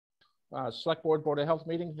Select Board Board of Health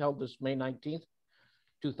meeting held this May 19th,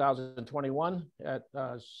 2021 at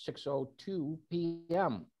 6:02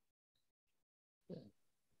 p.m.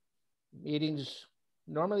 Meetings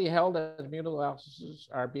normally held at communal offices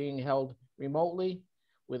are being held remotely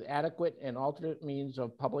with adequate and alternate means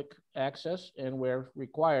of public access, and where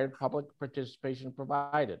required, public participation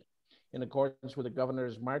provided in accordance with the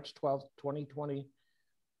Governor's March 12, 2020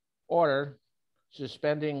 order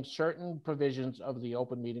suspending certain provisions of the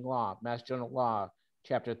open meeting law, Mass General Law,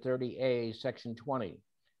 Chapter 30A, Section 20.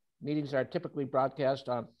 Meetings are typically broadcast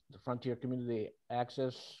on the Frontier Community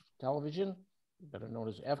Access Television, better known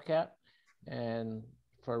as FCAT, and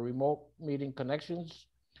for remote meeting connections,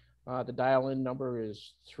 the dial-in number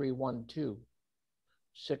is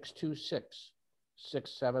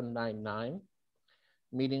 312-626-6799.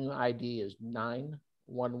 Meeting ID is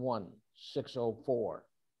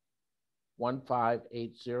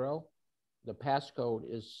 911-604-1580. The passcode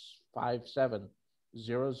is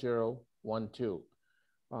 570012.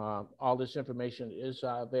 All this information is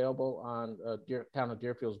available on Town of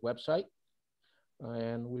Deerfield's website,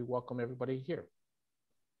 and we welcome everybody here.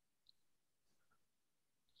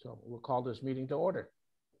 So we'll call this meeting to order.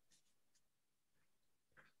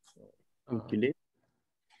 Thank you, Dave.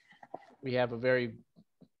 We have a very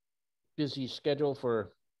busy schedule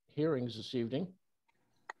for hearings this evening.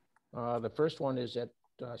 The first one is at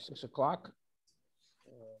 6 o'clock.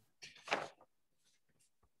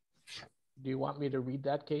 Do you want me to read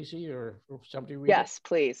that, Casey, or somebody read it? Yes,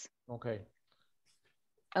 please. Okay.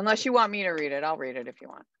 Unless you want me to read it, I'll read it if you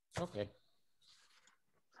want. Okay.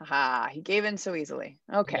 Haha, he gave in so easily.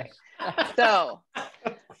 Okay. Yes. So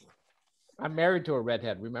I'm married to a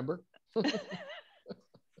redhead, remember?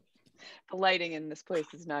 the lighting in this place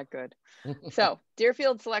is not good. So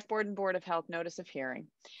Deerfield Select Board and Board of Health notice of hearing.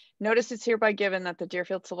 Notice is hereby given that the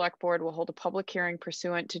Deerfield Select Board will hold a public hearing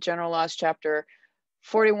pursuant to General Laws Chapter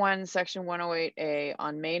 41, Section 108A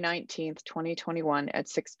on May 19th, 2021 at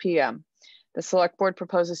 6 p.m. The Select Board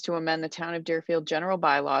proposes to amend the Town of Deerfield General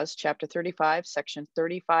Bylaws, Chapter 35, Section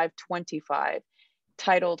 3525,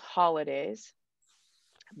 titled Holidays,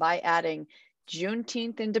 by adding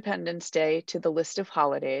Juneteenth Independence Day to the list of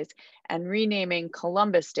holidays and renaming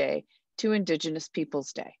Columbus Day to Indigenous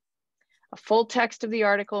Peoples Day. A full text of the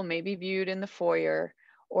article may be viewed in the foyer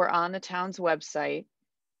or on the town's website,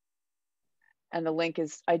 and the link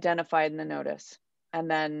is identified in the notice. And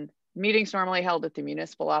then meetings normally held at the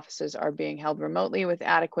municipal offices are being held remotely with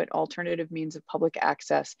adequate alternative means of public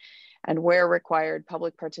access, and where required,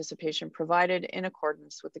 public participation provided in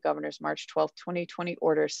accordance with the Governor's March 12, 2020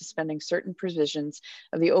 order suspending certain provisions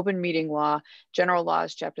of the open meeting law, General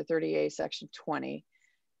Laws, Chapter 30A, Section 20.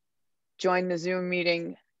 Join the Zoom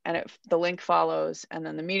meeting, and the link follows, and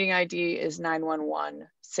then the meeting ID is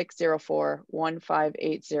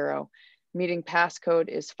 911-604-1580. Meeting passcode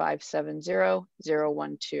is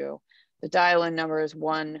 570012. The dial-in number is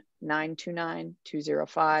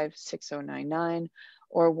 1-929-205-6099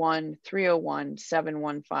 or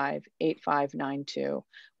 1-301-715-8592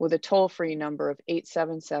 with a toll-free number of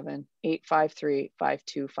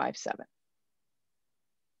 877-853-5257.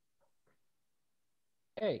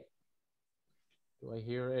 Hey, do I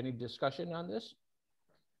hear any discussion on this?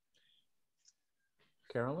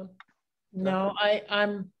 Carolyn? No,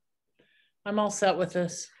 I'm all set with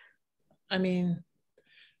this. I mean,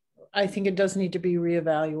 I think it does need to be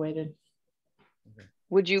reevaluated.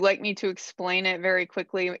 Would you like me to explain it very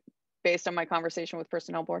quickly based on my conversation with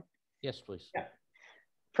Personnel Board? Yes, please. Yeah.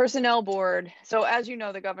 Personnel Board. So as you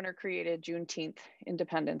know, the Governor created Juneteenth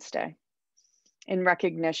Independence Day in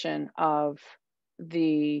recognition of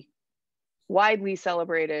the widely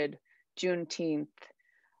celebrated Juneteenth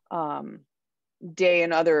day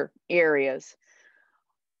in other areas.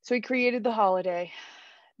 So he created the holiday.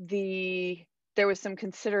 There was some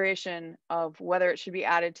consideration of whether it should be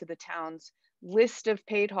added to the town's list of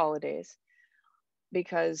paid holidays,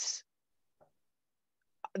 because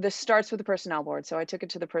this starts with the Personnel Board. So I took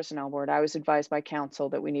it to the Personnel Board. I was advised by council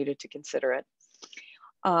that we needed to consider it.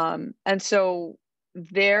 And so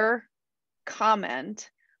their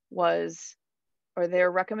comment was, or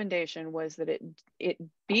their recommendation was that it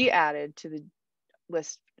be added to the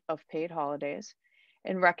list of paid holidays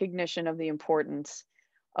in recognition of the importance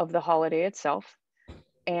of the holiday itself,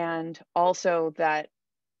 and also that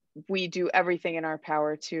we do everything in our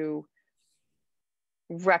power to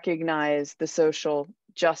recognize the social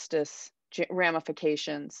justice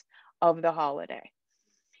ramifications of the holiday.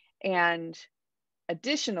 And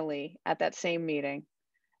additionally, at that same meeting,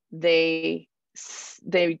 they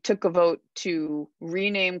took a vote to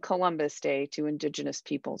rename Columbus Day to Indigenous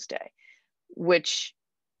Peoples Day, which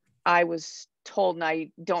I was told, and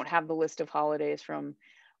I don't have the list of holidays from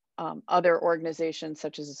other organizations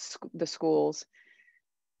such as the schools.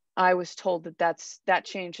 I was told that that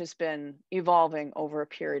change has been evolving over a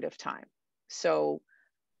period of time. So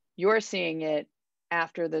you're seeing it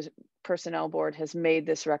after the personnel board has made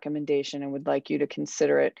this recommendation and would like you to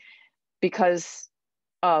consider it. Because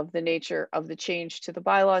of the nature of the change to the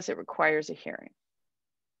bylaws, it requires a hearing.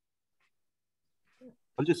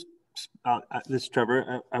 I'll just, this is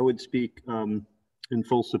Trevor. I would speak in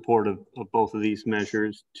full support of both of these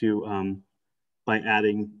measures to by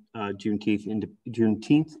adding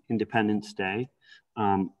Juneteenth Independence Day.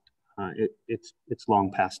 It's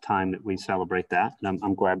long past time that we celebrate that, and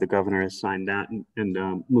I'm glad the governor has signed that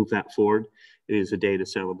and moved that forward. It is a day to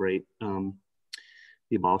celebrate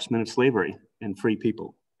the abolishment of slavery and free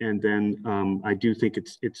people. And then I do think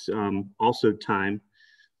it's also time,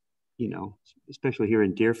 you know, especially here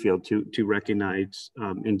in Deerfield, to recognize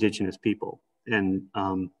Indigenous people and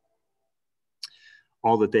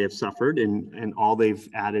all that they have suffered and all they've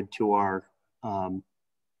added to our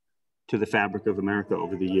to the fabric of America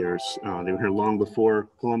over the years. They were here long before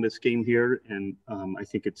Columbus came here, and I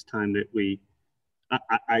think it's time that we.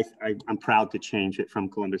 I'm proud to change it from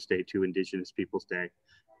Columbus Day to Indigenous Peoples Day,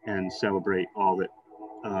 and celebrate all that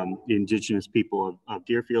the Indigenous people of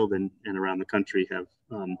Deerfield and around the country have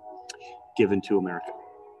given to America.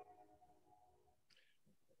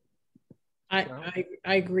 I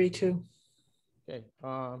agree too. Okay.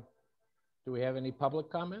 Do we have any public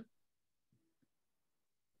comment?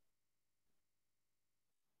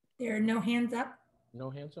 There are no hands up. No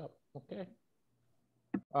hands up. Okay.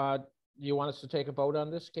 Do you want us to take a vote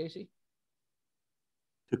on this, Casey?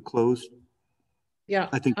 To close. Yeah.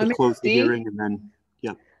 I think to close the hearing and then,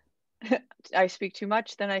 yeah. I speak too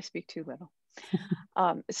much, then I speak too little.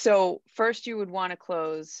 So first you would want to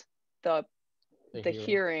close the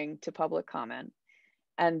hearing to public comment,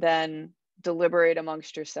 and then deliberate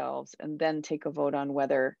amongst yourselves, and then take a vote on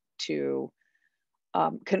whether to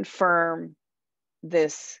confirm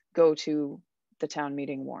this go to the town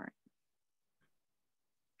meeting warrant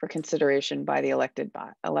for consideration by the elected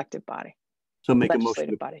body. So make a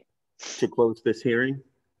motion to close this hearing.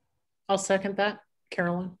 I'll second that,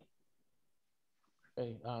 Carolyn.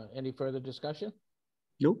 Okay. Any further discussion?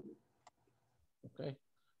 Nope. Okay.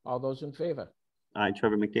 All those in favor? Aye,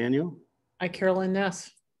 Trevor McDaniel. Aye, Carolyn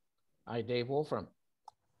Ness. Aye, Dave Wolfram.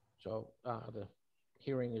 So the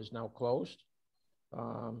hearing is now closed.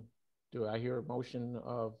 Do I hear a motion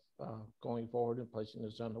of going forward and placing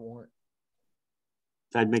this on the warrant?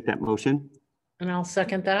 I'd make that motion. And I'll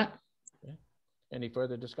second that. Okay. Any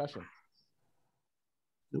further discussion?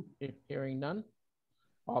 Nope. Hearing none.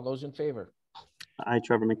 All those in favor? Aye,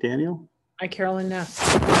 Trevor McDaniel. Aye, Carolyn Ness.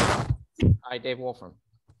 Aye, Dave Wolfram.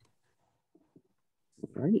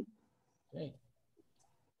 All right. Okay.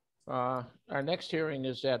 Our next hearing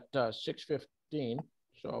is at 6:15.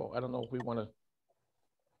 So I don't know if we want to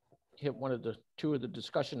hit two of the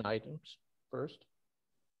discussion items first.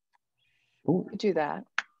 Sure. Do that.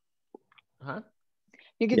 Huh?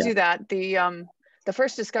 You could do that. The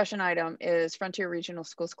first discussion item is Frontier Regional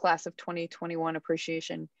Schools Class of 2021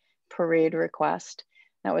 Appreciation Parade request.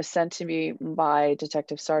 That was sent to me by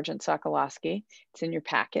Detective Sergeant Sokolowski. It's in your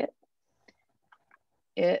packet.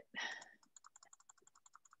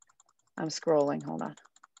 I'm scrolling, hold on.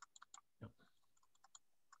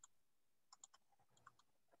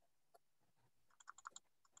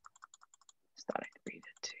 Just thought I'd read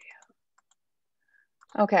it to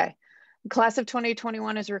you. Okay, Class of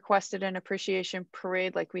 2021 has requested an appreciation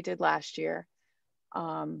parade like we did last year.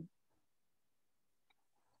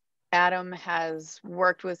 Adam has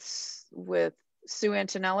worked with Sue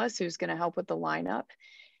Antonellis, who's going to help with the lineup.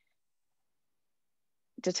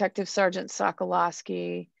 Detective Sergeant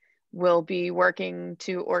Sokolowski will be working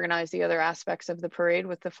to organize the other aspects of the parade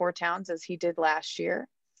with the 4 towns as he did last year.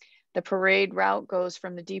 The parade route goes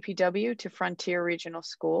from the DPW to Frontier Regional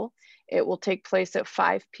School. It will take place at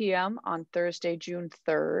 5 p.m. on Thursday, June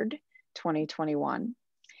 3rd, 2021.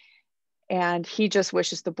 And he just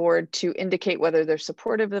wishes the board to indicate whether they're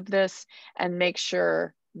supportive of this and make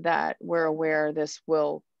sure that we're aware this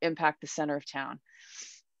will impact the center of town.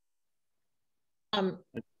 I'm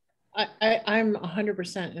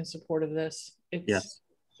 100% in support of this. It's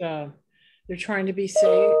they're trying to be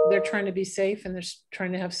safe. They're trying to be safe, and they're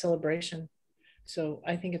trying to have celebration. So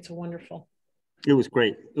I think it's wonderful. It was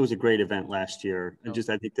great. It was a great event last year. I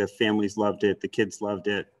think the families loved it. The kids loved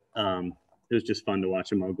it. It was just fun to watch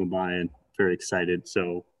them all go by, and very excited.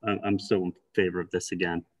 So I'm so in favor of this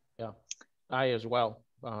again. Yeah, I as well.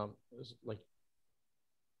 Like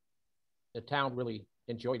the town really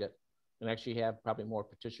enjoyed it. and actually have probably more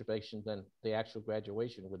participation than the actual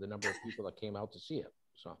graduation with the number of people that came out to see it.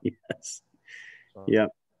 So, yes. So, yeah.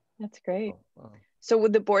 That's great. So, So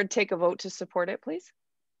would the board take a vote to support it, please?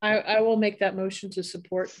 I will make that motion to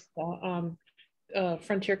support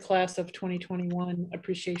Frontier Class of 2021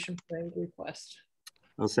 Appreciation Parade request.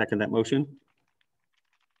 I'll second that motion.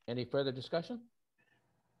 any further discussion?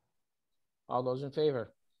 All those in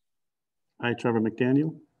favor? Aye, Trevor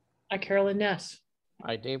McDaniel. Aye, Carolyn Ness.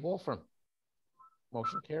 Aye, Dave Wolfram.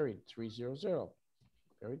 Motion carried 300.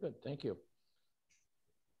 Very good, thank you.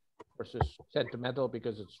 Of course, it's sentimental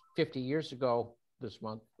because it's 50 years ago this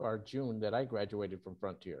month, or June, that I graduated from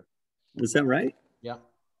Frontier. Is that right? Yeah.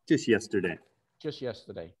 Just yesterday. Just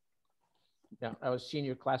yesterday. Yeah, I was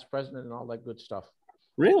senior class president and all that good stuff.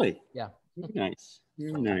 Really? Yeah. Very nice.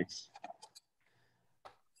 Very nice.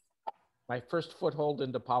 My first foothold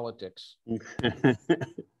into politics.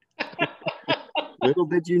 Little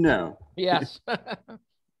did you know. Yes.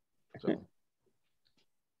 So,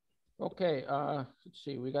 okay, let's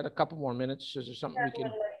see. We got a couple more minutes. Is there something we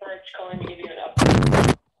can?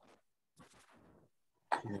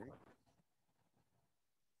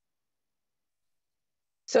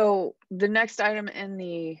 So the next item in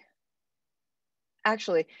the,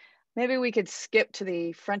 actually, maybe we could skip to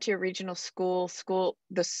the Frontier Regional School,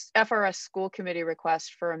 the FRS School Committee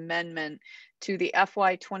request for amendment to the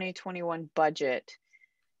FY 2021 budget.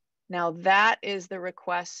 Now that is the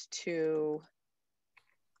request to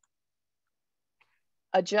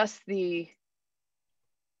adjust the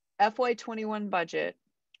FY 21 budget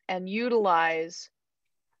and utilize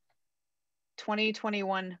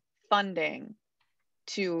 2021 funding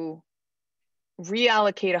to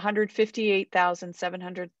reallocate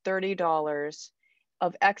 $158,730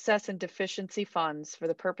 of excess and deficiency funds for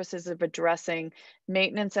the purposes of addressing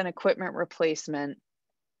maintenance and equipment replacement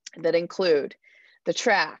that include the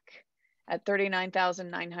track at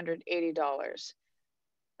 $39,980.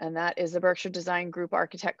 And that is the Berkshire Design Group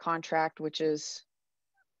architect contract, which is,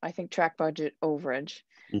 I think, track budget overage.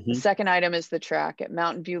 The second item is the track at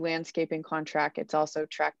Mountain View Landscaping contract. It's also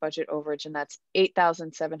track budget overage, and that's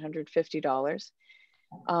 $8,750.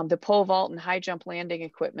 The pole vault and high jump landing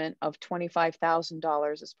equipment of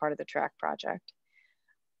 $25,000 as part of the track project.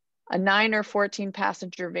 A 9 or 14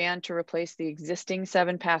 passenger van to replace the existing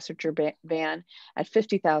 7 passenger van at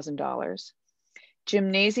 $50,000.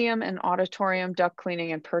 Gymnasium and auditorium duct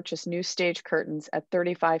cleaning and purchase new stage curtains at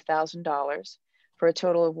 $35,000 for a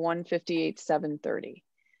total of $158,730.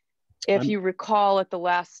 If you recall, at the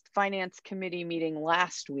last finance committee meeting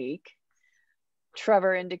last week,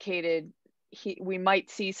 Trevor indicated we might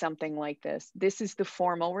see something like this. This is the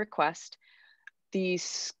formal request. The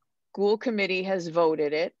school committee has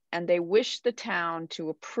voted it, and they wish the town to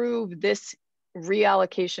approve this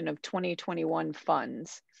reallocation of 2021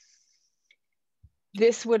 funds.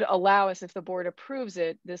 This would allow us, if the board approves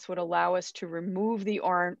it, this would allow us to remove the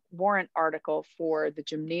warrant article for the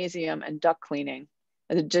gymnasium and duct cleaning,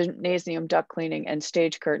 the gymnasium duct cleaning and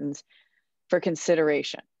stage curtains for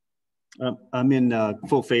consideration. I'm in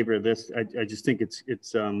full favor of this. I just think it's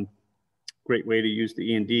great way to use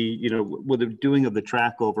the E&D. You know, with the doing of the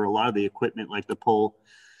track over, a lot of the equipment like the pole,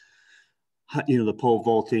 the pole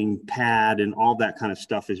vaulting pad and all that kind of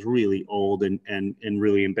stuff is really old and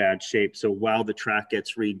really in bad shape. So while the track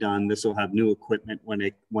gets redone, this will have new equipment when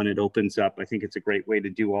it opens up. I think it's a great way to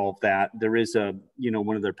do all of that. There is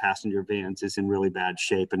one of their passenger vans is in really bad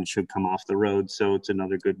shape and should come off the road. So it's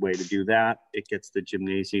another good way to do that. It gets the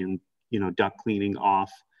gymnasium, duct cleaning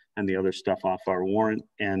off and the other stuff off our warrant.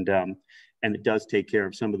 And it does take care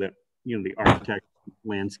of some of the, the architect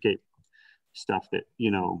landscape stuff that,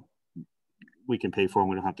 we can pay for and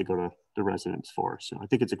we don't have to go to the residents for. So I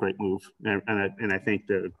think it's a great move. And I thank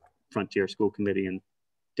the Frontier School Committee and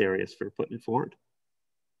Darius for putting it forward.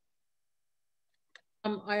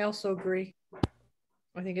 I also agree.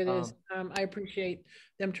 I think it is. I appreciate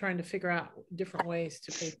them trying to figure out different ways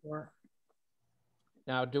to pay for it.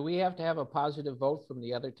 Now, do we have to have a positive vote from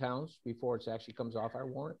the other towns before it actually comes off our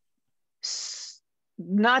warrant?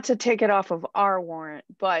 Not to take it off of our warrant,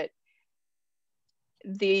 but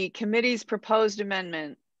the committee's proposed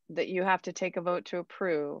amendment that you have to take a vote to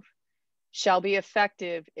approve shall be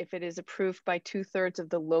effective if it is approved by 2/3 of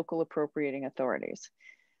the local appropriating authorities.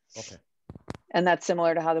 Okay. And that's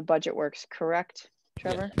similar to how the budget works, correct,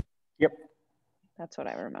 Trevor? Yes. Yep. That's what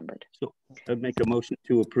I remembered. So I'd make a motion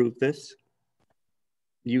to approve this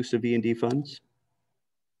use of E&D funds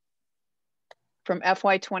from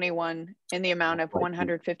FY 21 in the amount of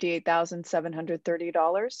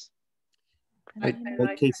 $158,730. Like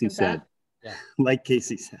Casey said. Yeah. Like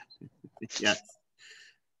Casey said. Yes.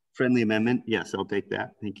 Friendly amendment. Yes, I'll take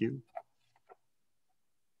that. Thank you.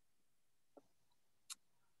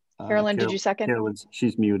 Carolyn, did you second? Carolyn's,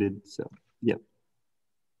 she's muted, so, yep.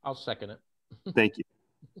 I'll second it. Thank you.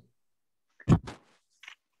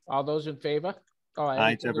 All those in favor? Oh,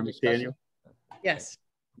 Aye, Trevor McDaniel. Yes.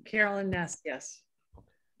 Carolyn Ness, yes.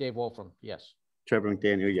 Dave Wolfram, yes. Trevor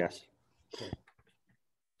McDaniel, yes.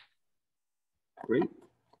 Great.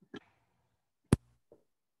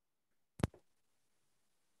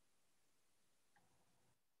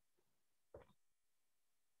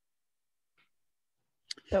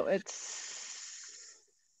 So it's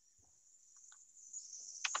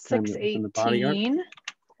 6:18.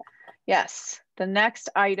 Yes, the next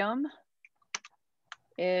item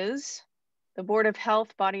is the Board of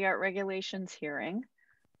Health Body Art Regulations hearing.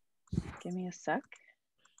 Give me a sec,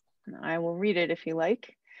 and I will read it if you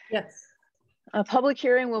like. Yes. A public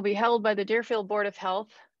hearing will be held by the Deerfield Board of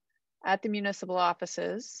Health at the municipal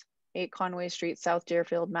offices, 8 Conway Street, South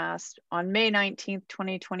Deerfield, Mass, on May 19th,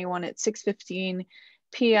 2021 at 6:15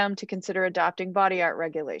 p.m. to consider adopting body art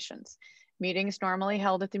regulations. Meetings normally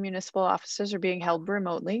held at the municipal offices are being held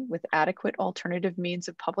remotely with adequate alternative means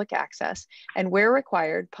of public access, and where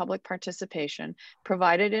required, public participation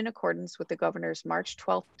provided in accordance with the Governor's March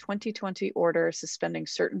 12, 2020 order suspending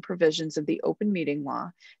certain provisions of the Open Meeting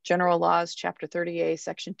Law, General Laws, Chapter 30A,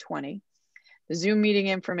 Section 20. The Zoom meeting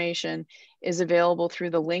information is available through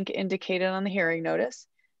the link indicated on the hearing notice.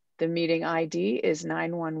 The meeting ID is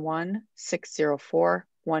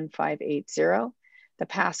 911-604-1580. The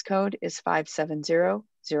passcode is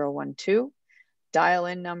 570012.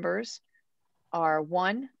 Dial-in numbers are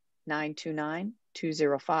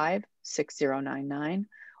 1-929-205-6099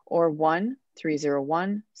 or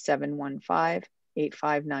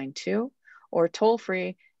 1-301-715-8592 or toll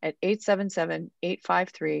free at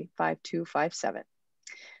 877-853-5257.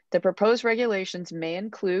 The proposed regulations may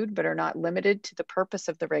include, but are not limited to, the purpose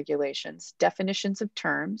of the regulations, definitions of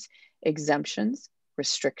terms, exemptions,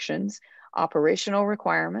 restrictions, operational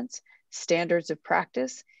requirements, standards of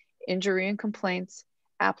practice, injury and complaints,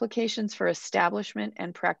 applications for establishment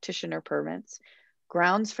and practitioner permits,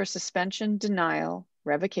 grounds for suspension, denial,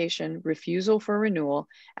 revocation, refusal for renewal,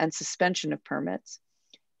 and suspension of permits,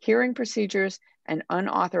 hearing procedures, and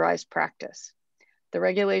unauthorized practice. The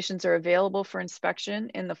regulations are available for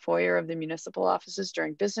inspection in the foyer of the municipal offices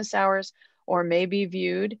during business hours or may be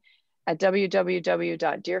viewed at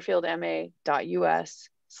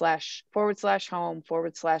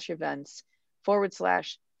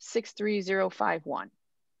www.deerfieldma.us/home/events/63051.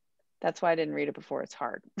 That's why I didn't read it before, it's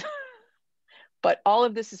hard. But all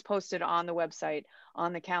of this is posted on the website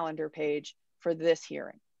on the calendar page for this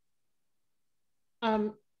hearing.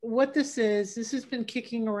 What this has been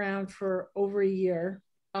kicking around for over a year.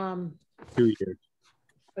 2 years.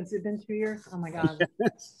 Has it been 2 years? Oh my God.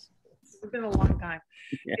 It's been a long time.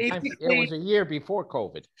 Yeah. It was a year before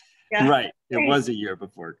COVID. Yeah. Right. It was a year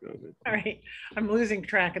before COVID. All right. I'm losing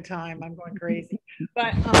track of time. I'm going crazy.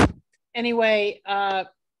 But anyway,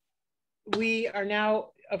 we are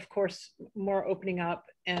now, of course, more opening up.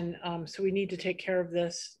 And so we need to take care of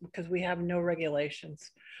this because we have no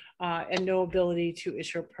regulations and no ability to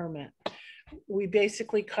issue a permit. We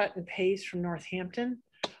basically cut and paste from Northampton.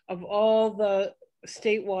 Of all the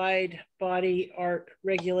statewide body art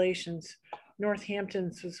regulations,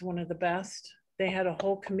 Northampton's was one of the best. They had a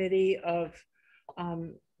whole committee of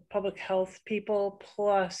public health people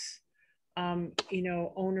plus,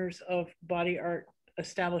 owners of body art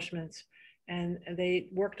establishments. And they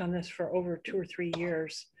worked on this for over 2 or 3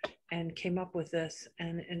 years and came up with this,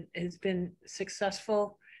 and has been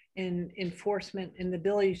successful in enforcement, in the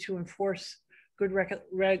ability to enforce good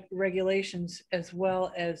regulations as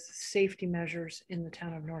well as safety measures in the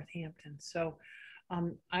town of Northampton. So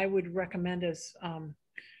I would recommend as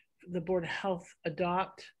the Board of Health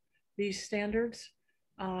adopt these standards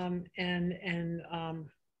and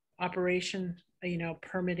operation,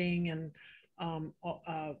 permitting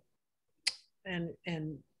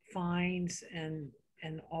and fines and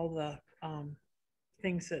all the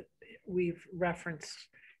things that we've referenced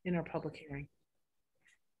in our public hearing.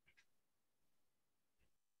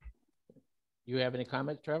 You have any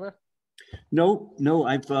comments, Trevor? No,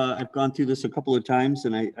 I've gone through this a couple of times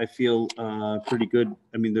and I feel pretty good.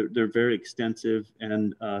 I mean, they're very extensive,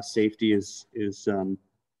 and safety is the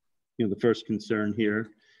first concern here.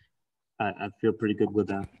 I feel pretty good with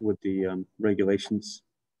that, with the regulations.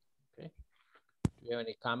 Okay. Do you have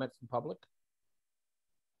any comments from public?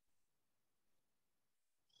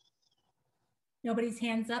 Nobody's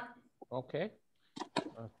hands up. Okay.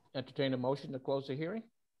 Entertain a motion to close the hearing.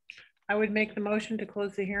 I would make the motion to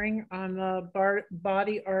close the hearing on the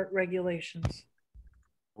body art regulations.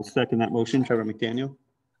 I'll second that motion, Trevor McDaniel.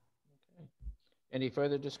 Okay. Any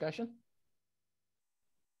further discussion?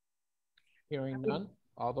 Hearing none.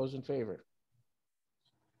 All those in favor?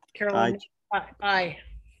 Carolyn, aye.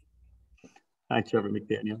 Hi, Trevor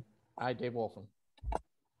McDaniel. Aye, Dave Wolfen.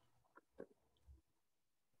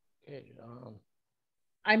 Okay,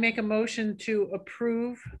 I make a motion to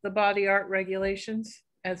approve the body art regulations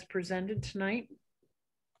as presented tonight.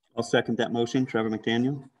 I'll second that motion, Trevor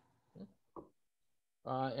McDaniel.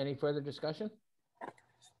 any further discussion?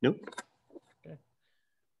 Nope. Okay.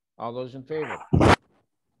 All those in favor?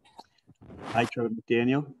 Hi, Trevor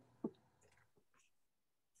McDaniel.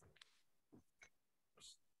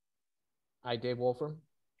 Aye, Dave Wolfen.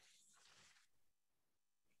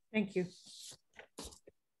 Thank you.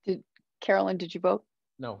 Carolyn, did you vote?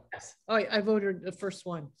 No. Yes. Oh, I voted the first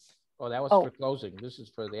one. Oh, that was Oh. for closing. This is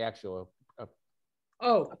for the actual.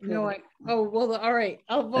 Oh, no, well, all right.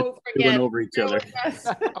 I'll vote We went again. over each other.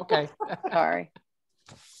 Okay. Sorry.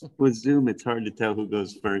 With Zoom, it's hard to tell who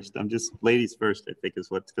goes first. I'm just ladies first, I think is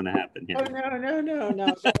what's going to happen here. Oh,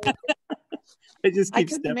 no. I just I keep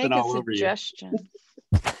could make stepping a all over you. suggestion.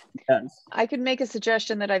 Yes. I could make a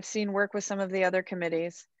suggestion that I've seen work with some of the other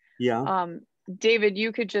committees. Yeah. David,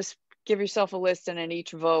 you could just give yourself a list, and in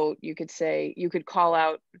each vote, you could call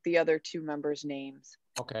out the other two members' names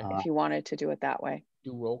Okay. if you wanted to do it that way.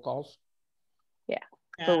 Do roll calls.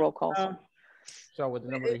 For roll calls. So with the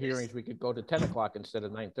number of hearings, we could go to 10 o'clock instead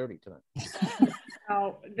of 9:30 tonight.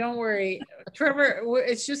 Oh, don't worry, Trevor.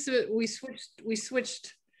 It's just that we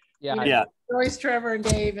switched. Yeah. you know, Yeah. Joyce, Trevor, and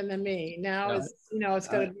Dave, and then me. Now Yeah. it's it's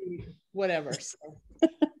gonna be whatever. So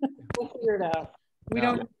we'll figure it out. We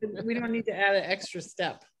No. don't need to add an extra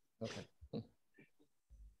step. Okay.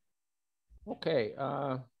 Okay.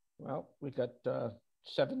 Well, we've got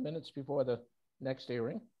 7 minutes before the next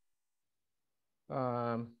hearing.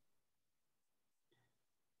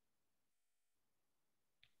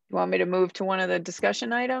 You want me to move to one of the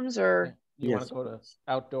discussion items, or? You want Yes. to go to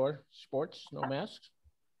outdoor sports, no masks?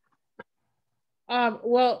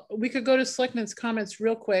 Well, we could go to Selectmen's comments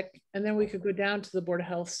real quick, and then we could go down to the Board of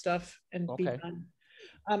Health stuff and be Okay. done.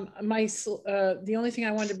 The only thing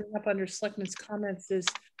I wanted to bring up under Selectmen's comments is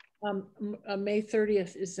May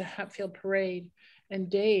 30th is the Hatfield Parade, and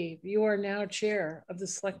Dave, you are now chair of the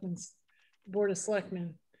Selectmen's Board of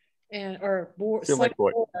Selectmen, Select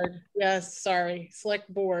board. Yes, sorry,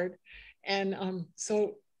 Select Board, and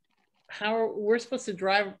so we're supposed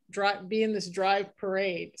to be in this drive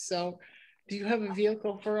parade. So, do you have a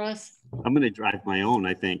vehicle for us? I'm going to drive my own,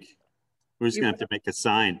 I think. We're just going to have to make a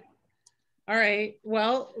sign. All right.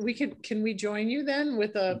 Well, can we join you then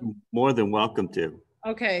with a? More than welcome to.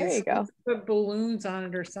 Okay. There you so go. let's put balloons on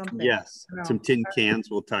it or something. Yes. No. Some tin cans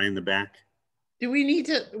we'll tie in the back. Do we need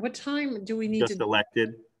to? What time do we need Just to?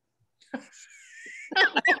 elected.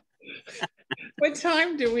 What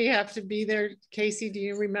time do we have to be there, Casey? Do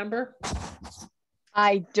you remember?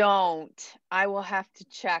 I don't. I will have to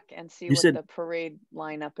check and see You what said- the parade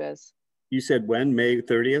lineup is. You said when? May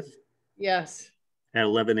 30th? Yes. At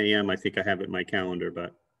 11 a.m. I think I have it in my calendar,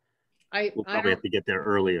 but we'll I probably don't. have to get there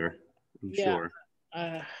earlier. I'm Yeah. sure.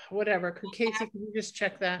 Whatever. Casey, can you just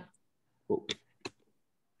check that?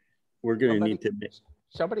 We're going to Somebody- need to make.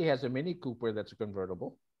 Somebody has a Mini Cooper that's a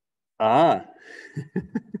convertible. Ah.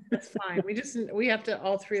 That's fine. We have to.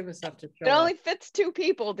 All three of us have to show It up. only fits 2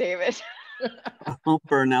 people, David. Don't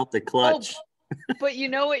burn out the clutch. But you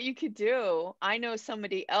know what you could do? I know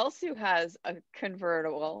somebody else who has a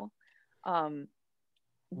convertible that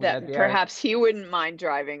that the- perhaps he wouldn't mind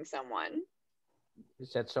driving someone.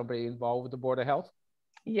 Is that somebody involved with the Board of Health?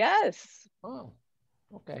 Yes, Oh,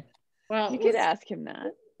 okay. Well, you could ask him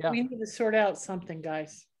that. Yeah. we need to sort out something,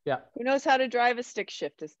 guys. Yeah. Who knows how to drive a stick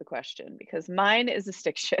shift is the question, because mine is a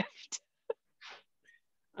stick shift.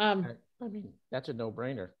 I mean, that's a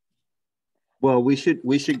no-brainer. Well, we should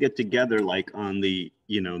get together like on the,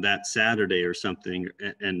 that Saturday or something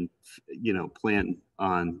and plan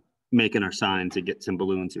on making our signs and get some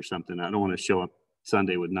balloons or something. I don't want to show up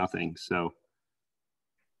Sunday with nothing. So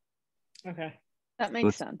Okay. That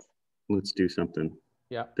makes sense. let's do something.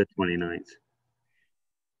 Yeah. The 29th.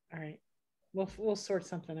 All right. We'll sort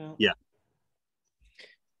something out. Yeah.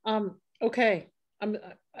 Okay.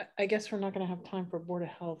 I guess we're not going to have time for Board of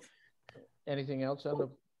Health. Anything else on the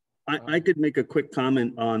I could make a quick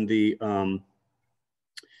comment on the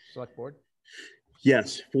Select Board?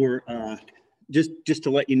 yes, for just to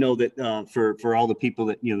let you know that for all the people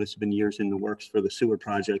that this has been years in the works for the sewer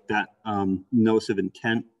project, that notice of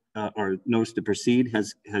intent or notice to proceed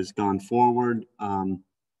has gone forward.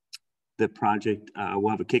 The project will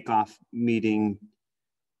have a kickoff meeting,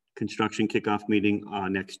 construction kickoff meeting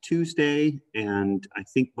next Tuesday, and I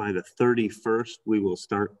think by the 31st we will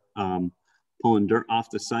start pulling dirt off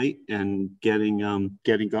the site and getting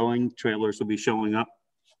going. Trailers will be showing up.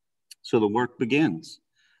 So the work begins.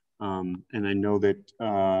 And I know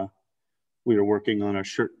that we are working on our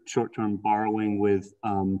short-term borrowing with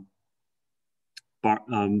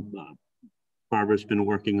Barbara's been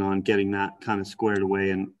working on getting that kind of squared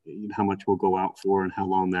away and how much we'll go out for and how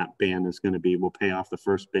long that ban is going to be. We'll pay off the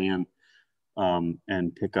first ban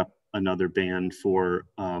and pick up another ban for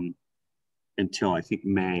until I think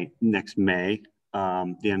next May,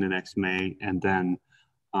 the end of next May, and then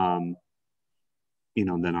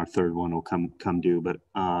then our third one will come due. But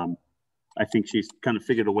I think she's kind of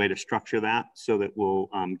figured a way to structure that so that we'll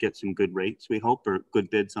get some good rates, we hope, or good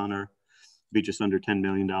bids on her. Be just under $10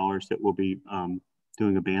 million that we'll be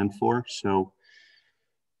doing a ban for. So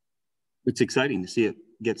it's exciting to see it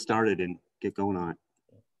get started and get going on it.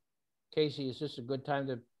 Casey, is this a good time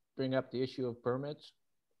to bring up the issue of permits?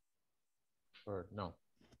 Or no?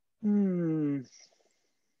 No,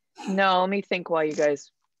 let me think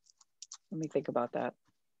about that.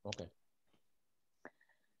 Okay.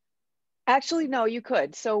 Actually, no, you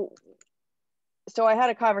could. So I had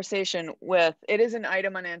a conversation with, it is an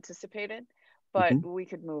item unanticipated, but we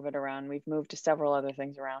could move it around. We've moved to several other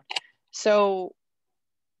things around. So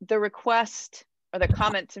the request or the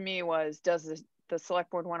comment to me was, does the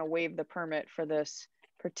select board want to waive the permit for this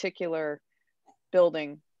particular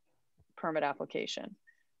building permit application?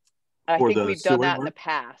 I think we've done that in the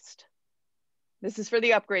past. This is for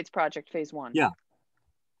the upgrades project phase 1. Yeah.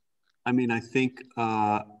 I mean, I think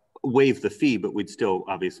waive the fee, but we'd still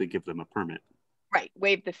obviously give them a permit. Right,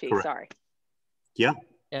 waive the fee, correct. Sorry. Yeah.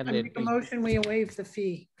 And I make a motion, we waive the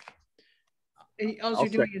fee. All you're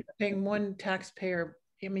doing is paying one taxpayer.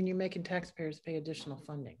 I mean, you're making taxpayers pay additional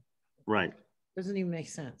funding. Right. Doesn't even make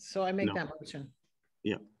sense. So I make that motion.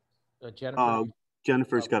 Yeah.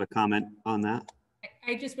 Jennifer's got a comment on that.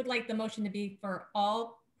 I just would like the motion to be for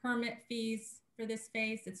all permit fees for this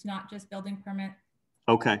phase. It's not just building permit.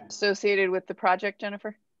 Okay. Associated with the project,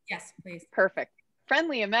 Jennifer? Yes, please. Perfect.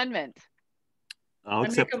 Friendly amendment. I'll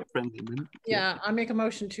accept the friendly amendment. Yeah, I make a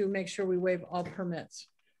motion to make sure we waive all permits.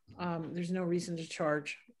 There's no reason to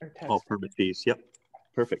charge our tax. All permit fees. Yep.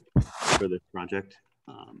 Perfect for this project.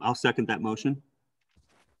 I'll second that motion.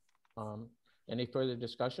 Any further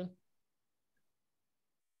discussion?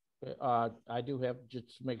 I do have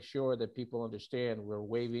just to make sure that people understand we're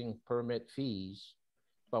waiving permit fees,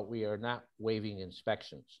 but we are not waiving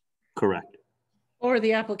inspections. Correct. Or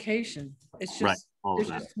the application. It's just, right. there's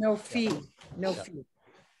just no fee, fee.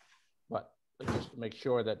 But just to make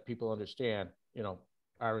sure that people understand,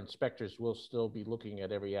 our inspectors will still be looking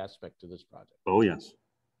at every aspect of this project. Oh, yes.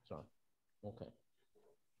 So, okay.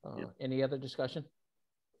 Any other discussion?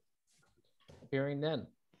 Hearing none.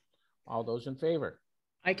 All those in favor?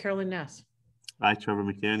 Aye, Carolyn Ness. Aye, Trevor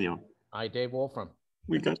McDaniel. Aye, Dave Wolfram.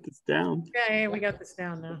 We got this down. Yeah, we got this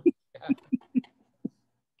down now.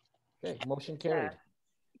 Okay, motion carried.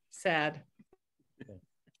 Sad. Okay.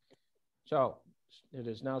 So it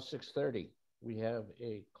is now 6:30. We have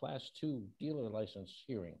a Class 2 dealer license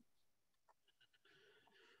hearing.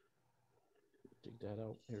 Dig that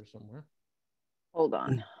out here somewhere. Hold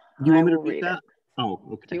on. You want me to read that? Oh,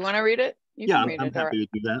 okay. Do you want to read it? You yeah, can read I'm it, happy to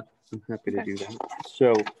do that. I'm happy to do that.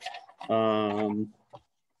 So,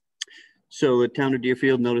 so the Town of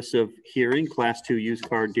Deerfield notice of hearing, Class 2 used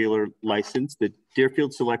car dealer license. The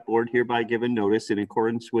Deerfield Select Board hereby given notice in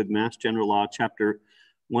accordance with Mass General Law, Chapter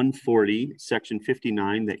 140, Section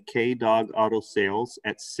 59, that K-Dog Auto Sales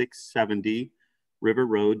at 670 River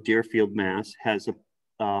Road, Deerfield, Mass. has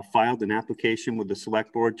filed an application with the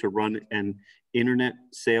Select Board to run an internet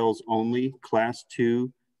sales only Class 2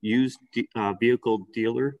 used vehicle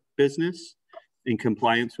dealer business. In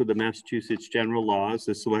compliance with the Massachusetts general laws,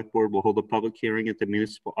 the Select Board will hold a public hearing at the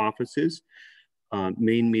municipal offices,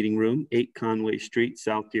 main meeting room, 8 Conway Street,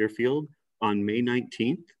 South Deerfield, on May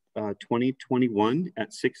 19th, 2021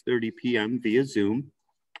 at 6:30 p.m. via Zoom.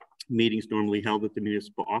 Meetings normally held at the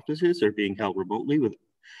municipal offices are being held remotely with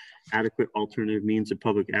adequate alternative means of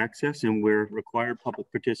public access, and where required,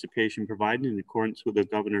 public participation provided in accordance with the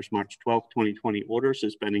Governor's March 12, 2020 order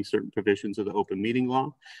suspending certain provisions of the open meeting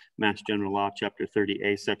law, Mass General Law, Chapter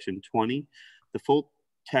 30A, Section 20. The full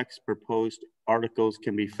text proposed articles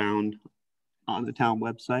can be found on the town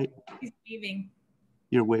website. He's waving.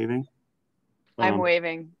 You're waving? I'm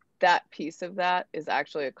waving. That piece of that is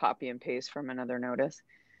actually a copy and paste from another notice.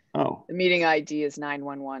 Oh. The meeting ID is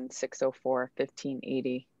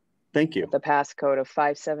 911-604-1580. Thank you. With the passcode of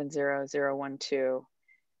 570012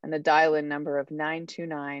 and the dial-in number of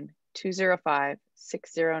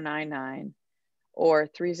 929-205-6099 or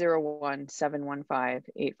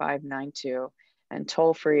 301-715-8592 and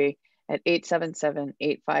toll free at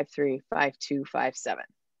 877-853-5257.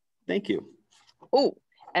 Thank you. Oh,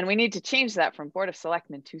 and we need to change that from Board of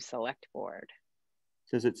Selectmen to Select Board.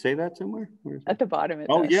 Does it say that somewhere? At the bottom it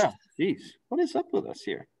does. yeah. Geez. What is up with us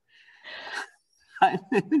here? I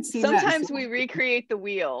haven't seen Sometimes that. we recreate the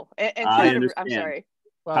wheel. I'm sorry.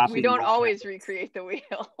 Well, we don't always recreate the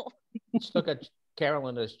wheel. Let's look at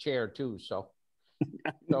Carolyn as chair too, so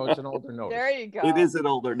it's an older notice. There you go. It is an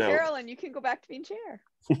older note. Carolyn, you can go back to being chair.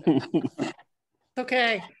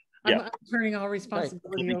 Okay. Yeah. I'm turning all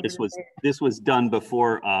responsibility over. This was done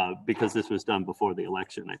before because this was done before the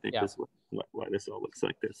election. I think this is why this all looks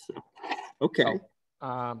like this. So, okay.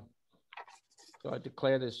 So I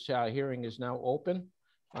declare this hearing is now open.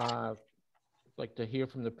 I'd like to hear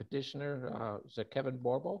from the petitioner. Is that Kevin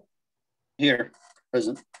Borbo? Here,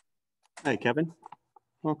 present. Hi, Kevin.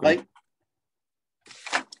 Welcome. Hi.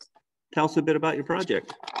 Tell us a bit about your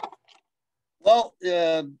project. Well,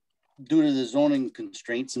 due to the zoning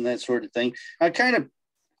constraints and that sort of thing, I kind of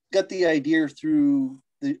got the idea through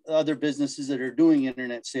the other businesses that are doing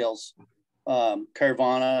internet sales,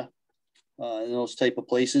 Carvana, and those type of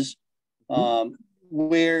places,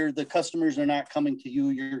 where the customers are not coming to you,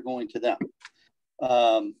 you're going to them,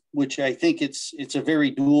 which I think it's a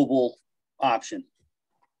very doable option.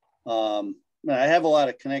 I have a lot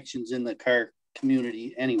of connections in the car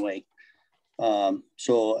community anyway,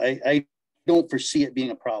 so I don't foresee it being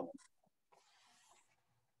a problem.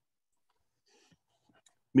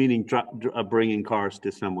 Meaning bringing cars to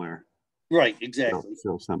somewhere. Right, exactly.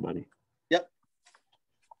 Sell somebody. Yep.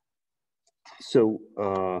 So,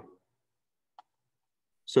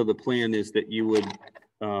 so the plan is that you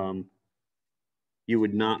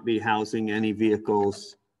would not be housing any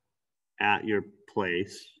vehicles at your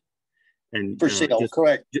place, and for sale,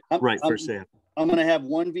 correct? For sale. I'm going to have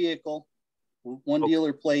one vehicle, one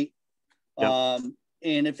dealer plate, and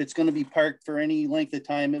if it's going to be parked for any length of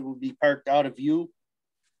time, it will be parked out of view.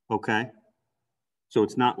 Okay. So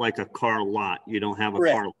it's not like a car lot. You don't have a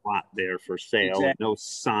car lot there for sale. Exactly. No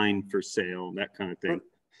sign for sale, that kind of thing.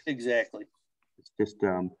 Exactly. It's just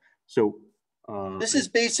this is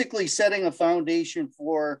basically setting a foundation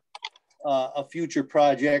for a future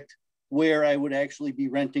project where I would actually be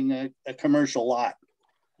renting a commercial lot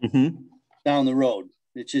down the road.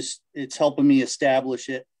 It's helping me establish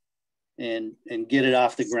it and get it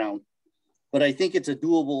off the ground. But I think it's a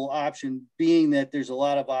doable option, being that there's a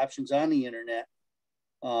lot of options on the internet.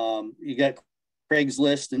 You got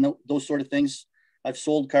Craigslist and those sort of things. I've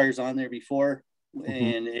sold cars on there before,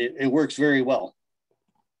 and it works very well.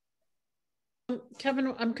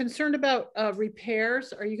 Kevin, I'm concerned about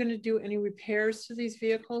repairs. Are you going to do any repairs to these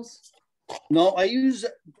vehicles? No, I do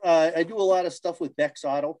a lot of stuff with Beck's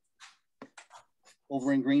Auto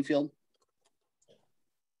over in Greenfield.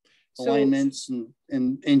 Alignments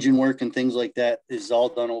and engine work and things like that is all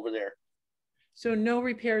done over there. So no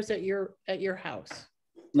repairs at your house?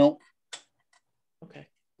 No. Okay.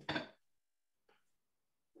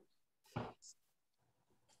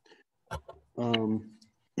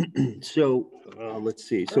 So let's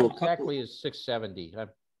see. So exactly is 670.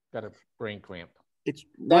 I've got a brain cramp. It's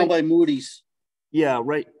down by Moody's. Yeah,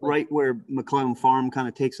 right where McClellan Farm kind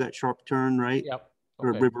of takes that sharp turn, right? Yep.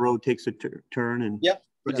 Or River Road takes a turn, and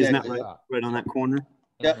isn't that right on that corner?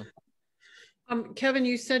 Yep. Kevin,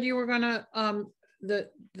 you said you were gonna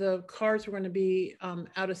the cars were going to be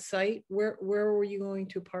out of sight. Where were you going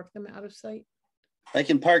to park them out of sight? I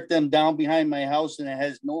can park them down behind my house, and it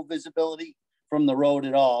has no visibility from the road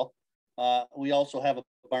at all. We also have a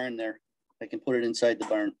barn there. I can put it inside the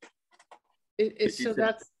barn. So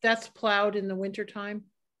that's plowed in the winter time?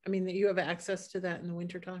 I mean, that you have access to that in the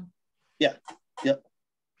winter time? Yeah. Yep.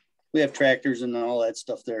 We have tractors and all that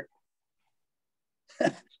stuff there.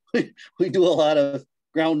 we do a lot of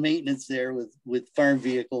ground maintenance there with farm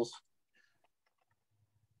vehicles.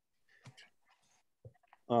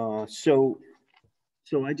 So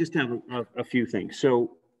I just have a few things.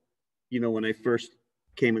 So, when I first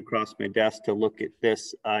came across my desk to look at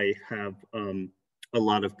this, I have a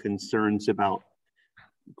lot of concerns about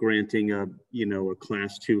granting a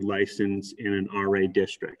class 2 license in an RA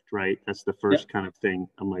district, right? That's the first kind of thing.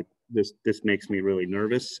 I'm like, this makes me really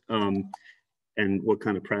nervous. And what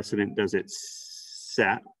kind of precedent does it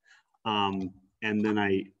set? And then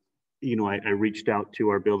I reached out to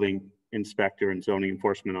our building inspector and zoning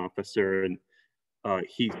enforcement officer, and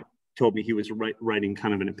he told me he was writing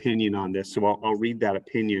kind of an opinion on this. So I'll read that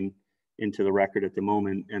opinion into the record at the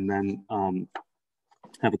moment, and then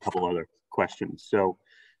have a couple other questions. So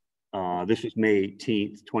this was May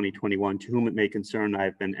 18th, 2021. To whom it may concern, I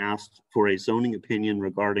have been asked for a zoning opinion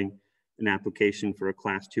regarding an application for a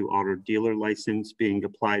Class 2 auto dealer license being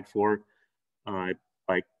applied for by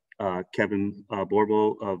Kevin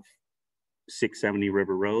Borbo of 670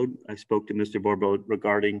 River Road. I spoke to Mr. Borbo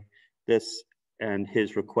regarding this and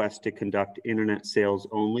his request to conduct internet sales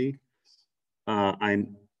only.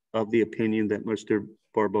 I'm of the opinion that Mr.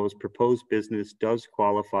 Borbo's proposed business does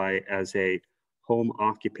qualify as a home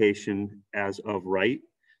occupation as of right,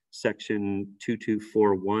 section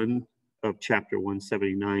 2241 of chapter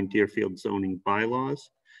 179 Deerfield zoning bylaws,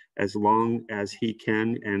 as long as he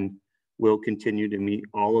can and will continue to meet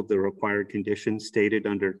all of the required conditions stated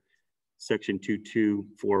under section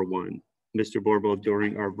 2241. Mr. Borbo,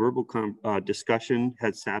 during our verbal discussion,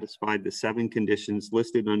 had satisfied the 7 conditions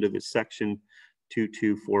listed under the section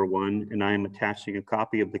 2241, and I am attaching a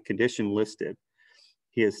copy of the condition listed.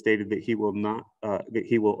 He has stated that he will not, that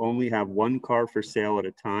he will only have 1 car for sale at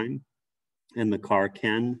a time, and the car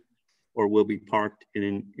can or will be parked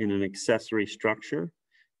in an accessory structure.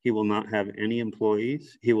 He will not have any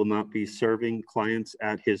employees. He will not be serving clients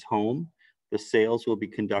at his home. The sales will be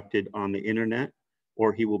conducted on the internet,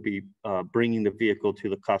 or he will be bringing the vehicle to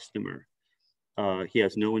the customer. He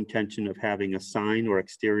has no intention of having a sign or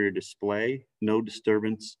exterior display. No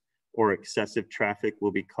disturbance or excessive traffic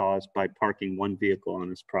will be caused by parking 1 vehicle on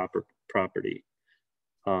his property.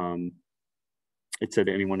 It said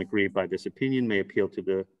anyone aggrieved by this opinion may appeal to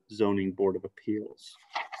the Zoning Board of Appeals.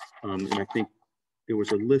 And I think there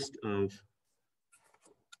was a list of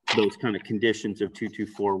those kind of conditions of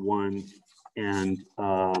 2241, and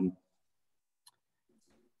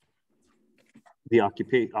the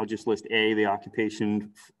occupation, I'll just list A, the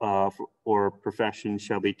occupation or profession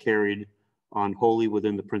shall be carried on wholly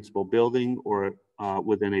within the principal building or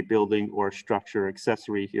within a building or structure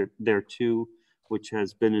accessory here thereto, which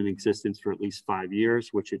has been in existence for at least 5 years,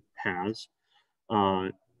 which it has.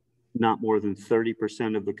 Not more than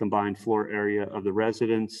 30% of the combined floor area of the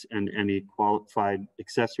residence, and any qualified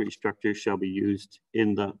accessory structure shall be used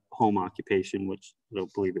in the home occupation, which I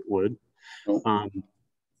don't believe it would.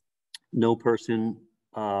 No person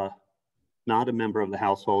not a member of the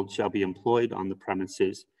household shall be employed on the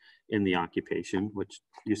premises in the occupation, which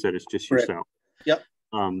you said is just yourself. Yep.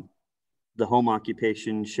 The home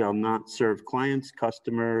occupation shall not serve clients,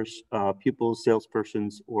 customers, pupils,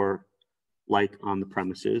 salespersons, or like on the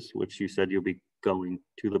premises, which you said you'll be going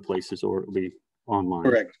to the places or it'll be online.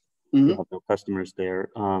 Correct. You'll have no customers there.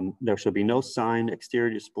 There shall be no sign,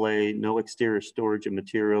 exterior display, no exterior storage of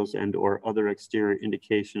materials and or other exterior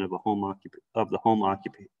indication of the home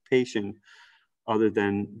occupation other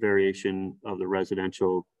than variation of the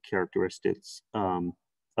residential characteristics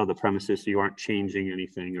of the premises. So you aren't changing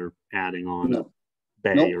anything or adding on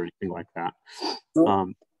bay or anything like that.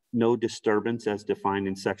 No disturbance as defined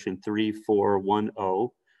in section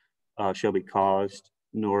 3410 shall be caused,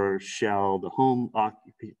 nor shall the home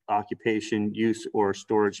occupation, use, or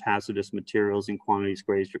storage hazardous materials in quantities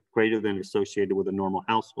greater than associated with a normal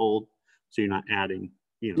household. So you're not adding,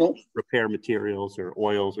 repair materials or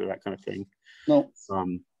oils or that kind of thing.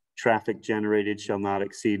 Traffic generated shall not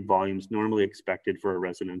exceed volumes normally expected for a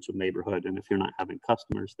residential neighborhood. And if you're not having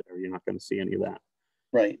customers there, you're not going to see any of that.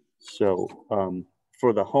 Right. So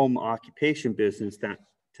for the home occupation business, that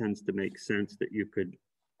tends to make sense that you could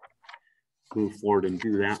move forward and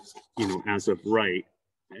do that, as of right.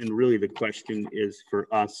 And really the question is for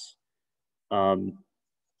us, do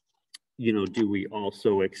we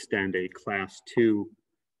also extend a class 2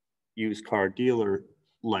 used car dealer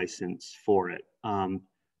license for it?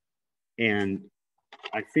 And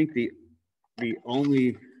I think the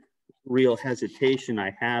only real hesitation I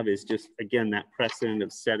have is just, again, that precedent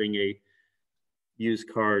of setting a used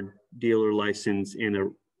car dealer license in a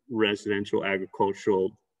residential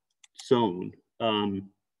agricultural zone.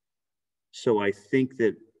 So I think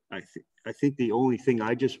that I think the only thing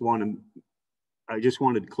I just wanted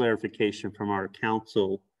clarification from our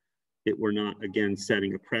council that we're not, again,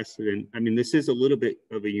 setting a precedent. I mean, this is a little bit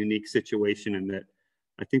of a unique situation in that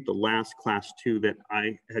I think the last class 2 that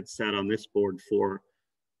I had sat on this board for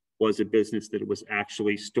was a business that was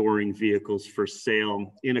actually storing vehicles for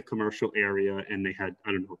sale in a commercial area, and they had,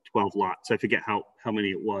 I don't know, 12 lots. I forget how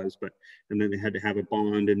many it was, but, and then they had to have a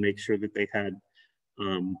bond and make sure that they had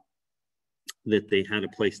a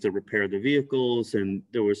place to repair the vehicles. And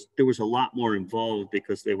there was a lot more involved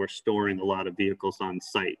because they were storing a lot of vehicles on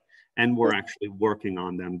site and were actually working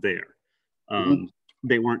on them there.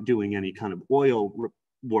 They weren't doing any kind of oil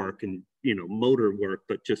work and, motor work,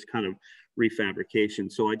 but just kind of refabrication.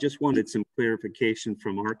 So I just wanted some clarification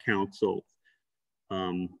from our council.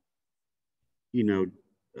 I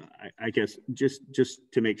guess just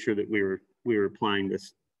to make sure that we were applying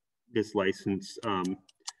this license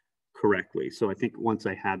correctly. So I think once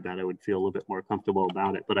I had that, I would feel a little bit more comfortable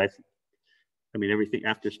about it. But I mean, everything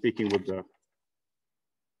after speaking with the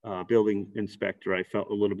building inspector, I felt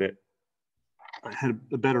a little bit, I had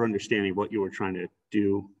a better understanding of what you were trying to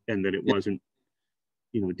do, and that it wasn't,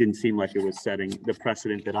 you know, it didn't seem like it was setting the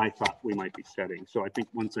precedent that I thought we might be setting. So I think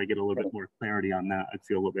once I get a little bit more clarity on that, I'd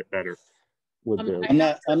feel a little bit better with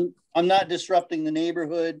the. I'm not disrupting the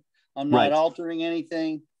neighborhood. I'm not altering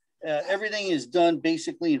anything. Everything is done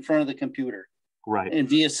basically in front of the computer. Right. And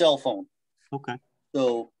via cell phone. Okay.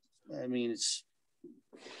 So, I mean, it's,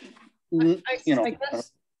 you know. I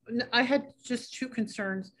guess I had just two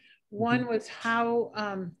concerns. One was how,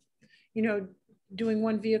 you know, doing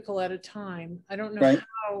one vehicle at a time. I don't know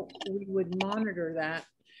how we would monitor that.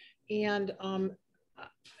 And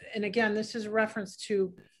again, this is a reference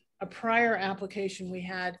to a prior application we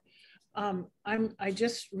had. I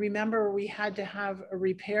just remember we had to have a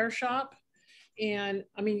repair shop, and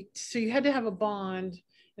I mean, so you had to have a bond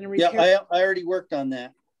and a repair. Yeah, I already worked on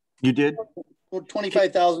that. You did?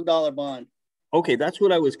 $25,000 bond. Okay, that's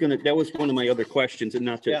what I was gonna, that was one of my other questions, and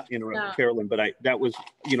not to interrupt Carolyn, but that was,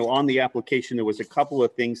 you know, on the application, there was a couple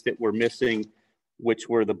of things that were missing, which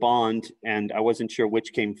were the bond, and I wasn't sure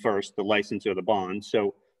which came first, the license or the bond.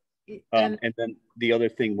 So, and then the other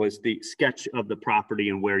thing was the sketch of the property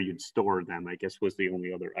and where you'd store them, I guess, was the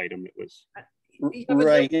only other item that was.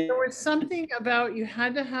 Right. There was something about you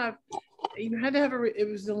had to have it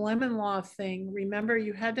was the lemon law thing. Remember,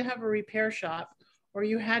 you had to have a repair shop, or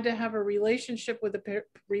you had to have a relationship with a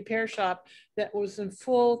repair shop that was in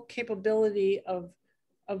full capability of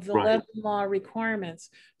the lemon law requirements.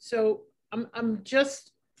 So I'm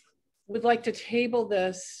just would like to table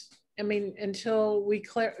this. I mean, until we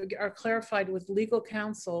are clarified with legal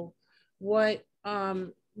counsel what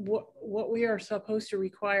we are supposed to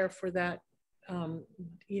require for that,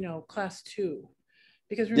 you know, class 2.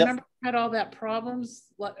 Because remember, we had all that problems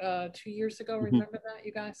 2 years ago. Remember that,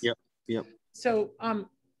 you guys? Yep. So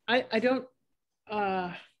I don't,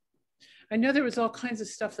 I know there was all kinds of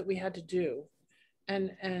stuff that we had to do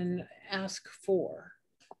and ask for.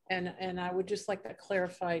 And I would just like that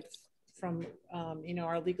clarified from, you know,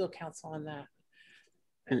 our legal counsel on that.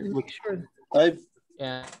 And make sure.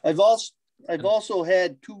 I've also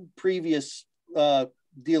had 2 previous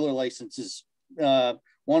dealer licenses.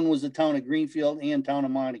 One was the town of Greenfield and town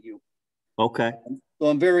of Montague. Okay. So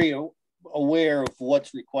I'm very aware of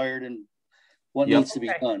what's required and what needs to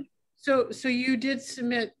be done. So you did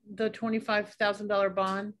submit the $25,000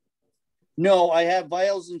 bond? No, I have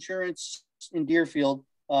Viles Insurance in Deerfield,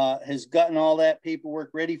 has gotten all that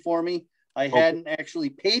paperwork ready for me. I hadn't actually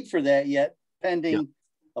paid for that yet, pending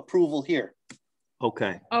approval here.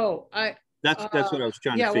 Okay. Oh, that's what I was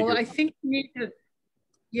trying to figure. Yeah, well, I think we need to.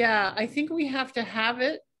 Yeah, I think we have to have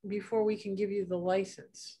it before we can give you the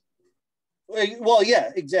license. Well,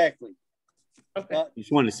 yeah, exactly. Okay. You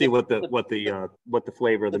just wanted to see what the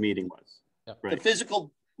flavor of the meeting was. Right.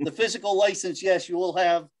 The physical license, yes, you will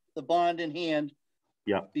have the bond in hand.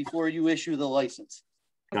 Yeah. Before you issue the license.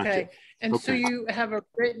 Okay. Gotcha. And so you have a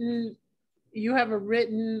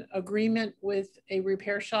written agreement with a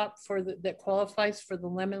repair shop that qualifies for the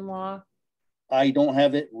lemon law? I don't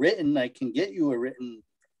have it written. I can get you a written.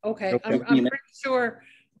 Okay. I'm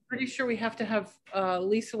pretty sure we have to have,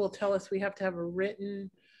 Lisa will tell us we have to have a written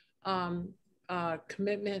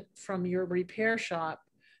commitment from your repair shop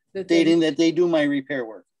stating that they do my repair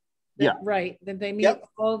work. Right. That they meet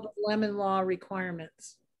all the lemon law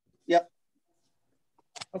requirements. Yep.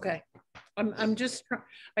 Okay. I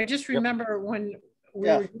just remember when we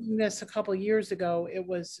were doing this a couple of years ago, it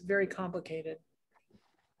was very complicated.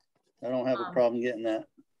 I don't have a problem getting that.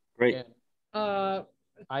 Great.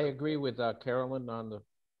 I agree with Carolyn on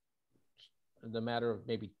the matter of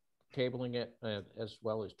maybe tabling it, as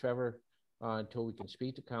well as Trevor, until we can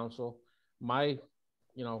speak to council.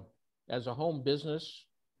 You know, as a home business,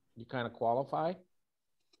 you kind of qualify.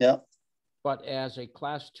 Yeah. But as a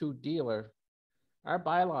class 2 dealer, our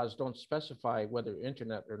bylaws don't specify whether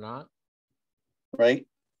internet or not. Right.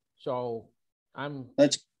 So I'm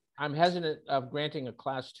hesitant of granting a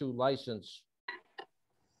class 2 license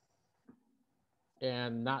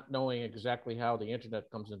and not knowing exactly how the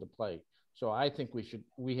internet comes into play. So I think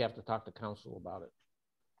we have to talk to council about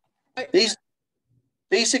it.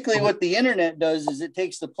 Basically what the internet does is it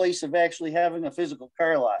takes the place of actually having a physical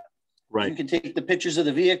car lot. Right. You can take the pictures of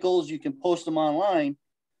the vehicles, you can post them online.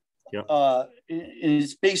 Yep. And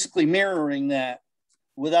it's basically mirroring that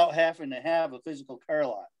without having to have a physical car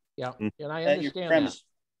lot. Yeah, and I understand that.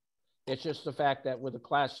 It's just the fact that with a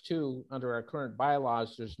class 2, under our current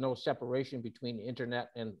bylaws, there's no separation between internet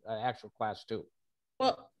and actual class 2.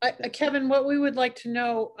 Well, Kevin, what we would like to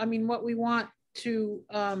know, I mean, what we want to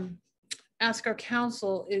ask our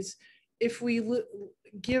council is if we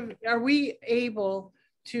are we able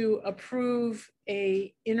to approve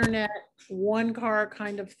a internet one car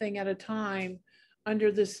kind of thing at a time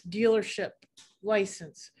under this dealership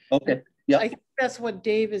license? Okay, yeah. I think that's what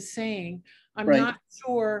Dave is saying. I'm Right. not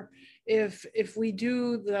sure if we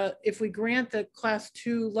grant the class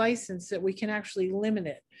 2 license that we can actually limit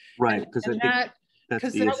it. Right, because that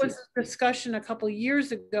was a discussion a couple of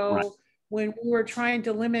years ago, right, when we were trying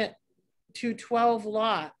to limit to 12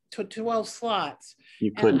 slots.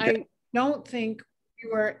 You couldn't. And I don't think we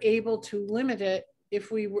were able to limit it if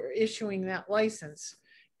we were issuing that license,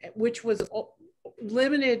 which was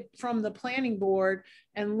limited from the planning board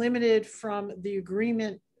and limited from the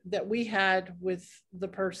agreement that we had with the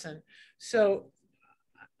person. So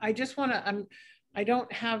I just want to, I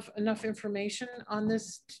don't have enough information on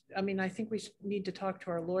this. I mean, I think we need to talk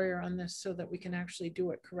to our lawyer on this so that we can actually do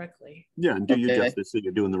it correctly. Yeah, and do your justice so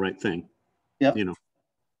you're doing the right thing. Yeah. You know.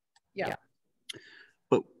 Yeah.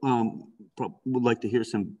 But would like to hear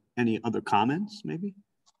any other comments, maybe?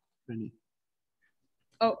 Any?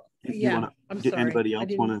 Oh, yeah. I'm sorry. Anybody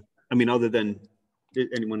else want to? I mean, other than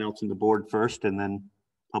anyone else in the board first, and then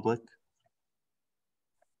public.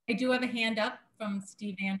 I do have a hand up from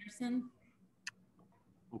Steve Anderson.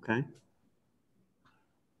 Okay.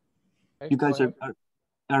 You guys are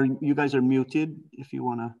you guys are muted if you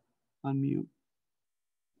want to unmute.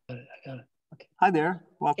 I got it. Okay. Hi there.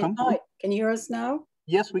 Welcome. Hi. Can you hear us now?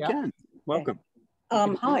 Yes, we can. Welcome.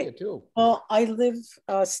 Hi. Well, I live,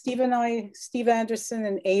 Steve Anderson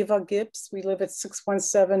and Ava Gibbs, we live at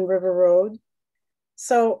 617 River Road.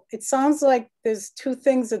 So it sounds like there's two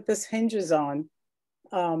things that this hinges on,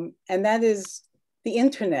 and that is the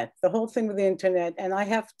internet, the whole thing with the internet. And I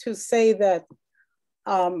have to say that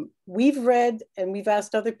we've read and we've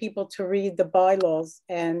asked other people to read the bylaws.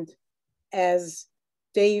 And as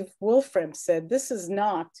Dave Wolfram said, this is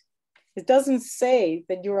not, it doesn't say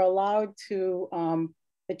that you're allowed to,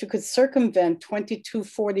 that you could circumvent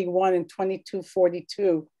 2241 and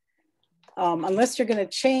 2242 unless you're going to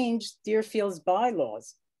change Deerfield's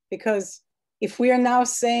bylaws. Because if we are now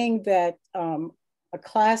saying that a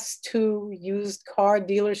class 2 used car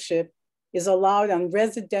dealership is allowed on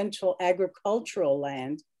residential agricultural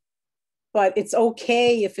land, but it's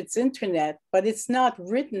okay if it's internet, but it's not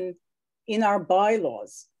written in our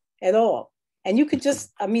bylaws at all. And you could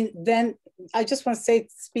just, I mean, then I just want to say,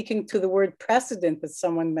 speaking to the word precedent that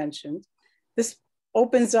someone mentioned, this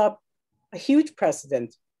opens up a huge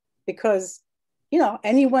precedent because, you know,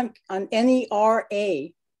 anyone on any RA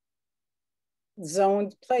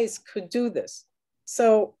zoned place could do this.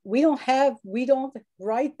 So we don't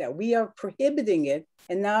write that. We are prohibiting it.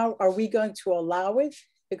 And now are we going to allow it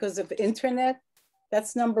because of the internet?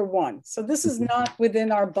 That's number one. So this is not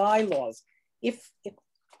within our bylaws. If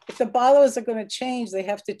the bylaws are going to change, they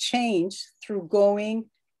have to change through going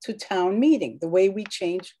to town meeting, the way we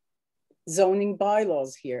change zoning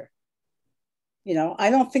bylaws here. You know,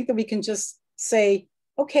 I don't think that we can just say,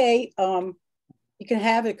 okay, you can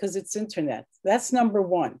have it because it's internet. That's number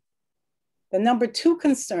one. The number two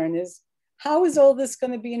concern is, how is all this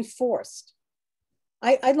going to be enforced?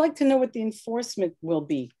 I'd like to know what the enforcement will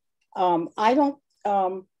be. I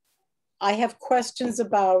have questions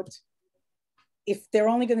about if they're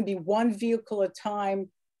only going to be one vehicle at a time,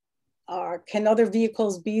 can other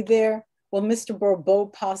vehicles be there? Will Mr.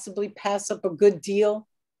 Bourbeau possibly pass up a good deal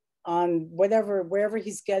on wherever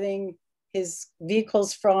he's getting his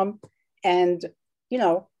vehicles from, and, you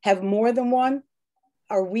know, have more than one?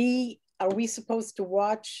 Are we supposed to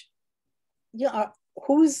watch? Yeah,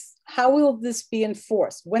 how will this be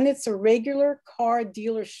enforced? When it's a regular car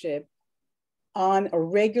dealership on a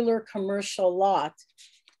regular commercial lot,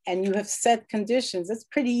 and you have set conditions, it's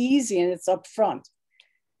pretty easy and it's upfront.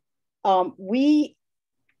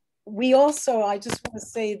 We also, I just want to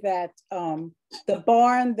say that the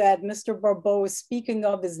barn that Mr. Bourbeau is speaking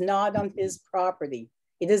of is not on his property.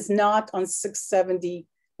 It is not on 670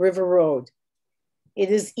 River Road. It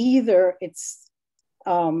is either, it's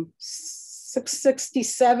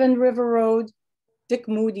 667 River Road,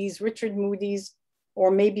 Richard Moody's, or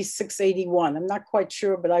maybe 681. I'm not quite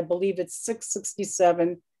sure, but I believe it's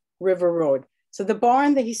 667 River Road. So the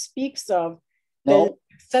barn that he speaks of, the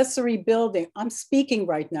accessory building, I'm speaking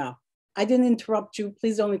right now. I didn't interrupt you.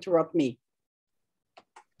 Please don't interrupt me.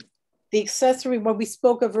 The accessory, what we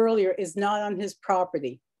spoke of earlier, is not on his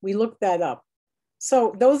property. We looked that up.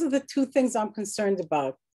 So those are the two things I'm concerned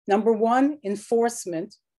about. Number one,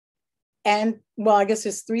 enforcement. And, well, I guess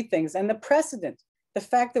there's three things. And the precedent, the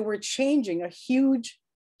fact that we're changing a huge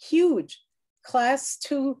class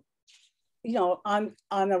 2, you know, on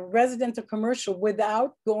a residential commercial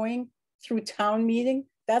without going through town meeting,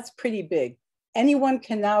 that's pretty big. Anyone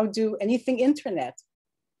can now do anything internet,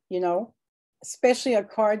 you know, especially a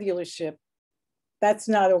car dealership. That's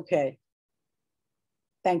not okay.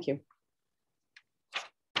 Thank you.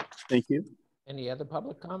 Thank you. Any other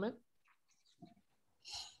public comment?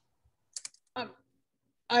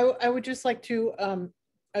 I would just like to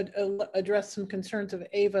address some concerns of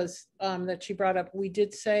Ava's that she brought up. We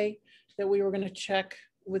did say that we were going to check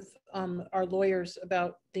with our lawyers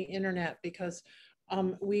about the internet, because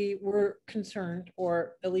we were concerned,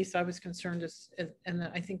 or at least I was concerned, and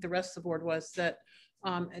I think the rest of the board was, that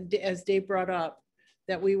as Dave brought up,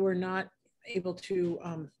 that we were not able to,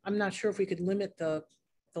 I'm not sure if we could limit the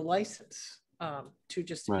license to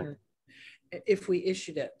just right. If we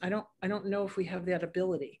issued it. I don't know if we have that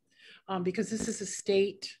ability, because this is a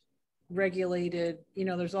state regulated, you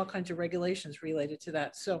know, there's all kinds of regulations related to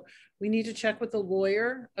that. So we need to check with the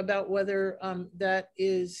lawyer about whether that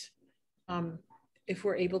is, if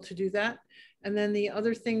we're able to do that. And then the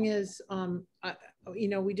other thing is, you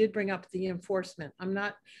know, we did bring up the enforcement. I'm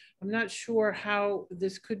not sure how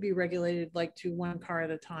this could be regulated, like to one car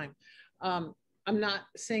at a time. I'm not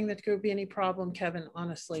saying that there could be any problem, Kevin,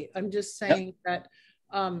 honestly. I'm just saying that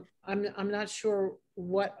I'm not sure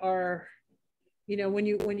what our, you know,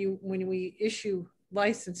 when we issue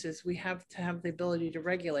licenses, we have to have the ability to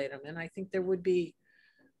regulate them. And I think there would be,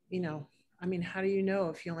 you know, I mean, how do you know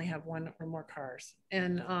if you only have one or more cars?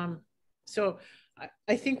 And so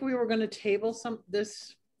I think we were going to table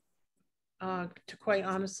this to quite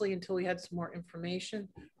honestly until we had some more information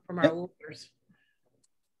from our lawyers.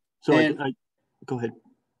 So I go ahead,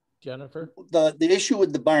 Jennifer. The issue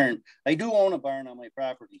with the barn, I do own a barn on my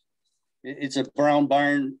property. It's a brown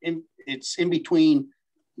barn. It's in between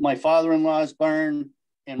my father-in-law's barn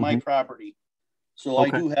and my property. So I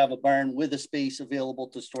do have a barn with a space available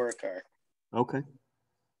to store a car. Okay.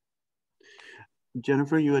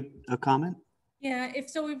 Jennifer, you had a comment? Yeah,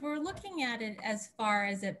 if we're looking at it as far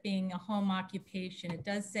as it being a home occupation, it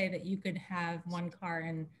does say that you could have one car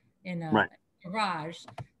in a garage.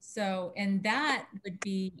 So, and that would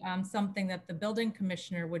be something that the building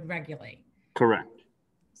commissioner would regulate. Correct.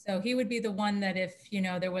 So he would be the one that if, you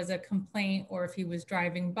know, there was a complaint, or if he was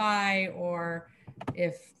driving by, or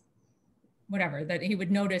if whatever, that he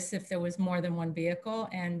would notice if there was more than one vehicle.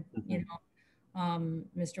 And, you know,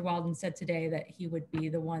 Mr. Walden said today that he would be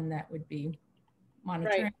the one that would be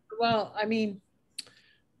monitoring. Right. Well, I mean,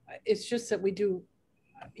 it's just that you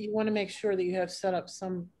want to make sure that you have set up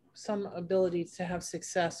some ability to have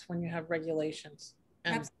success when you have regulations.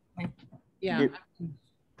 And absolutely. Yeah.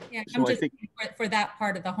 Yeah, so I'm just I think for that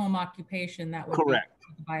part of the home occupation, that would correct.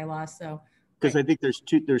 Be the bylaw. So because I think there's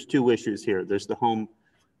two issues here. There's the home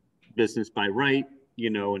business by right, you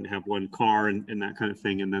know, and have one car and that kind of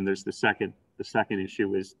thing. And then there's the second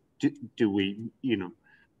issue is do we, you know,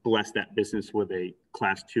 bless that business with a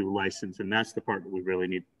class 2 license? And that's the part that we really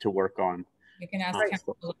need to work on. You can ask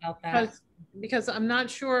counsel about that. Because I'm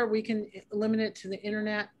not sure we can limit it to the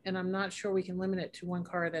internet, and I'm not sure we can limit it to one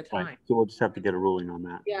car at a time. Right. So we'll just have to get a ruling on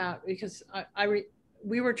that. Yeah, because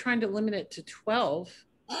we were trying to limit it to 12,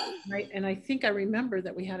 right? And I think I remember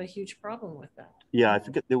that we had a huge problem with that. Yeah, I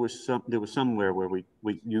forget there was somewhere where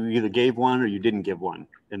you either gave one or you didn't give one,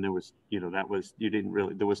 and there was, you know,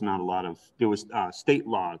 there was not a lot of, there was state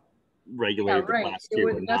law regulated the class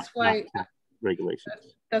 2. That's why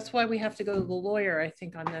regulations. That's why we have to go to the lawyer, I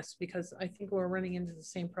think, on this, because I think we're running into the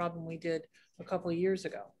same problem we did a couple of years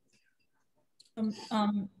ago.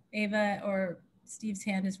 Ava or Steve's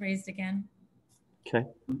hand is raised again. Okay.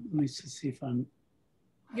 Let me see if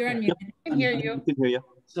You're unmuted. I can hear you. I can hear you.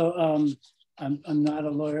 So I'm not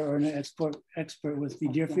a lawyer or an expert with the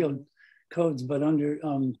Deerfield codes, but under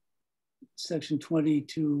section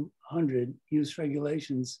 2200 use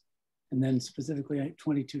regulations, and then specifically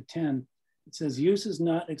 2210, it says uses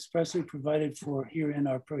not expressly provided for herein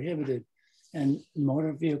are prohibited, and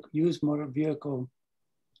used motor vehicle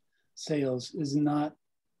sales is not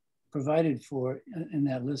provided for in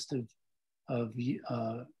that list of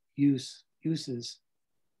uses.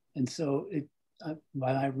 And so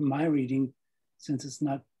by my reading, since it's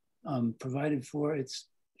not provided for, it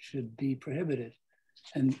should be prohibited.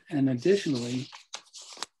 And additionally,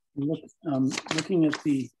 looking at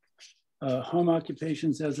the home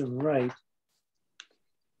occupations as of right,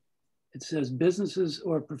 it says businesses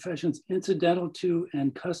or professions incidental to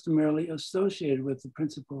and customarily associated with the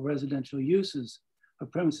principal residential uses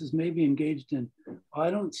of premises may be engaged in.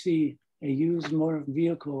 I don't see a used motor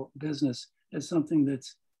vehicle business as something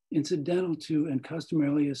that's incidental to and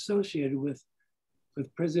customarily associated with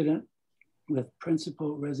with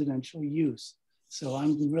principal residential use. So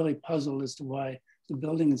I'm really puzzled as to why the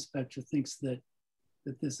building inspector thinks that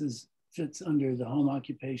this fits under the home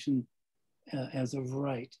occupation as of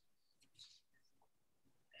right.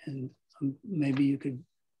 And maybe you could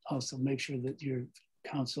also make sure that your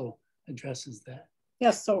council addresses that.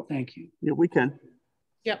 Yes, so. Thank you. Yeah, we can.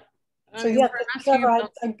 Yep. So yeah, Sarah,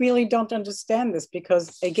 I really don't understand this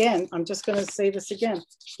because again, I'm just gonna say this again.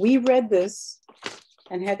 We read this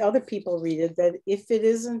and had other people read it, that if it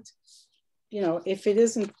isn't, if it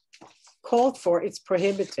isn't called for, it's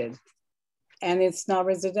prohibited and it's not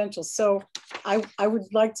residential. So I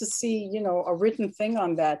would like to see, a written thing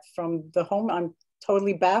on that from the home. I'm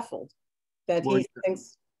totally baffled that he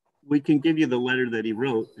thinks. We can give you the letter that he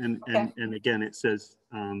wrote, and Okay. and again, it says,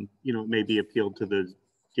 it may be appealed to the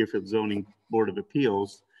Deerfield Zoning Board of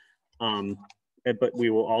Appeals, but we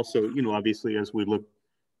will also, obviously, as we look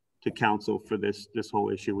to council for this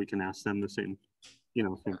whole issue, we can ask them the same,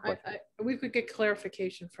 same question. We could get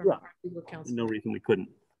clarification from our legal counsel. No reason we couldn't.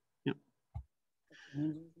 Yeah.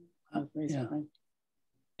 Yeah.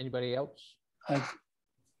 Anybody else? I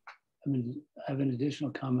have an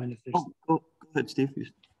additional comment if there's. Go ahead, Steve.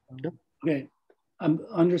 Yep. Okay.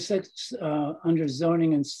 Under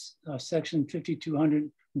zoning and section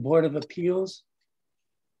 5200 Board of Appeals,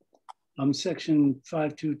 section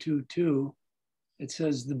 5222, it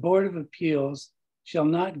says the Board of Appeals shall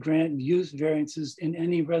not grant use variances in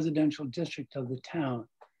any residential district of the town.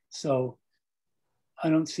 So I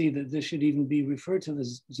don't see that this should even be referred to the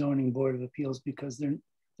Zoning Board of Appeals because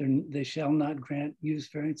they shall not grant use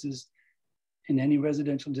variances in any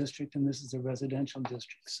residential district, and this is a residential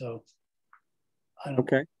district. So I don't.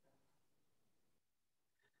 Okay.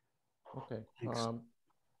 Okay.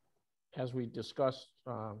 As we discussed,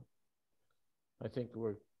 I think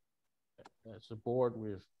as a board,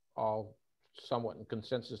 we're all somewhat in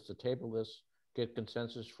consensus to table this, get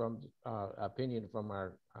consensus from opinion from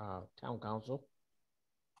our town council.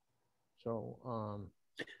 So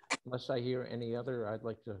unless I hear any other, I'd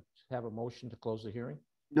like to have a motion to close the hearing.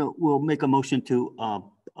 No, we'll make a motion to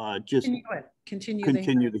just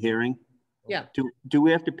continue the hearing. Yeah. Do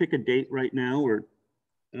we have to pick a date right now, or?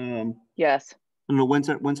 Yes. I don't know,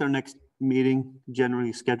 when's our next meeting,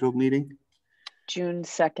 generally scheduled meeting? June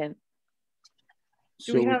 2nd.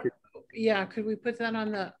 Do we have, could we put that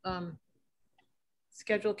on the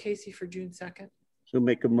schedule, Casey, for June 2nd? So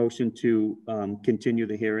make a motion to continue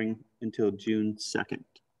the hearing until June 2nd.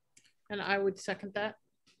 And I would second that.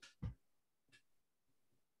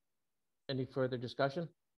 Any further discussion?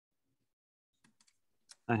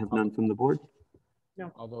 I have none from the board.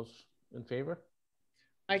 No. All those in favor?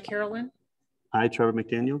 Aye, Carolyn. Aye, Trevor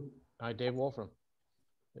McDaniel. Aye, Dave Wolfram.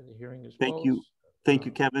 The hearing is Thank closed. you. Thank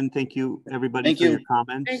you, Kevin. Thank you, everybody, for your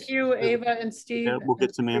comments. Thank you, Ava and Steve. Yeah, we'll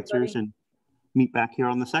get some answers and meet back here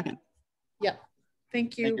on the 2nd. Yeah.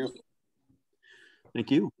 Thank you. Thank you.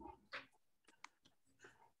 Thank you.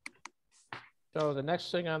 So the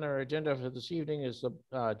next thing on our agenda for this evening is the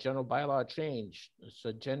general bylaw change. It's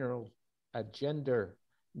a gender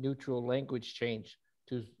neutral language change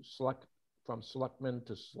to from selectmen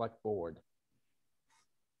to select board.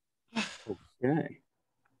 Okay.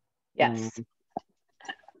 Yes.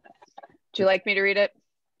 Do you like me to read it?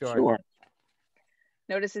 Sure.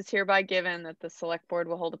 Notice is hereby given that the select board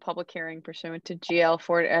will hold a public hearing pursuant to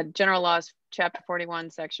General Laws, Chapter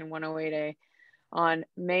 41, Section 108A on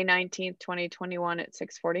May 19th, 2021 at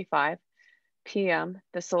 6:45 p.m.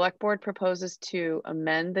 The select board proposes to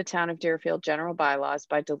amend the town of Deerfield general bylaws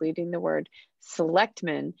by deleting the word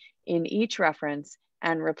selectmen in each reference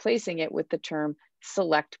and replacing it with the term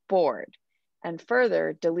select board. And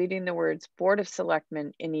further, deleting the words Board of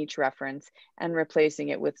Selectmen in each reference and replacing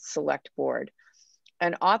it with Select Board.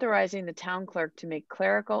 And authorizing the town clerk to make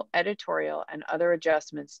clerical, editorial, and other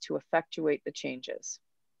adjustments to effectuate the changes.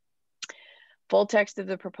 Full text of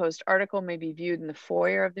the proposed article may be viewed in the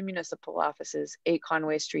foyer of the municipal offices, 8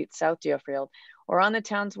 Conway Street, South Deerfield, or on the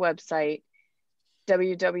town's website,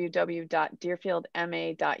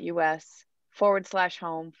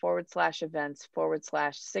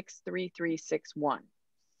 www.deerfieldma.us/home/events/63361.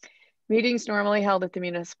 Meetings normally held at the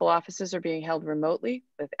municipal offices are being held remotely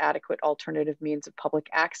with adequate alternative means of public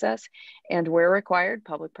access and, where required,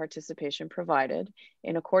 public participation provided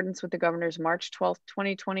in accordance with the governor's March 12,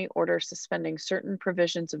 2020 order suspending certain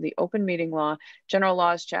provisions of the open meeting law, general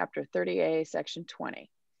laws, chapter 30A, section 20.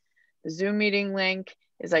 The Zoom meeting link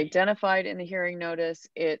is identified in the hearing notice.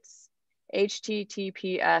 It's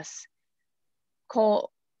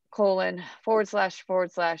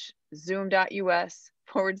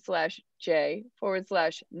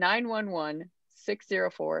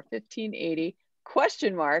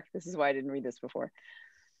question mark, this is why I didn't read this before,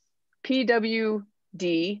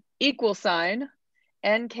 PWD equal sign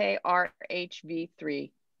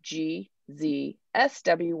NKRHV3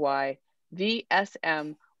 GZSWY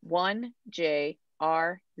VSM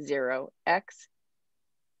 1JR0X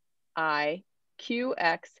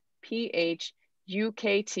IQXPH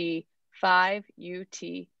UKT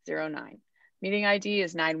 5UT09. Meeting ID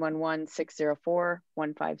is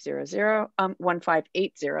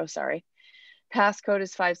 911-604-1580, sorry. Passcode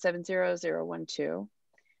is 570012.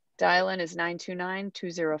 Dial-in is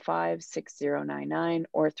 929-205-6099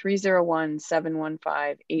 or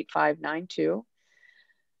 301-715-8592.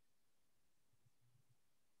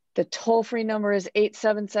 The toll-free number is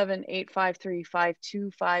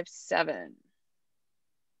 877-853-5257.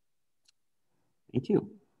 Thank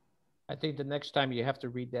you. I think the next time you have to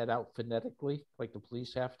read that out phonetically, like the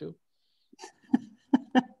police have to.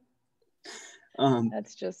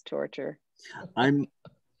 That's just torture.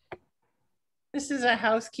 This is a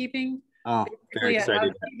housekeeping, very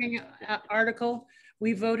excited. Article.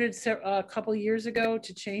 We voted a couple years ago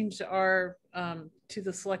to change our to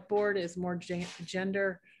the select board as more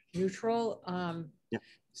gender neutral. Yep.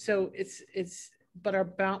 So but our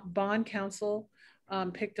bond council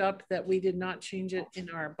picked up that we did not change it in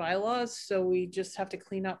our bylaws. So we just have to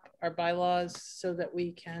clean up our bylaws so that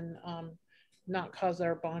we can not cause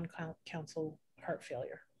our bond council heart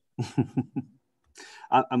failure.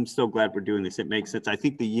 I'm so glad we're doing this. It makes sense. I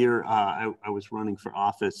think the year I was running for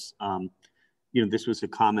office, this was a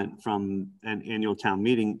comment from an annual town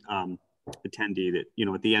meeting attendee that,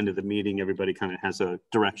 at the end of the meeting, everybody kind of has a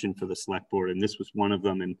direction for the select board. And this was one of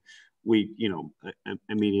them. And we,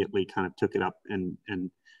 immediately kind of took it up and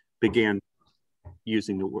began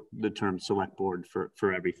using the term select board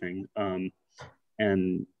for everything.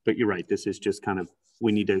 But you're right. This is just kind of,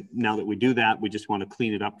 we need to, now that we do that, we just want to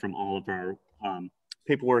clean it up from all of our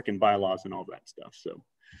paperwork and bylaws and all that stuff. So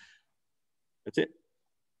that's it.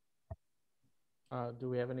 Do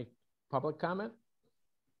we have any public comment?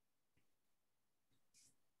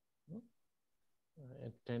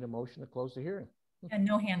 Entertain a motion to close the hearing. And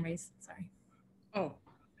no hand raised, sorry. Oh,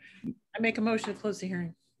 I make a motion to close the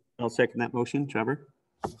hearing. I'll second that motion. Trevor?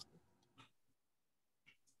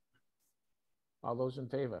 All those in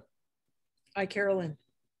favor? Aye, Carolyn.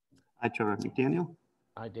 Aye, Trevor McDaniel.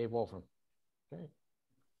 Aye, Dave Wolfram. Okay.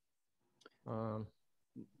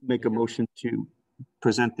 Make a motion to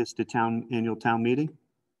present this to annual town meeting.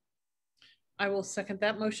 I will second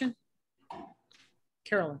that motion.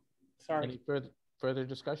 Carolyn, sorry. Any further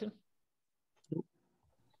discussion? Nope.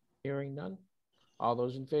 Hearing none. All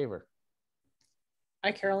those in favor?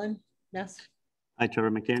 Aye, Carolyn. Yes. Aye,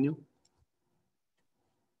 Trevor McDaniel.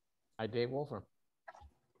 Aye, Dave Wolfram.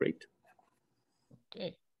 Great.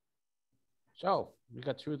 Okay. So we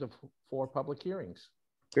got through the 4 public hearings.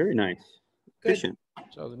 Very nice. Good. Efficient.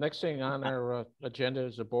 So the next thing on our agenda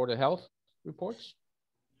is the Board of Health reports.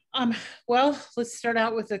 Well, let's start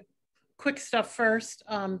out with the quick stuff first.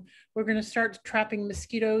 We're going to start trapping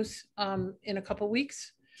mosquitoes in a couple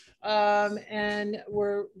weeks. And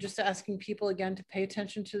we're just asking people again to pay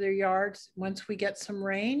attention to their yards. Once we get some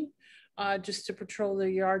rain, just to patrol their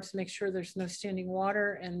yards, make sure there's no standing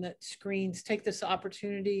water and that screens take this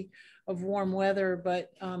opportunity of warm weather,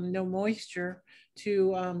 but no moisture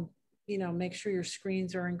to, make sure your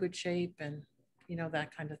screens are in good shape and,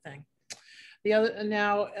 that kind of thing. The other,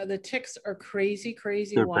 now the ticks are crazy.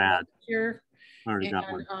 They're bad. Here. Already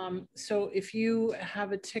got one. So if you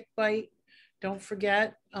have a tick bite, don't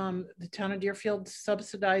forget the town of Deerfield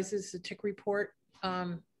subsidizes the tick report,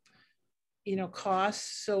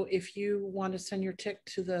 costs. So if you want to send your tick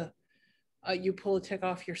to the, you pull a tick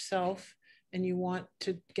off yourself and you want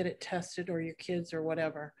to get it tested or your kids or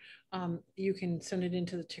whatever, you can send it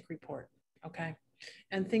into the tick report. Okay.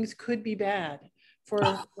 And things could be bad. For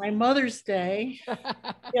my Mother's Day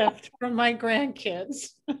gift from my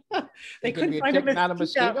grandkids. They couldn't find a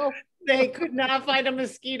mosquito. They could not find a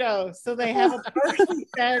mosquito. So they have a partially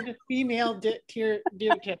fed female deer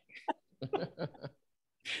tick.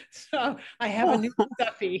 So I have a new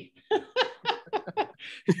stuffy.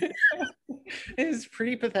 It is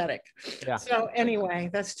pretty pathetic. Yeah. So anyway,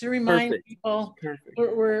 that's to remind people.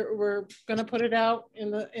 We're going to put it out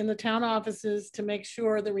in the town offices to make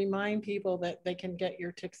sure to remind people that they can get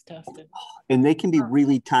your ticks tested. And they can be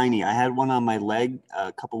really tiny. I had one on my leg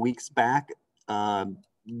a couple weeks back,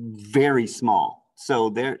 very small. So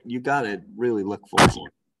there, you got to really look for it.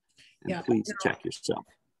 And please check yourself.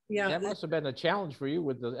 Yeah, that must have been a challenge for you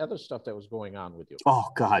with the other stuff that was going on with you. Oh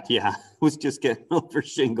God, yeah. I was just getting over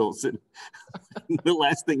shingles, and the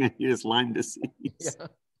last thing I need is Lyme disease. Yeah.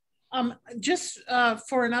 Just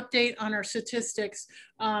for an update on our statistics,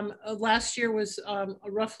 last year was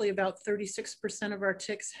roughly about 36% of our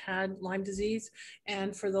ticks had Lyme disease.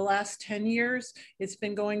 And for the last 10 years, it's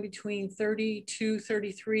been going between 32,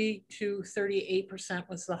 33 to 38%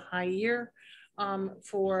 was the high year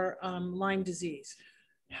for Lyme disease.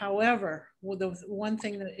 However, well, the one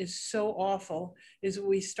thing that is so awful is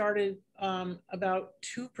we started about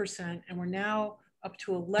 2% and we're now up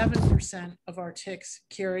to 11% of our ticks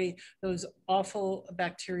carry those awful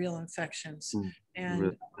bacterial infections.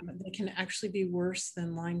 And they can actually be worse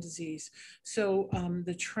than Lyme disease. So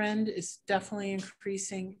the trend is definitely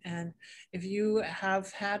increasing. And if you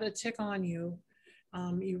have had a tick on you,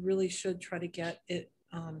 you really should try to get it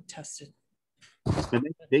tested. And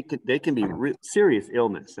they can be serious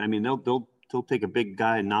illness. I mean, they'll take a big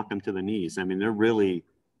guy and knock him to the knees. I mean, they're really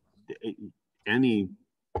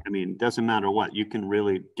I mean, it doesn't matter what, you can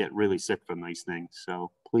really get really sick from these things.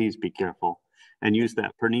 So please be careful and use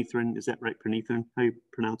that permethrin. Is that right? Permethrin, how you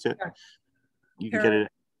pronounce it? Yeah. You can get it.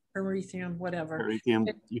 Permethrin, whatever. Permethrin.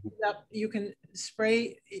 You can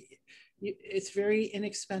spray. It's very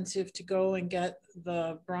inexpensive to go and get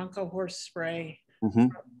the Bronco horse spray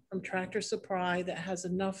from Tractor Supply that has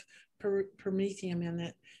enough permethrin in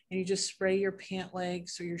it. And you just spray your pant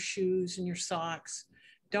legs or your shoes and your socks.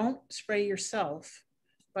 Don't spray yourself,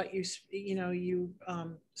 but you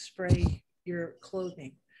spray your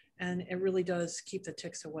clothing, and it really does keep the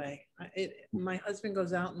ticks away. My husband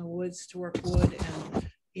goes out in the woods to work wood,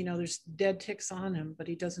 and there's dead ticks on him, but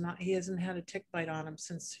he hasn't had a tick bite on him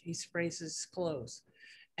since he sprays his clothes.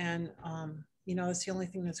 And that's the only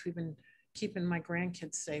thing we've been keeping my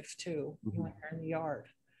grandkids safe too when they're in the yard.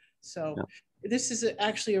 So this is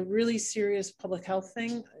actually a really serious public health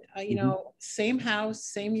thing. Same house,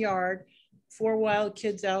 same yard, 4 wild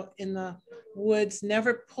kids out in the woods,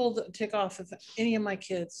 never pulled a tick off of any of my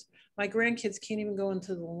kids. My grandkids can't even go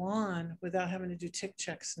into the lawn without having to do tick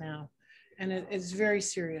checks now. And it's very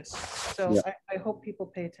serious. So I hope people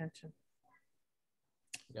pay attention.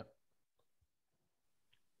 Yep.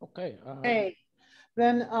 Okay. Hey,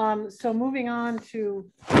 then, so moving on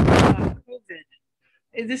to COVID.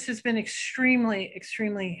 This has been extremely,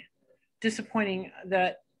 extremely disappointing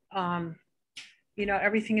that,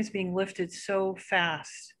 everything is being lifted so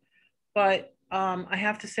fast. But I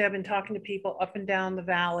have to say, I've been talking to people up and down the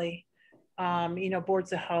valley,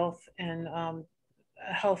 boards of health and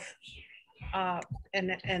health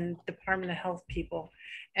and Department of Health people.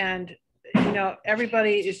 And,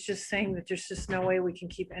 everybody is just saying that there's just no way we can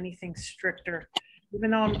keep anything stricter.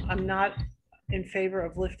 Even though I'm not in favor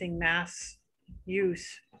of lifting mass use,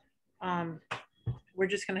 we're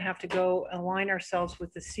just going to have to go align ourselves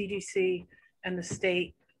with the CDC and the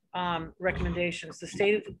state recommendations. The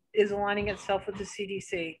state is aligning itself with the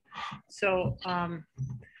CDC. So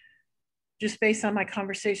just based on my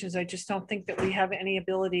conversations, I just don't think that we have any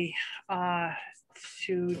ability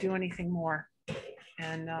to do anything more.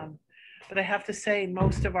 And but I have to say,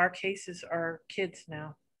 most of our cases are kids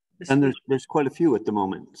now. And there's quite a few at the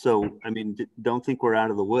moment. So, I mean, don't think we're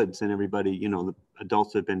out of the woods and everybody, the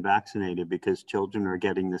adults have been vaccinated, because children are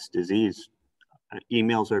getting this disease.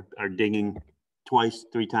 Emails are dinging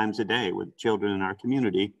 2-3 times a day with children in our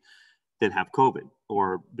community that have COVID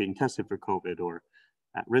or being tested for COVID or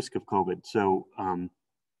at risk of COVID. So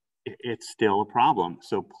it's still a problem.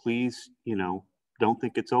 So please, don't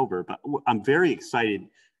think it's over. But I'm very excited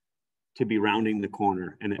to be rounding the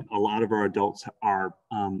corner, and a lot of our adults are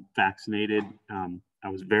vaccinated. I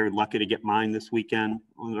was very lucky to get mine this weekend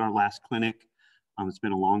on our last clinic. It's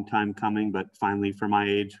been a long time coming, but finally for my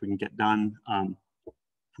age, we can get done.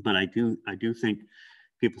 But I do think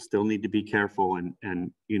people still need to be careful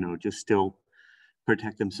and just still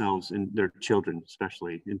protect themselves and their children,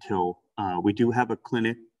 especially until we do have a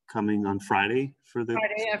clinic coming on Friday for the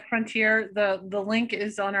Friday at Frontier. The link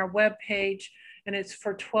is on our webpage, and it's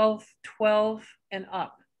for 12 and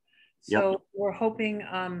up. So we're hoping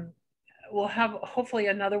we'll have hopefully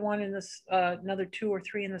another one in this, another 2 or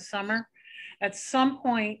 3 in the summer. At some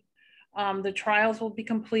point, the trials will be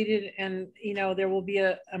completed, and there will be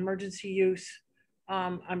a emergency use.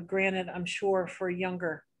 I'm sure for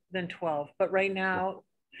younger than 12, but right now,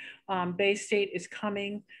 Bay State is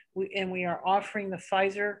coming, and we are offering the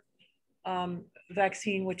Pfizer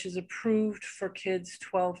vaccine, which is approved for kids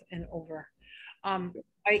 12 and over.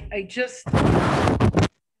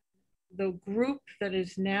 The group that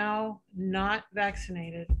is now not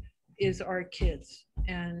vaccinated is our kids.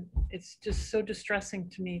 And it's just so distressing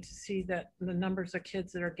to me to see that the numbers of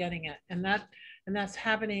kids that are getting it. And that's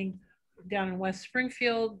happening down in West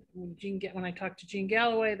Springfield. When I talked to Jean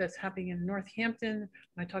Galloway, that's happening in Northampton.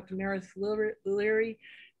 When I talked to Meredith Leary,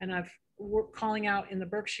 And we're calling out in the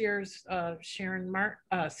Berkshires,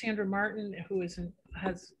 Sandra Martin, who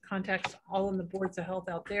has contacts all in the boards of health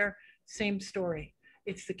out there. Same story.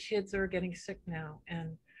 It's the kids that are getting sick now,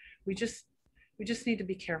 and we just need to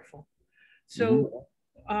be careful. So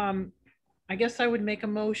I guess I would make a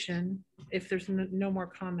motion, if there's no more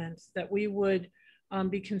comments, that we would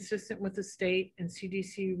be consistent with the state and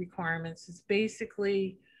CDC requirements. It's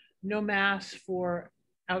basically no masks for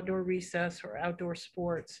outdoor recess or outdoor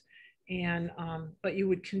sports, and but you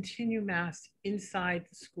would continue masks inside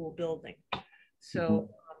the school building. So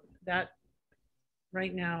that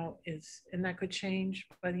right now is, and that could change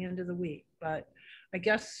by the end of the week, but I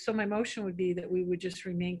guess, so my motion would be that we would just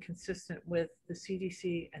remain consistent with the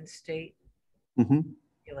CDC and state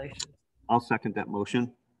regulations. I'll second that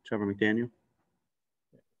motion. Trevor McDaniel.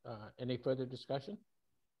 Any further discussion?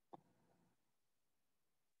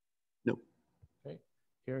 No. Okay,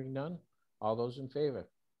 hearing none. All those in favor?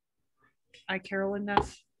 Aye, Carolyn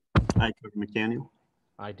Ness. Aye, Trevor McDaniel.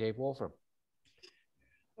 Aye, Dave Wolfram.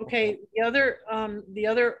 Okay,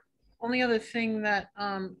 the only other thing that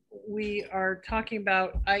we are talking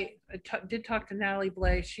about, I did talk to Natalie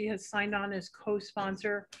Blay. She has signed on as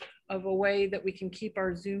co-sponsor of a way that we can keep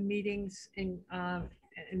our Zoom meetings in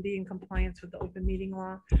and be in compliance with the open meeting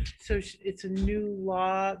law. So it's a new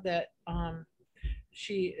law that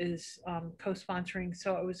she is co-sponsoring.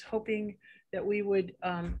 So I was hoping that we would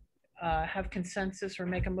have consensus or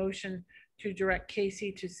make a motion to direct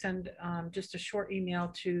Casey to send just a short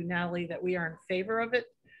email to Natalie that we are in favor of it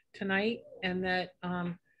tonight, and that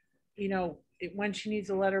you know, when she needs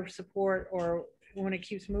a letter of support, or when it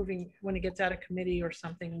keeps moving, when it gets out of committee or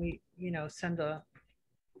something, we, you know, send a,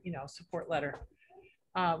 you know, support letter.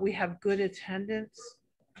 We have good attendance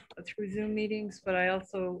through Zoom meetings, but I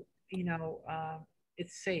also, you know,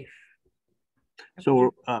 it's safe.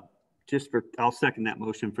 So I'll second that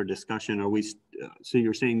motion for discussion. Are we, so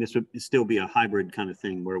you're saying this would still be a hybrid kind of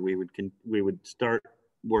thing where we would start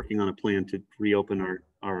working on a plan to reopen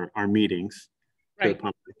our meetings, right, to the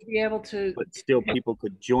public, be able to, but still people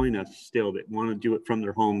could join us still that want to do it from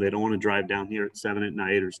their home. They don't want to drive down here at 7 at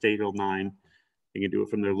night or stay till 9. They can do it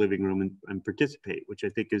from their living room and participate, which I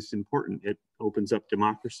think is important. It opens up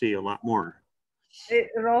democracy a lot more.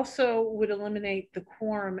 it also would eliminate the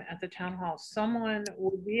quorum at the town hall. Someone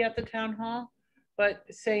would be at the town hall, but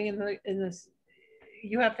say in this,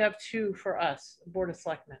 you have to have 2 for us, Board of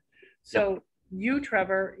Selectmen. So yep. You,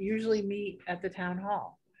 Trevor, usually meet at the town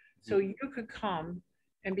hall. So you could come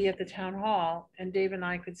and be at the town hall, and Dave and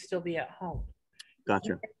I could still be at home.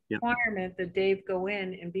 Gotcha. Yeah. Requirement that Dave go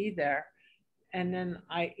in and be there, and then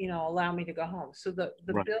I, you know, allow me to go home. So the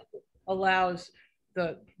right. Bill allows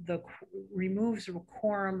removes the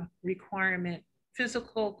quorum requirement,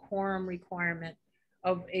 physical quorum requirement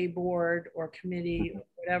of a board or committee or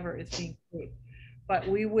whatever is being created. But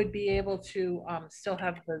we would be able to still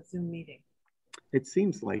have the Zoom meeting. It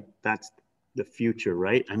seems like that's the future,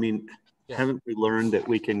 right? I mean, yeah. Haven't we learned that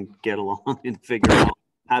we can get along and figure out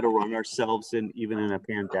how to run ourselves even in a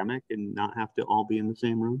pandemic and not have to all be in the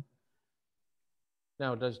same room?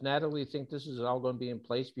 Now, does Natalie think this is all going to be in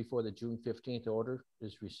place before the June 15th order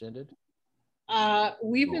is rescinded?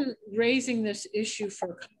 We've been raising this issue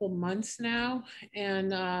for a couple months now,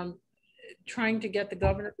 and trying to get the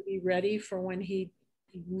governor to be ready for when he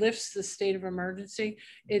lifts the state of emergency.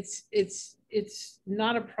 It's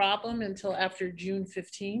not a problem until after June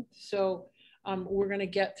 15th. So we're going to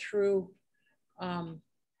get through,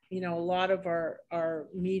 you know, a lot of our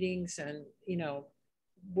meetings, and, you know,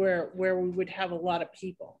 where we would have a lot of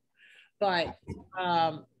people. But,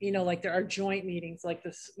 you know, like there are joint meetings like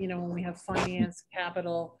this, you know, when we have finance,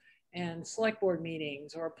 capital, and select board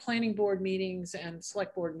meetings, or planning board meetings and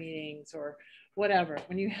select board meetings, or whatever,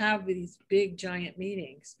 when you have these big giant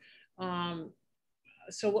meetings.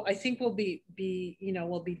 So I think we'll be, you know,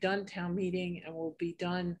 we'll be done town meeting, and we'll be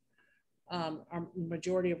done our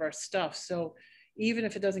majority of our stuff. So even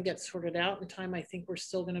if it doesn't get sorted out in time, I think we're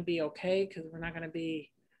still going to be okay, because we're not going to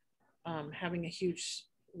be having a huge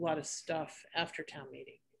lot of stuff after town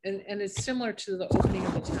meeting. And it's similar to the opening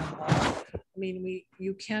of the town hall. I mean,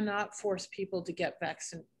 you cannot force people to get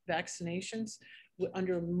vaccinations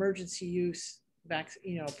under emergency use,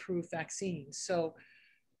 you know, approved vaccines. So,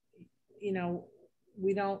 you know,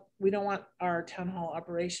 we don't want our town hall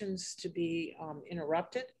operations to be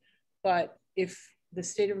interrupted. But if the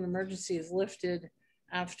state of emergency is lifted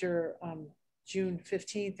after June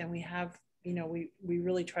 15th, and we have, you know, we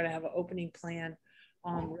really try to have an opening plan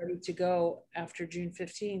ready to go after June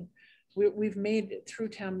 15th, we've made it through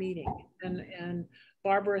town meeting, and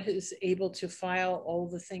Barbara is able to file all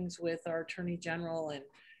the things with our Attorney General, and,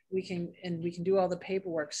 we can do all the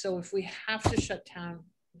paperwork. So if we have to shut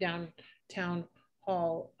down town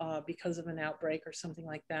hall because of an outbreak or something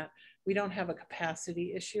like that, we don't have a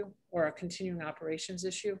capacity issue or a continuing operations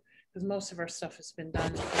issue, because most of our stuff has been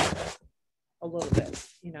done a little bit,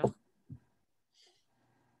 you know.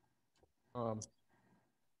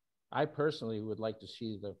 I personally would like to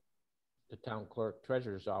see the town clerk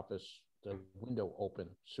treasurer's office, the window open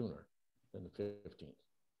sooner than the 15th,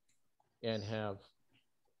 and have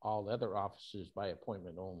all other offices by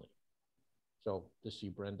appointment only. So to see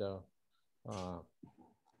Brenda,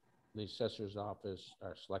 the assessor's office,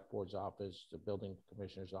 our select board's office, the building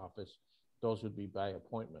commissioner's office, those would be by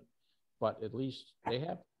appointment. But at least they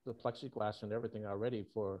have the plexiglass and everything already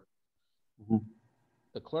for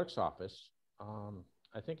the clerk's office.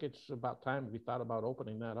 I think it's about time we thought about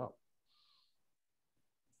opening that up.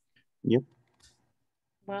 Yep.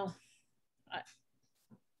 Well,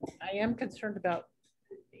 I am concerned about,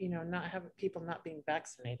 you know, not having people not being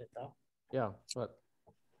vaccinated though. Yeah, but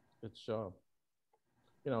it's, you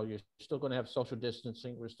know, you're still going to have social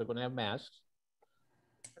distancing. We're still going to have masks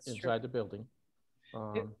inside the building.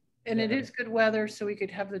 And it is good weather, so we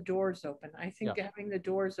could have the doors open. I think having the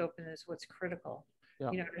doors open is what's critical,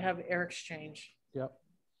 you know, to have air exchange. Yep.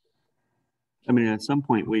 I mean, at some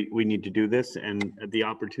point we need to do this, and the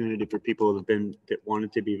opportunity for people that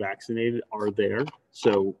wanted to be vaccinated are there.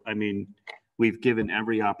 So, I mean, we've given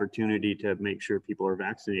every opportunity to make sure people are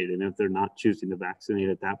vaccinated. And if they're not choosing to vaccinate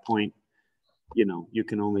at that point, you know, you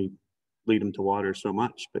can only lead them to water so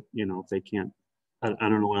much. But, you know, if they can't, I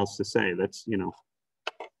don't know what else to say. That's, you know,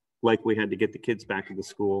 like we had to get the kids back into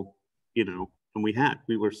school, you know, and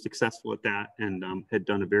we were successful at that, and had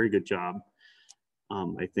done a very good job,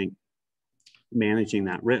 I think, managing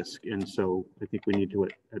that risk. And so I think we need to,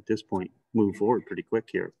 at this point, move forward pretty quick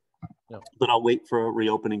here. Yep. But I'll wait for a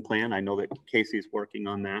reopening plan. I know that Casey's working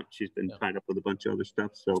on that. She's been tied up with a bunch of other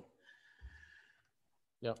stuff. So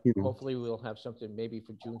yeah, hopefully we'll have something maybe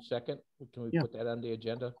for June 2nd. Can we put that on the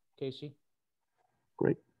agenda, Casey?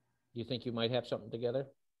 Great. Do you think you might have something together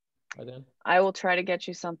by then? I will try to get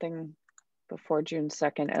you something before June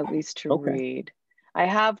 2nd, at least to read. I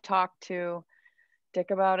have talked to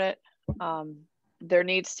Dick about it. There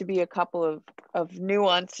needs to be a couple of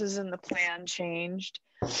nuances in the plan changed.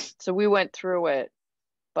 So we went through it,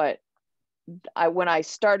 but when I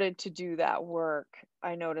started to do that work,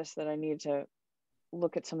 I noticed that I needed to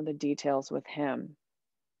look at some of the details with him,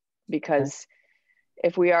 because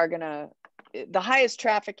if we are gonna, the highest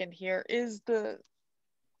traffic in here is the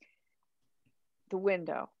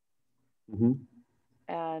window.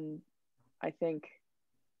 And I think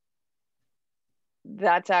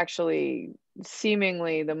that's actually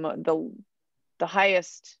seemingly the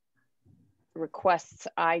highest requests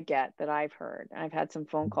I get that I've heard. I've had some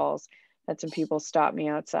phone calls, had some people stop me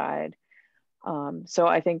outside. So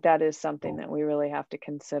I think that is something that we really have to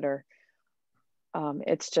consider.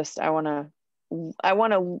 It's just, I want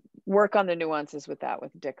to work on the nuances with that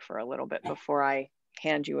with Dick for a little bit before I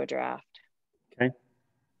hand you a draft. Okay.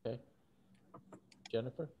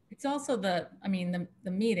 Jennifer? It's also the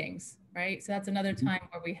meetings, right? So that's another time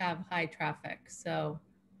where we have high traffic. So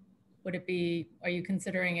would it be, are you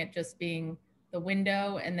considering it just being the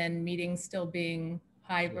window and then meetings still being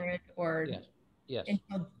hybrid or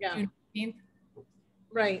until June 15th?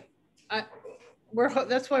 Right.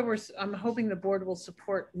 That's why I'm hoping the board will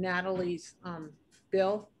support Natalie's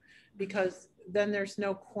bill, because then there's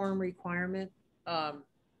no quorum requirement. As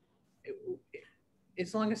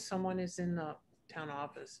long as someone is in the town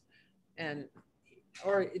office,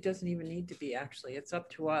 or it doesn't even need to be, actually, it's up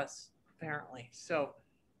to us apparently. So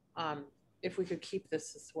if we could keep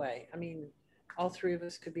this way, I mean, all three of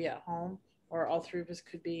us could be at home, or all three of us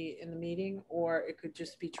could be in the meeting, or it could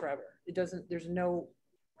just be Trevor. There's no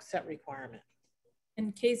set requirement.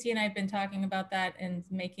 And Casey and I have been talking about that and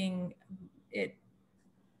making it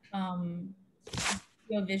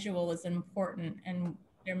visual is important, and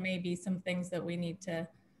there may be some things that we need to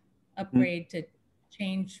upgrade to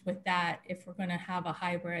change with that if we're going to have a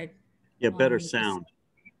hybrid. Better sound.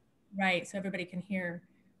 Right, so everybody can hear.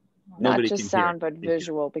 Not just sound, but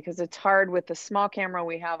visual, because it's hard with the small camera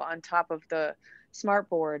we have on top of the smart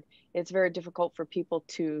board. It's very difficult for people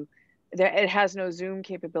to, it has no zoom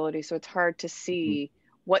capability, so it's hard to see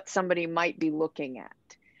what somebody might be looking at.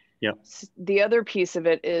 Yeah. The other piece of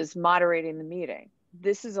it is moderating the meeting.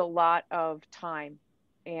 This is a lot of time,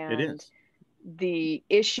 and it is. The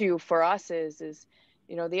issue for us is,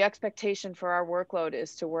 you know, the expectation for our workload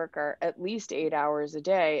is to work at least 8 hours a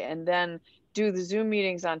day, and then do the Zoom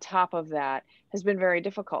meetings on top of that has been very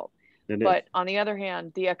difficult. But on the other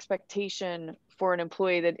hand, the expectation for an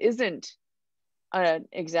employee that isn't an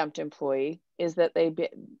exempt employee is that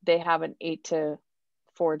they have an 8 to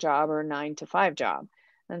 4 job or 9 to 5 job.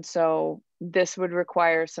 And so this would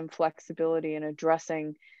require some flexibility in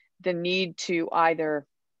addressing the need to either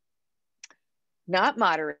not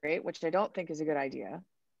moderate, which I don't think is a good idea,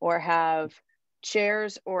 or have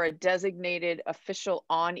chairs or a designated official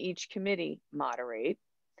on each committee moderate,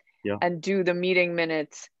 and do the meeting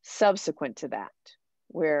minutes subsequent to that,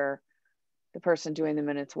 where the person doing the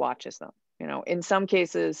minutes watches them. You know, in some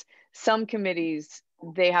cases, some committees,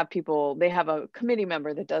 they have a committee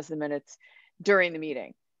member that does the minutes during the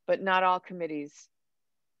meeting, but not all committees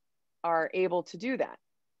are able to do that.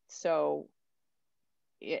 So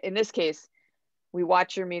in this case, we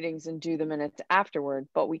watch your meetings and do the minutes afterward,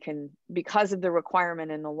 but we can, because of the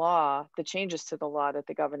requirement in the law, the changes to the law that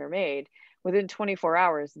the governor made, within 24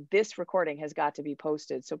 hours, this recording has got to be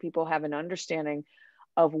posted so people have an understanding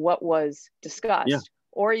of what was discussed,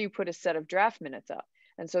 or you put a set of draft minutes up.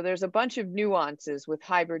 And so there's a bunch of nuances with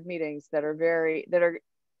hybrid meetings that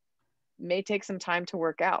may take some time to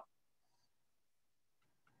work out.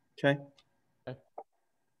 Okay.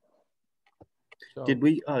 So Did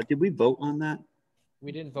we vote on that?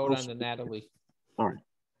 we didn't vote on the Natalie. All right.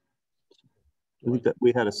 I think that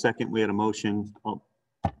we had a second, we had a motion.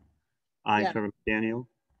 Yeah. Trevor Daniel.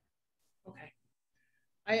 Okay.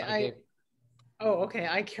 I,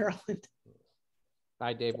 Carolyn.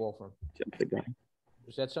 Hi, Dave Wolfram. The guy.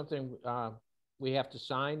 Is that something we have to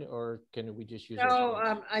sign, or can we just use?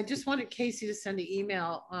 No, I just wanted Casey to send an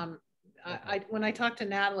email. When I talked to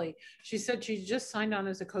Natalie, she said she just signed on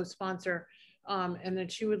as a co-sponsor, and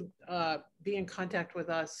that she would be in contact with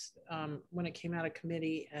us when it came out of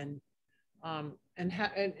committee, and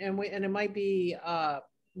it might be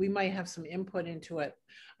we might have some input into it.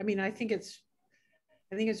 I mean, I think it's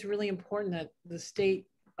really important that the state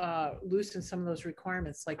loosen some of those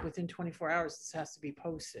requirements, like within 24 hours, this has to be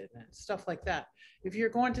posted and stuff like that. If you're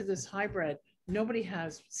going to this hybrid, nobody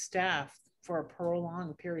has staff for a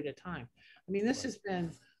prolonged period of time. I mean, this has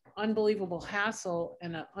been unbelievable hassle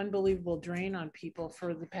and an unbelievable drain on people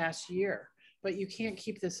for the past year, but you can't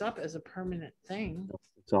keep this up as a permanent thing.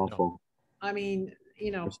 It's awful. I mean, you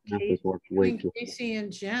know, Casey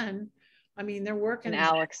and Jen, I mean, they're working. And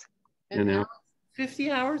Alex. And Alex, 50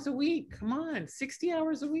 hours a week. Come on, 60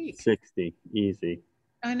 hours a week. 60, easy.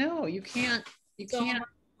 I know, you can't.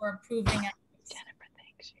 For approving it. Jennifer,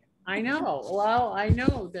 thanks. I know. Well, I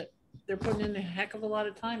know that they're putting in a heck of a lot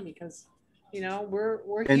of time because, you know,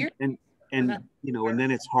 we're here. And you know, and then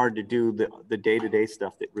it's hard to do the day-to-day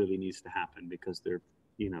stuff that really needs to happen because they're,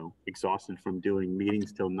 you know, exhausted from doing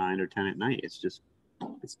meetings till 9 or 10 at night. It's just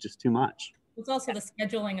too much. It's also the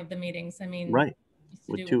scheduling of the meetings. I mean, right.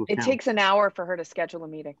 It takes an hour for her to schedule a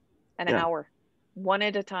meeting. An hour, one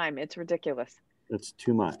at a time. It's ridiculous. That's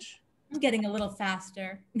too much. I'm getting a little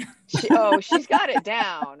faster. She's got it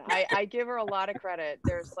down. I give her a lot of credit.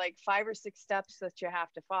 There's like 5 or 6 steps that you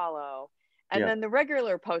have to follow. And then the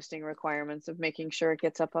regular posting requirements of making sure it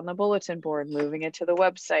gets up on the bulletin board, moving it to the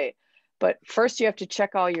website. But first you have to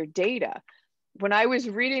check all your data. When I was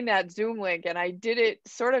reading that Zoom link, and I did it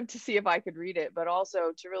sort of to see if I could read it, but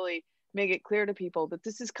also to really make it clear to people that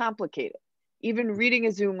this is complicated. Even reading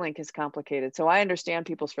a Zoom link is complicated. So I understand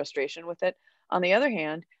people's frustration with it. On the other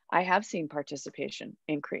hand, I have seen participation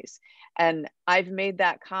increase. And I've made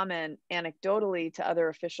that comment anecdotally to other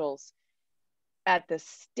officials at the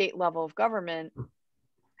state level of government,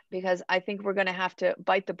 because I think we're going to have to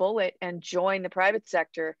bite the bullet and join the private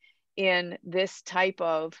sector in this type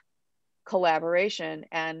of collaboration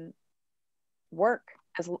and work.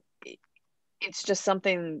 As it's just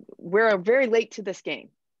something, we're very late to this game,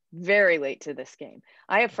 very late to this game.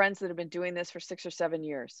 I have friends that have been doing this for 6 or 7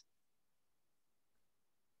 years.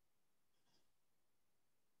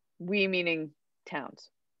 We meaning towns,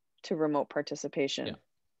 to remote participation. Yeah.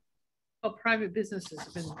 Well, private businesses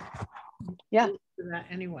have been doing that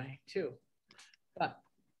anyway too. But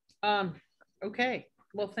okay.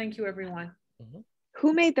 Well, thank you, everyone.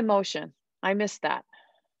 Who made the motion? I missed that.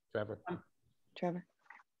 Trevor. Trevor.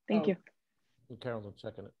 Thank you. Carolyn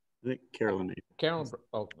seconded it. I think Carolyn made it. Carolyn,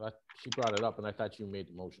 she brought it up, and I thought you made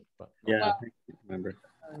the motion. But yeah, I think I remember.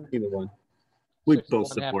 Either one. We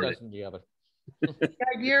both support it. The other. The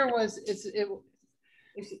idea was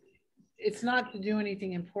it's not to do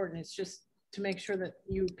anything important. It's just to make sure that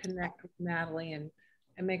you connect with Natalie and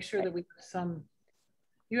make sure that we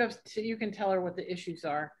have you can tell her what the issues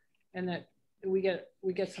are, and that we get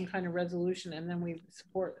some kind of resolution, and then we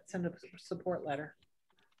send a support letter.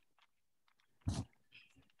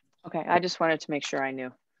 Okay, I just wanted to make sure I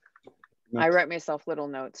knew. I write myself little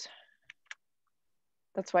notes.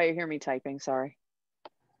 That's why you hear me typing, sorry.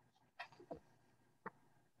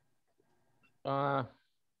 Any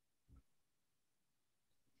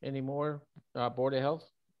more Board of Health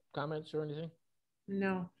comments or anything?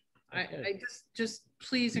 No, Okay. I just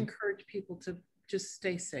please encourage people to just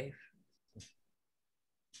stay safe.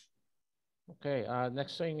 Okay,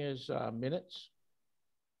 next thing is minutes.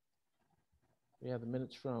 We have the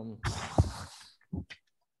minutes from.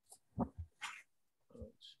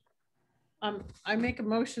 I make a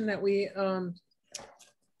motion that we, I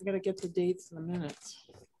gotta get the dates in the minutes.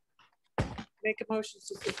 Make a motion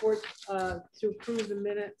to support, to approve the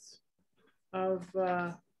minutes of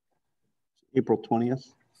April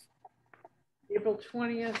 20th. April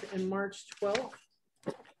 20th and March 12th.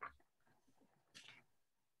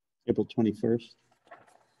 April 21st.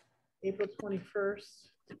 April 21st.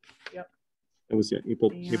 Yep. That was April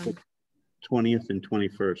And, April 20th and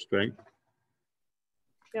 21st, right?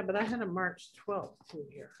 yeah, but I had a March 12th too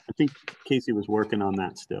here. I think Casey was working on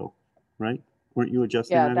that still, right? Weren't you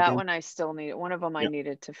adjusting Yeah, that that again? one I still need. One of them I Yep.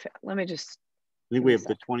 needed to fit. Let me just. I think we have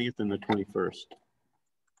the 20th and the 21st.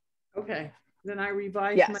 Okay, then I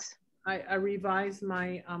revised Yes. I revised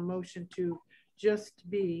my motion to just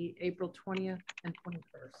be April 20th and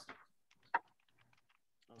 21st.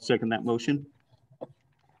 I'll second that motion.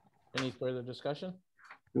 Any further discussion?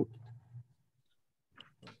 Nope.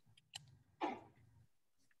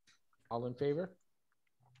 All in favor?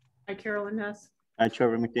 Hi, Carolyn Hess. Hi,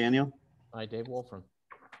 Trevor McDaniel. Hi, Dave Wolfram.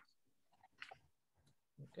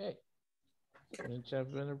 Okay. Minutes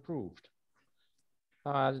have been approved.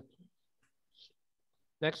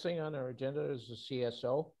 Next thing on our agenda is the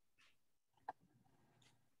CSO.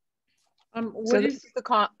 So What this is, is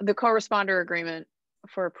the corresponder agreement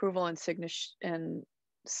for approval and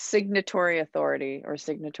signatory authority or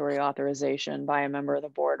signatory authorization by a member of the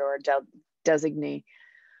board or a designee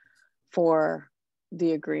for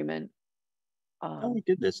the agreement. Oh, we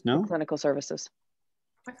did this, no? Clinical services.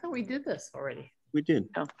 I thought we did this already. We did.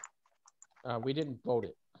 We didn't vote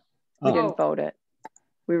it. We Oh. didn't vote it.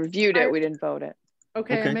 We reviewed it. We didn't vote it.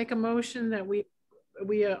 Okay, Okay. I make a motion that we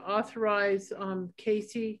authorize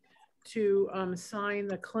Casey to sign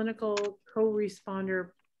the clinical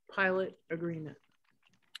co-responder pilot agreement.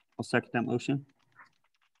 I'll second that motion.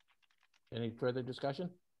 Any further discussion?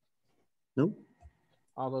 Nope.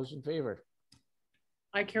 All those in favor?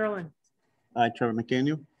 Hi, Carolyn. Hi, Trevor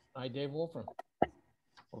McDaniel. Hi, Dave Wolfram.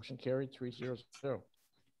 Motion carried 3-0.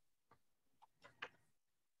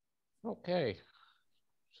 Okay,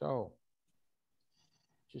 so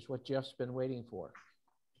just what Jeff's been waiting for.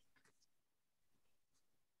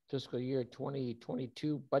 Fiscal year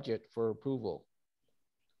 2022 budget for approval.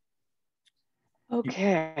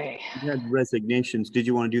 Okay. You had resignations. Did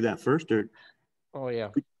you want to do that first, or? Oh yeah.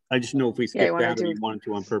 I just know if we skip Yeah, you wanna that, or do- you wanted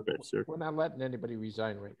to on purpose, or? We're not letting anybody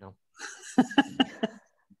resign right now.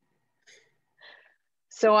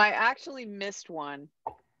 So I actually missed one,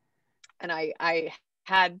 and I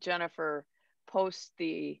had Jennifer post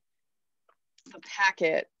the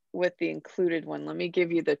packet with the included one. Let me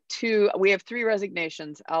give you the two. We have 3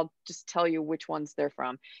 resignations. I'll just tell you which ones they're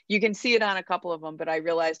from. You can see it on a couple of them, but I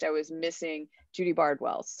realized I was missing Judy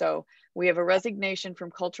Bardwell. So we have a resignation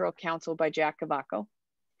from Cultural Council by Jack Cavacco,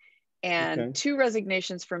 and Okay. 2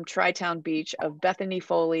 resignations from Tri-Town Beach of Bethany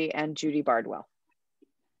Foley and Judy Bardwell.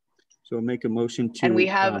 So I'll make a motion to. And we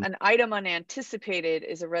have an item unanticipated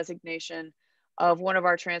is a resignation of one of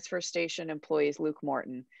our transfer station employees, Luke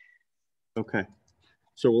Morton. Okay.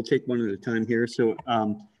 So we'll take one at a time here. So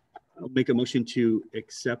I'll make a motion to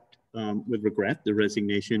accept with regret the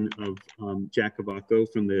resignation of Jack Cavacco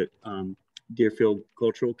from the Deerfield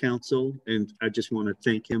Cultural Council. And I just want to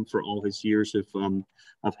thank him for all his years of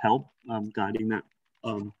help guiding that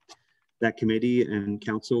committee and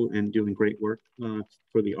council and doing great work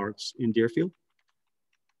for the arts in Deerfield.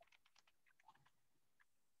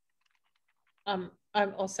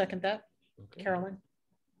 I'll second that, Okay. Carolyn.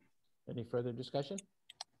 Any further discussion?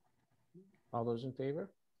 All those in favor?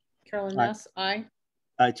 Carolyn Aye. Ness, aye.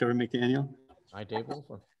 Hi, Trevor McDaniel. Hi, Dave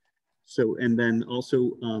Wolfram. So, and then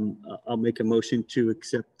also I'll make a motion to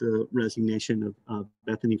accept the resignation of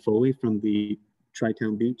Bethany Foley from the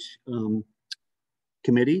Tri-Town Beach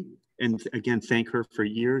committee. And again, thank her for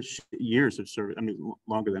years of service. I mean,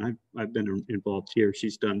 longer than I've been involved here.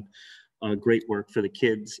 She's done great work for the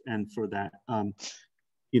kids and for that,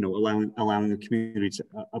 allowing the community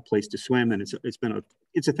a place to swim. And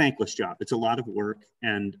it's a thankless job. It's a lot of work,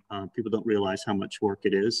 and people don't realize how much work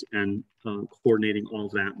it is, and coordinating all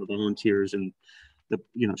of that with volunteers and the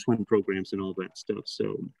swim programs and all that stuff.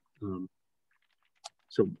 So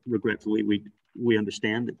so regretfully, we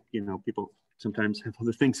understand that people sometimes have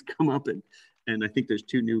other things come up, and I think there's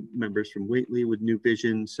 2 new members from Whately with new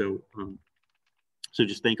vision. So so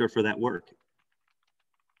just thank her for that work.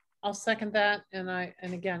 I'll second that. And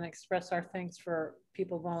again, express our thanks for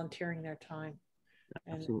people volunteering their time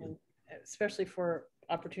and especially for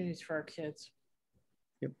opportunities for our kids.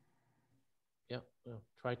 Yep. Yeah. Well,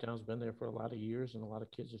 Tri-Town's been there for a lot of years and a lot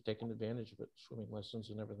of kids have taken advantage of it, swimming lessons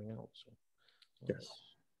and everything else. So, yes.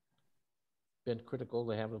 Been critical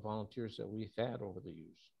to have the volunteers that we've had over the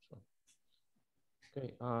years. So,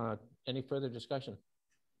 okay. Any further discussion?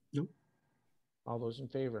 Nope. All those in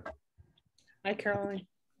favor? Hi, Caroline.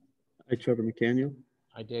 Hi, Trevor McDaniel.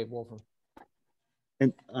 Hi, Dave Wolfram.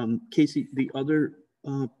 And Casey, the other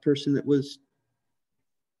person that was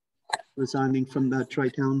resigning from the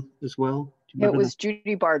Tri-Town as well? It was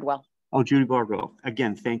Judy Bardwell. Oh, Judy Bardwell.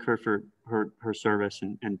 Again, thank her for her service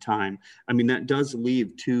and time. I mean, that does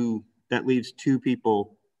leave that leaves two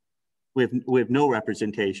people with no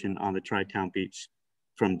representation on the Tri-Town Beach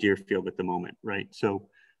from Deerfield at the moment, right? So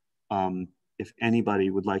if anybody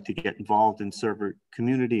would like to get involved and serve our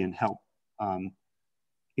community and help,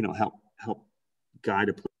 help guide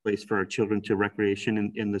a place for our children to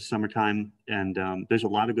recreation in the summertime. And there's a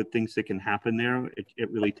lot of good things that can happen there.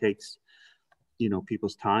 It really takes,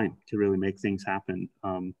 people's time to really make things happen.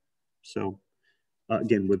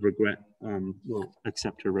 Again, with regret, we'll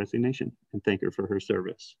accept her resignation and thank her for her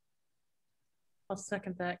service. I'll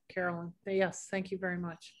second that, Carolyn. Yes, thank you very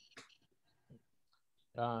much.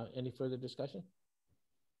 Any further discussion?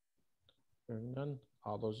 Hearing none.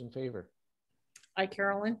 All those in favor? Hi,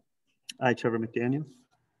 Carolyn. Hi, Trevor McDaniel.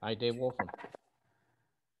 Hi, Dave Wolfram.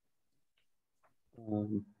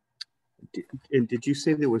 And did you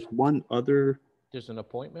say there was one other? There's an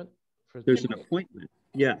appointment? There's an appointment,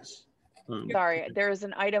 yes. Sorry, there is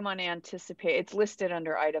an item unanticipated. It's listed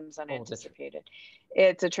under items unanticipated.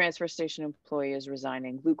 It's a transfer station employee is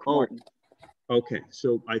resigning, Luke Morton. Okay,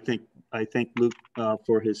 so I thank Luke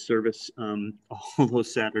for his service. All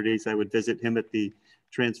those Saturdays I would visit him at the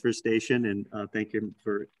transfer station and thank him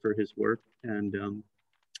for his work and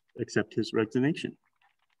accept his resignation.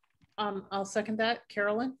 I'll second that,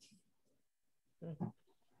 Carolyn. Okay.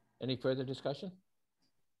 Any further discussion?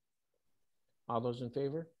 All those in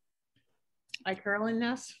favor? Hi, Carolyn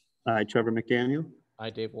Ness. Hi, Trevor McDaniel.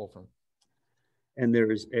 Hi, Dave Wolfram. And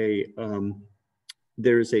there is a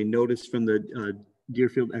notice from the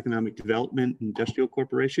Deerfield Economic Development Industrial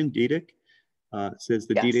Corporation, DEDIC. Says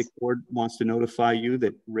the DEDIC board wants to notify you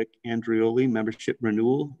that Rick Andrioli membership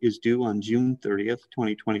renewal is due on June 30th,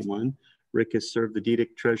 2021. Rick has served the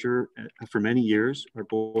DEDIC treasurer for many years. Our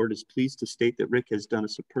board is pleased to state that Rick has done a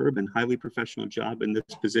superb and highly professional job in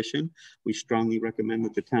this position. We strongly recommend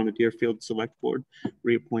that the town of Deerfield Select Board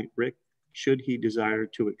reappoint Rick should he desire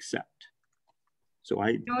to accept. So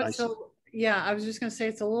I was just going to say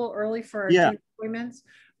it's a little early for our appointments,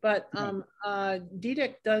 but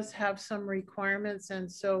DEDIC does have some requirements, and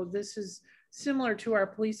so this is similar to our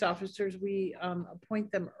police officers. We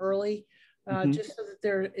appoint them early. Just so that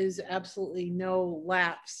there is absolutely no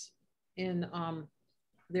lapse in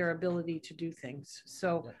their ability to do things.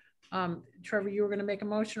 So, Trevor, you were going to make a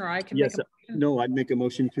motion, or I can make a motion? No, I'd make a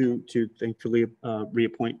motion to thankfully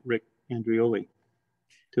reappoint Rick Andrioli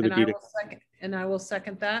to the DEDIC. I will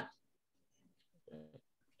second that.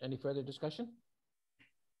 Any further discussion?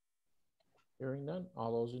 Hearing none.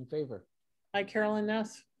 All those in favor? Hi, Carolyn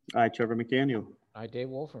Ness. Hi, Trevor McDaniel. Hi, Dave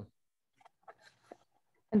Wolfram.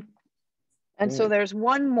 And so there's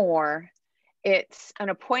one more. It's an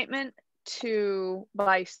appointment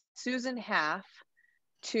by Susan Half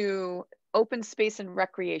to Open Space and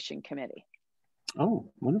Recreation Committee.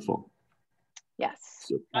 Oh, wonderful. Yes.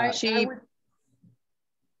 So,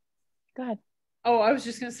 go ahead. Oh, I was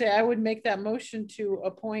just going to say I would make that motion to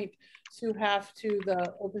appoint Sue Half to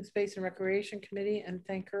the Open Space and Recreation Committee and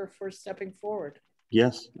thank her for stepping forward.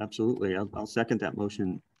 Yes, absolutely. I'll second that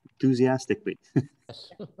motion enthusiastically.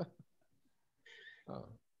 Yes.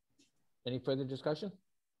 Any further discussion?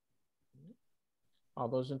 All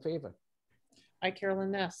those in favor? Hi,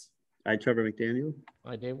 Carolyn Ness. Hi, Trevor McDaniel.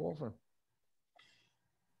 Hi, Dave Wolfram.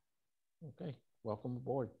 Okay, welcome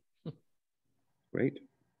aboard. Great.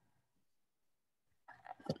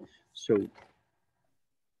 So,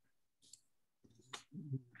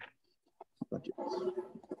 budget.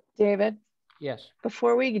 David? Yes.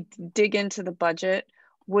 Before we dig into the budget,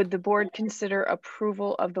 would the board consider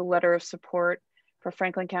approval of the letter of support for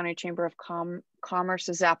Franklin County Chamber of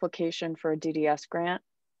Commerce's application for a DDS grant?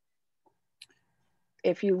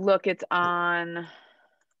 If you look, it's on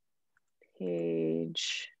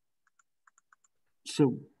page.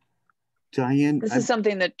 So, Diane. This is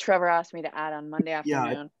something that Trevor asked me to add on Monday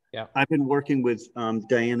afternoon. Yeah, I've been working with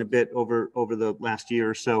Diane a bit over the last year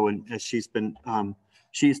or so, and as she's been,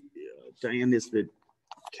 Diane is the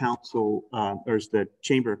council, or is the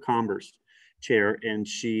Chamber of Commerce chair, and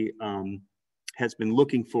she has been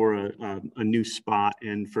looking for a new spot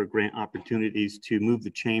and for grant opportunities to move the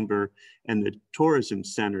chamber and the tourism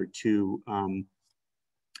center to,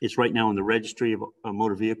 it's right now in the registry of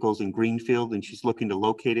motor vehicles in Greenfield, and she's looking to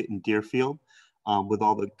locate it in Deerfield. With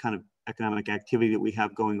all the kind of economic activity that we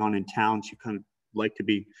have going on in town, she kind of like to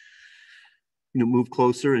be, move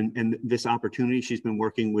closer, and this opportunity, she's been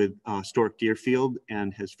working with Historic Deerfield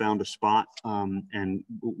and has found a spot, and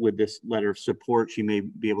with this letter of support, she may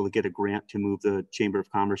be able to get a grant to move the Chamber of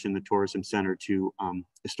Commerce and the Tourism Center to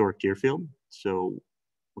Historic Deerfield. So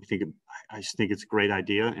I just think it's a great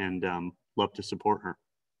idea, and love to support her.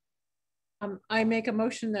 I make a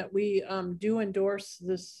motion that we do endorse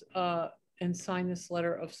this and sign this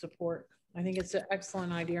letter of support. I think it's an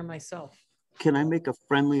excellent idea myself. Can I make a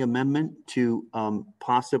friendly amendment to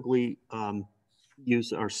possibly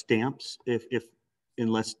use our stamps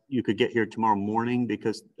unless you could get here tomorrow morning,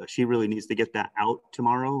 because she really needs to get that out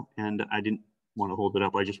tomorrow, and I didn't want to hold it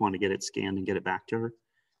up. I just want to get it scanned and get it back to her.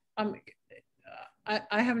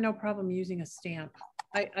 I have no problem using a stamp.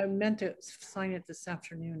 I meant to sign it this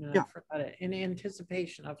afternoon and I forgot it in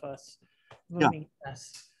anticipation of us voting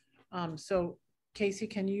yes. So Casey,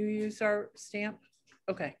 can you use our stamp?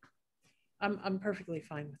 Okay. I'm perfectly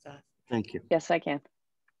fine with that. Thank you. Yes, I can.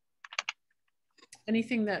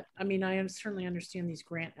 Anything that, I mean, I certainly understand these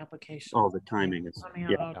grant applications. Oh, the timing is,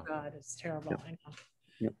 oh God, it's terrible. I know.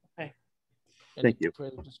 Yep. Okay. Thank you.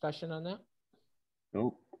 Further discussion on that?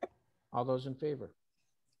 No. All those in favor?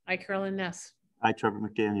 Hi, Carolyn Ness. Hi, Trevor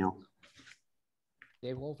McDaniel.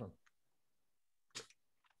 Dave Wolfram.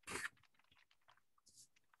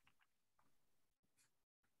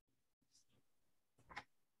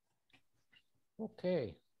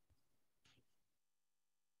 Okay.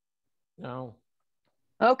 Now.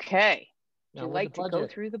 Okay. Now Would you like to go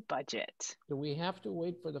through the budget? Do we have to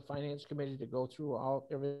wait for the Finance Committee to go through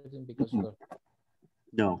everything because of the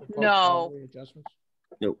No. adjustments?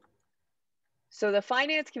 Nope. So the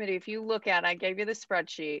Finance Committee, if you look at, I gave you the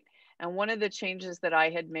spreadsheet, and one of the changes that I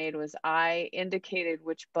had made was I indicated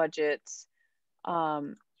which budgets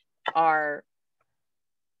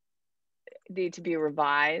need to be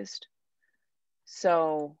revised.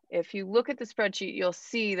 So if you look at the spreadsheet, you'll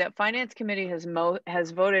see that Finance Committee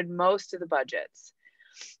has voted most of the budgets.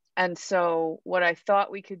 And so what I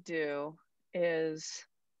thought we could do is,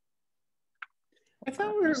 I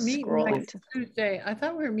thought we were meeting next Tuesday. I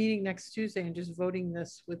thought we were meeting next Tuesday and just voting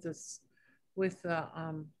this with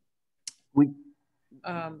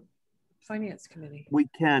Finance Committee. We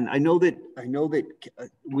can. I know that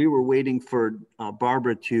we were waiting for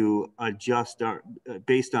Barbara to adjust our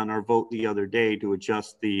based on our vote the other day to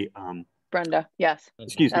adjust the Brenda. Yes.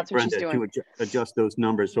 Excuse me, Brenda, to adjust those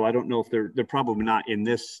numbers. So I don't know if they're probably not in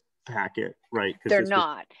this packet, right? They're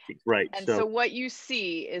not. Right. And so what you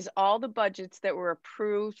see is all the budgets that were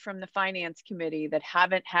approved from the Finance Committee that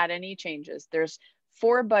haven't had any changes. There's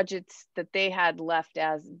 4 budgets that they had left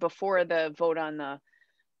as before the vote on the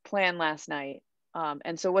plan last night.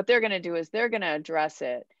 And so what they're going to do is they're going to address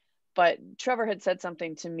it. But Trevor had said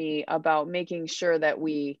something to me about making sure that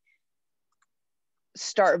we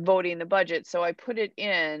start voting the budget. So I put it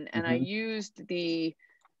in and I used the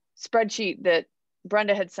spreadsheet that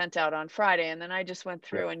Brenda had sent out on Friday. And then I just went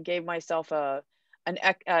through and gave myself an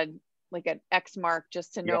X mark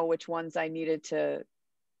just to know which ones I needed to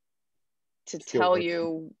tell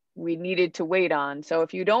you we needed to wait on. So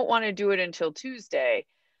if you don't want to do it until Tuesday,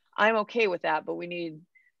 I'm okay with that, but we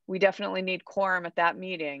definitely need quorum at that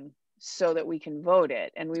meeting so that we can vote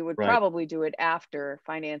it. And we would probably do it after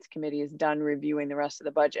Finance Committee is done reviewing the rest of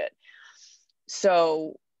the budget.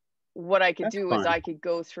 So what I could do is I could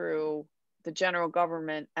go through the general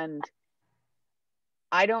government, and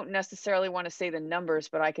I don't necessarily want to say the numbers,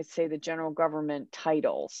 but I could say the general government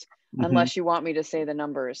titles, unless you want me to say the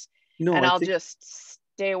numbers. No, and I'll just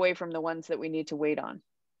stay away from the ones that we need to wait on.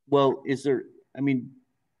 Well,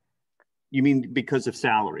 you mean because of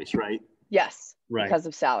salaries, right? Yes, because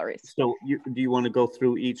of salaries. So do you want to go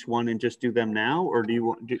through each one and just do them now, or do you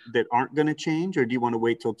want that aren't going to change, or do you want to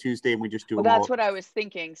wait till Tuesday and we just do them all? That's what I was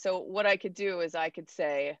thinking. So what I could do is I could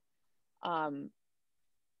say,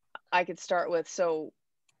 I could start with, so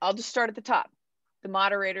I'll just start at the top. The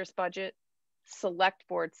moderator's budget, select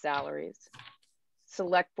board salaries,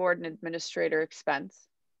 select board and administrator expense,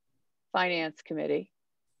 Finance Committee,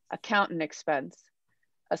 accountant expense,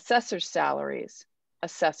 assessor's salaries,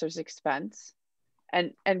 assessor's expense,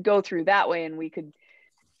 and go through that way. And we could,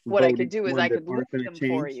 what I could do is I could list them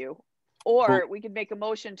for you, or we could make a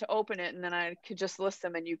motion to open it and then I could just list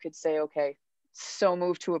them and you could say, okay, so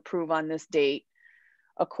move to approve on this date.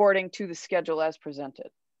 according to the schedule as presented.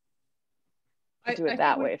 Do it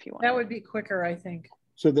that way if you want. That would be quicker, I think.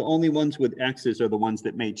 So the only ones with X's are the ones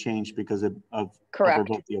that may change because of Correct. our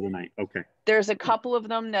vote the other night. Okay. There's a couple of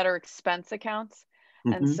them that are expense accounts.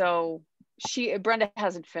 And Mhm. so Brenda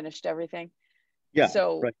hasn't finished everything. Yeah.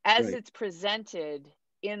 So right, as right. it's presented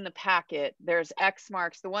in the packet, there's X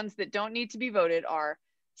marks. The ones that don't need to be voted are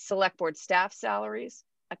select board staff salaries,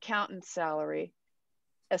 accountant salary,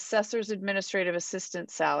 assessor's administrative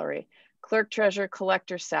assistant salary, clerk treasurer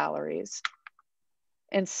collector salaries,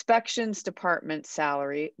 inspections department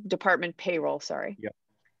salary, department payroll, sorry. Yep.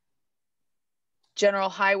 General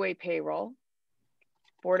highway payroll,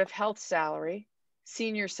 Board of Health salary,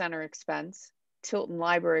 senior center expense, Tilton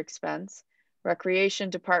Library expense, recreation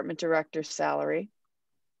department director salary.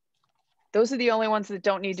 Those are the only ones that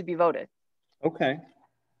don't need to be voted. Okay.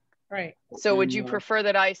 Right. So would you And, prefer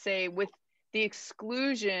that I say with the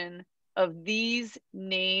exclusion of these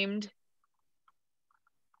named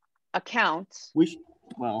accounts? we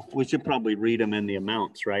should probably read them in the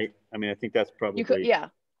amounts, right? I mean, I think that's probably. You could, yeah.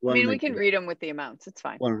 I mean, we can do read them with the amounts. It's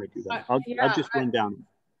fine. Why don't I do that? Yeah, I'll just run down.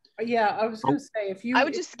 Yeah, I was going to say if you. I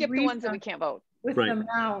would just skip the read ones that we can't vote. with Right. them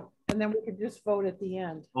out, and then we could just vote at the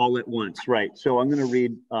end. All at once, right? So I'm going to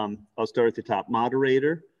read. I'll start at the top.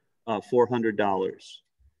 Moderator, $400.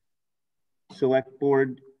 Select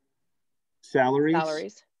board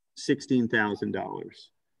salaries. $16,000.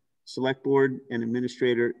 Select board and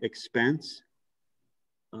administrator expense,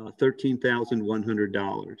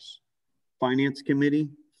 $13,100. Finance committee,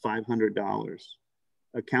 $500.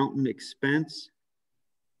 Accountant expense,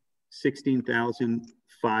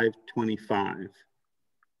 $16,525.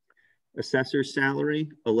 Assessor's salary,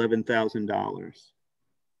 $11,000.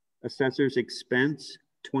 Assessor's expense,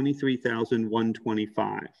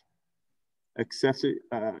 $23,125.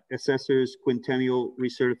 Assessor's quintennial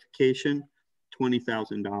recertification,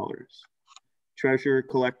 $20,000. Treasurer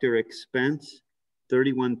collector expense,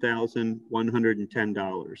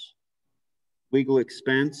 $31,110. Legal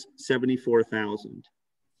expense, $74,000.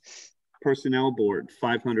 Personnel board,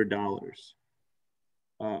 $500.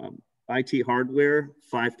 IT hardware,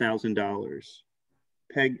 $5,000.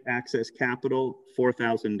 PEG access capital,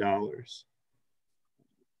 $4,000.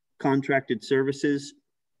 Contracted services,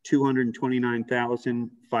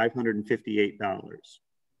 $229,558.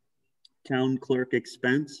 Town clerk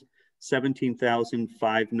expense,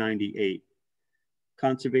 $17,598.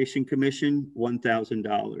 Conservation Commission,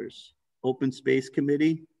 $1,000. Open Space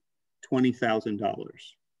Committee,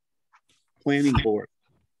 $20,000. Planning Board,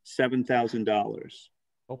 $7,000.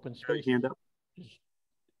 Open space. Hand up.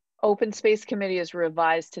 Open Space Committee is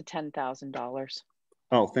revised to $10,000.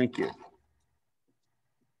 Oh, thank you.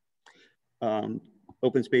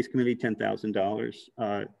 Open Space Committee,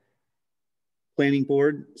 $10,000. Planning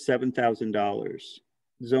Board, $7,000.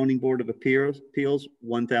 Zoning Board of Appeals,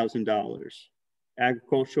 $1,000.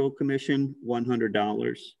 Agricultural Commission,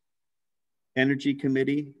 $100. Energy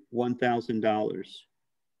Committee, $1,000.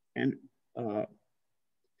 And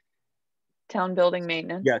Town building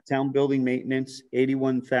maintenance. yeah, town building maintenance,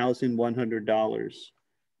 $81,100.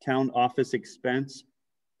 Town office expense,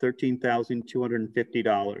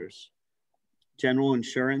 $13,250. General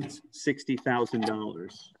insurance,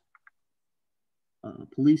 $60,000.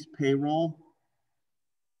 Police payroll,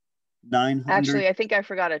 $900. Actually, I think I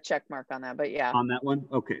forgot a check mark on that, but yeah. On that one?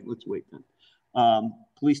 Okay, let's wait then.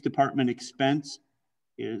 Police department expense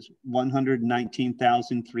is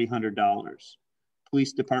 $119,300.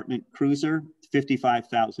 Police department cruiser,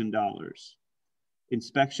 $55,000.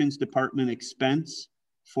 Inspections department expense,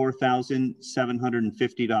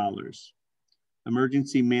 $4,750.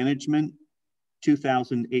 Emergency management,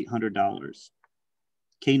 $2,800.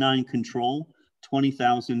 Canine control,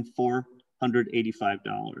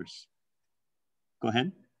 $20,485. Go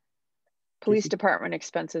ahead. Police department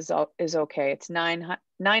expenses is okay. It's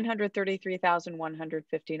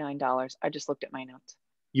 $933,159. I just looked at my notes.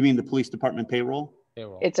 You mean the police department payroll?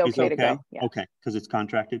 Payroll. It's okay to go. Yeah. Okay, because it's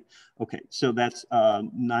contracted. Okay, so that's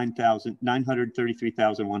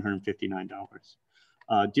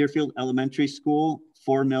 $933,159. Deerfield Elementary School,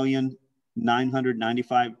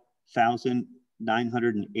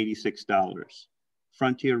 $4,995,986.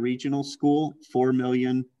 Frontier Regional School,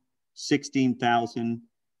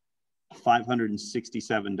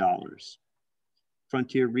 $4,016,567.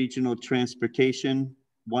 Frontier Regional Transportation,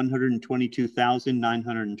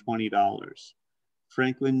 $122,920.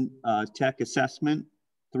 Franklin Tech Assessment,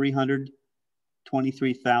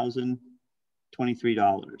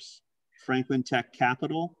 $323,023. Franklin Tech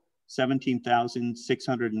Capital,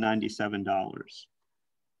 $17,697.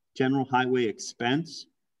 General Highway Expense,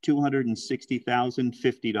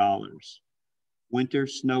 $260,050. Winter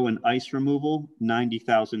snow and ice removal,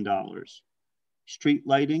 $90,000. Street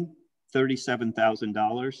lighting,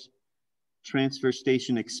 $37,000. Transfer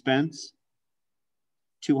station expense,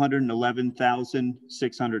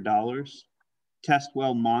 $211,600. Test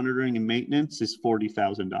well monitoring and maintenance is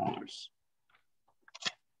 $40,000.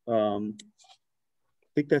 I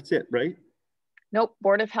think that's it, right? Nope,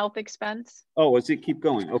 Board of Health expense. Oh, does it keep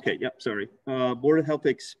going? Okay, yep, sorry. Board of Health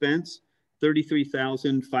expense,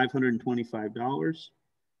 $33,525.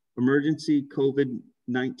 Emergency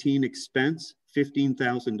COVID-19 expense,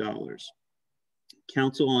 $15,000.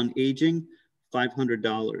 Council on Aging,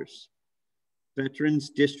 $500. Veterans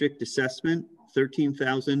District Assessment,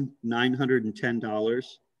 $13,910.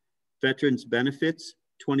 Veterans Benefits,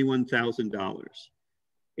 $21,000.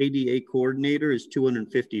 ADA Coordinator is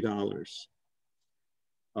 $250.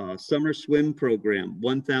 Summer Swim Program,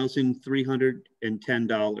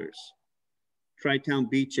 $1,310. Tri-Town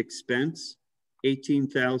Beach Expense,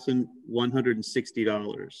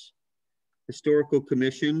 $18,160. Historical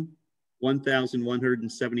Commission,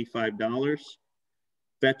 $1,175.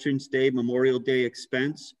 Veterans Day Memorial Day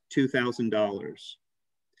expense, $2,000.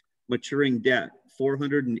 Maturing debt,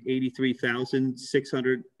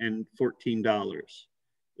 $483,614.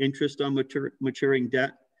 Interest on maturing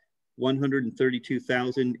debt,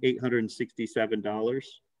 $132,867.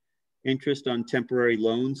 Interest on temporary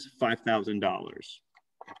loans, $5,000.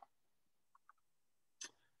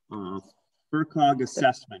 FERCOG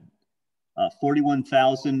assessment,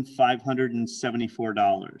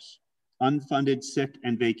 $41,574. Unfunded sick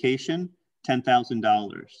and vacation,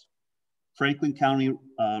 $10,000. Franklin County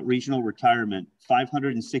Regional Retirement,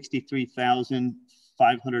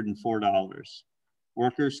 $563,504.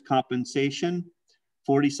 Workers' compensation,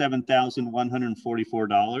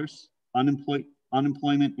 $47,144.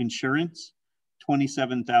 Unemployment insurance,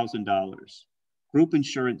 $27,000. Group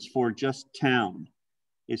insurance for just town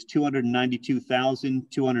is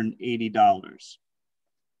 $292,280.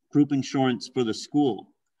 Group insurance for the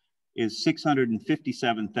school is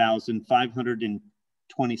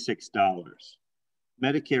 $657,526.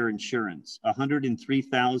 Medicare insurance,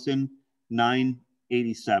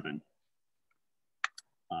 $103,987.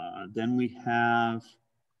 Then we have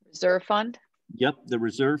Reserve fund. Yep, the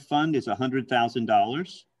reserve fund is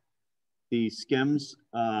 $100,000. The SCEMS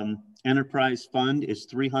enterprise fund is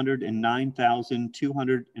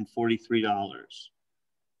 $309,243.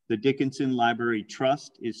 The Dickinson Library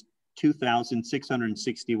Trust is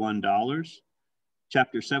 $2,661.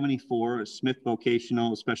 Chapter 74, Smith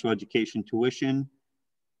Vocational Special Education Tuition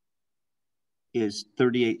is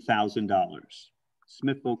 $38,000.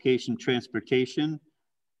 Smith Vocation Transportation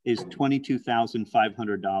is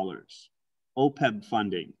 $22,500. OPEB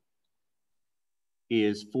funding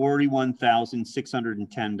is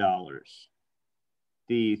 $41,610.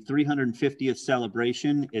 The 350th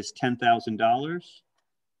celebration is $10,000.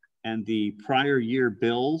 And the prior year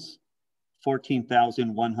bills,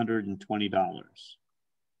 $14,120.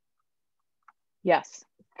 Yes.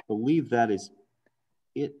 I believe that is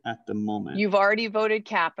it at the moment. You've already voted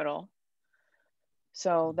capital.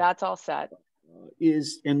 So that's all set.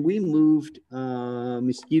 And we moved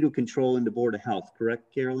mosquito control into Board of Health,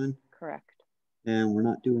 correct, Carolyn? Correct. And we're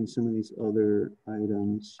not doing some of these other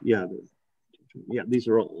items. Yeah, these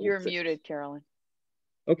are all. You're muted, Carolyn.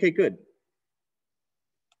 Okay, good.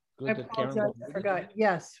 I apologize, I forgot.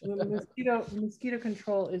 Yes, mosquito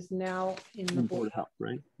control is now in the Board of Health,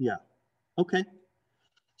 right? Yeah. Okay.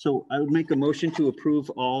 So I would make a motion to approve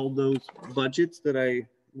all those budgets that I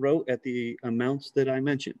wrote at the amounts that I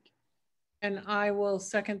mentioned. And I will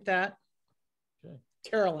second that. Okay.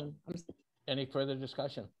 Carolyn. Any further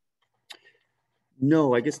discussion?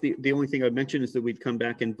 No, I guess the only thing I'd mention is that we'd come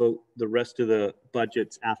back and vote the rest of the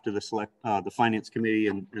budgets after the Finance Committee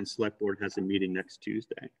and Select Board has a meeting next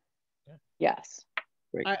Tuesday. Yes.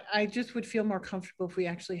 Great. I just would feel more comfortable if we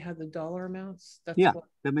actually had the dollar amounts. That's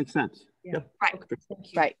that makes sense. Yeah. Yep. Right. Okay,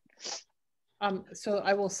 thank you. Right. So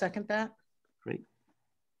I will second that. Great.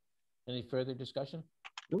 Any further discussion?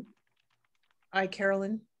 Nope. Aye,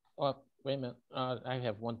 Carolyn. Oh, wait a minute. I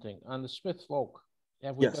have one thing. On the Smith Folk,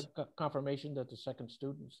 have we got confirmation that the second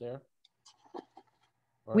student's there?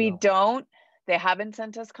 We don't. They haven't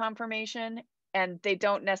sent us confirmation, and they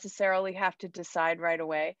don't necessarily have to decide right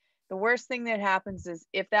away. The worst thing that happens is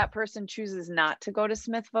if that person chooses not to go to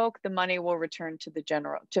Smith Folk, the money will return to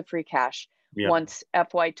to free cash once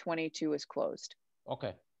FY22 is closed.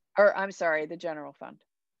 Okay. Or I'm sorry, the general fund.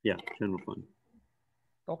 Yeah, general fund.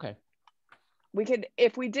 Okay. We could,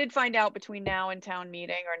 if we did find out between now and town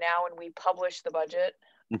meeting, or now when we publish the budget,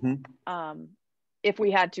 if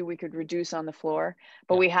we had to, we could reduce on the floor,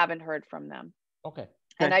 but we haven't heard from them. Okay.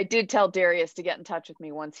 And I did tell Darius to get in touch with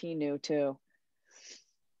me once he knew too.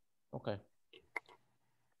 Okay.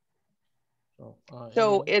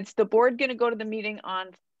 So it's the board going to go to the meeting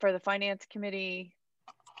for the finance committee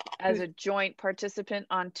as a joint participant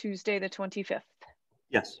on Tuesday, the 25th.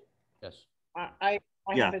 Yes. Yes. I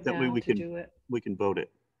Yeah, have it that way down we to can do it. we can vote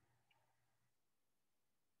it.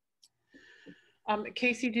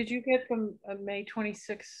 Casey, did you get the May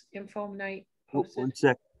 26th info night Oh, posted? one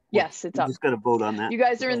sec. Yes, it's we up. Just got to vote on that. You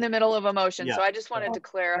guys are in the middle of a motion, Yeah. so I just wanted to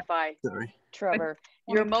clarify, Sorry. Trevor.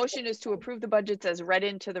 Your motion is to approve the budgets as read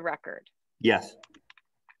into the record. Yes.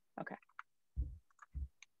 Okay.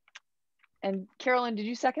 And Carolyn, did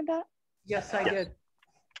you second that? Yes, I did.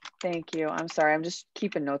 Thank you. I'm sorry. I'm just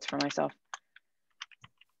keeping notes for myself.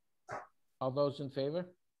 All those in favor?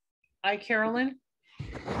 Aye, Carolyn.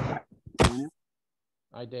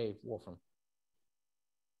 Aye, Dave Wolfram.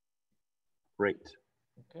 Great.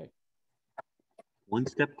 Okay. One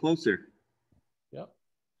step closer. Yep.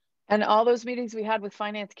 And all those meetings we had with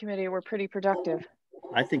finance committee were pretty productive.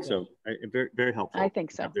 I think so. Very, very helpful. I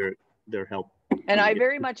think so. Their help. And I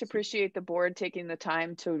very much appreciate the board taking the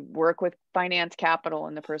time to work with finance capital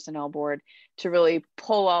and the personnel board to really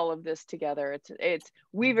pull all of this together.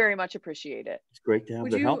 We very much appreciate it. It's great to have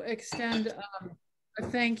Would their you help. extend a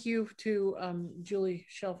thank you to Julie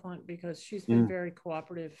Chalfant, because she's been very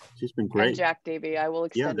cooperative. She's been great. And Jack Davey, I will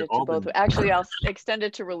extend they've it to all both. been- Actually, I'll extend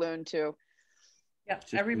it to Raloon too. Yeah,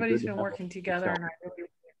 been everybody's good to been have working together, and I really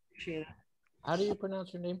appreciate it. How do you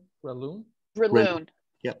pronounce your name? Raloon? Raloon.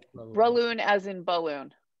 Yep. Raloon as in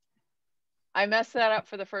balloon. I messed that up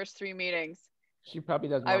for the first 3 meetings. She probably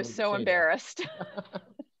doesn't. I was so embarrassed.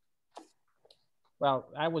 Well,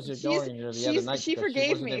 I was ignoring her the other night. She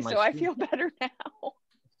forgave me, so I feel better now.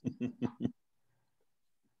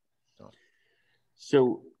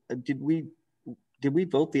 So did we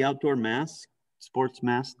vote the outdoor sports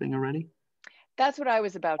mask thing already? That's what I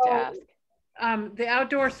was about to ask. The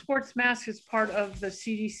outdoor sports mask is part of the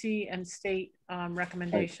CDC and state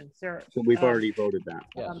recommendations. So we've already voted that.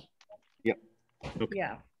 Yes. Yep. Okay.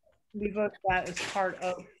 Yeah, we voted that as part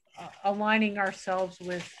of aligning ourselves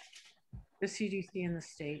with the CDC and the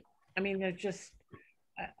state. I mean, they're just,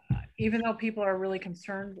 even though people are really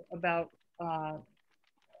concerned about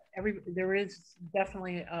there is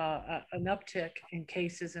definitely an uptick in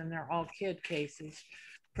cases, and they're all kid cases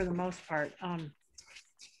for the most part.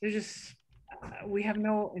 They're just, we have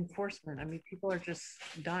no enforcement. I mean, people are just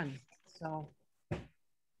done. So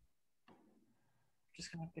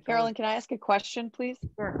just gonna have to go. Carolyn, can I ask a question, please?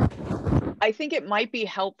 Sure. I think it might be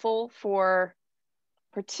helpful for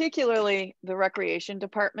particularly the recreation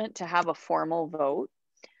department to have a formal vote.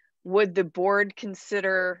 Would the board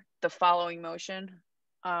consider the following motion?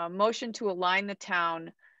 Motion to align the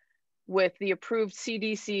town with the approved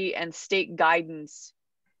CDC and state guidance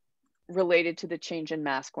related to the change in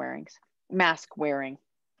mask wearing.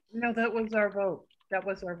 No, that was our vote. That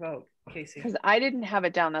was our vote, Casey. Because I didn't have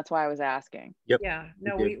it down. That's why I was asking. Yep. Yeah,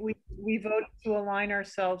 no, we voted to align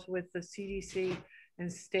ourselves with the CDC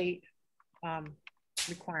and state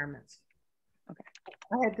requirements. Okay.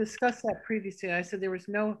 I had discussed that previously. I said there was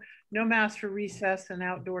no mask for recess and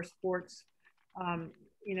outdoor sports,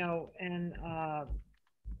 you know, and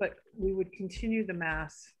but we would continue the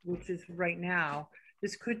mask, which is right now.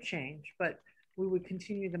 This could change, but we would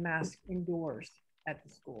continue the mask indoors at the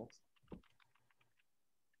schools.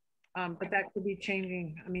 But that could be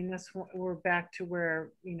changing. I mean, we're back to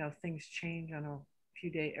where, you know, things change on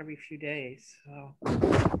every few days. So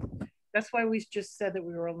that's why we just said that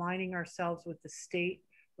we were aligning ourselves with the state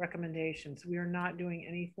recommendations. We are not doing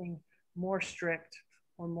anything more strict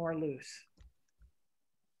or more loose.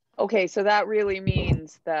 Okay, so that really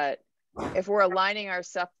means that if we're aligning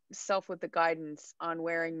ourselves with the guidance on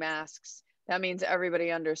wearing masks, that means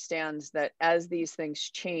everybody understands that as these things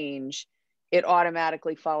change, it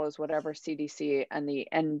automatically follows whatever CDC and the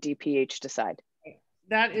NDPH decide.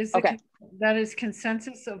 That is okay. That is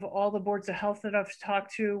consensus of all the boards of health that I've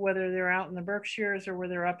talked to, whether they're out in the Berkshires or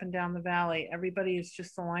whether they're up and down the valley. Everybody is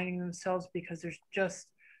just aligning themselves because there's just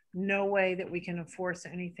no way that we can enforce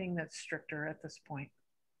anything that's stricter at this point.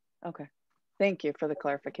 Okay, thank you for the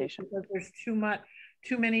clarification. Because there's too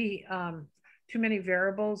many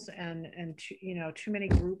variables, and you know, too many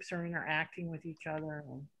groups are interacting with each other,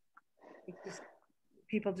 and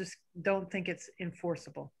people just don't think it's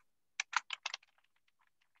enforceable.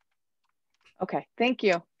 Okay, thank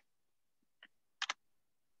you.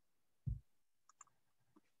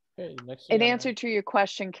 Okay, next In answer to your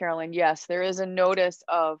question, Carolyn, yes, there is a notice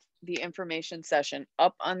of the information session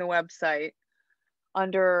up on the website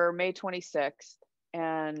under May 26th.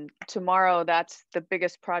 And tomorrow, that's the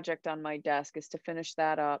biggest project on my desk, is to finish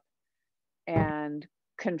that up and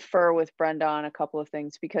confer with Brenda on a couple of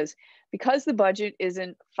things, because the budget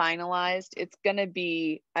isn't finalized, it's going to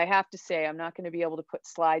be, I have to say, I'm not going to be able to put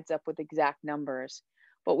slides up with exact numbers,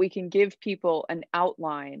 but we can give people an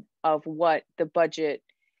outline of what the budget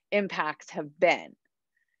impacts have been.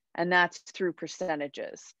 And that's through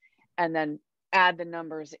percentages, and then add the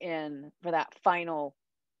numbers in for that final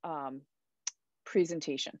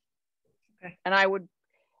presentation. Okay. And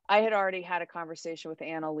I had already had a conversation with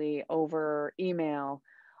Annalee over email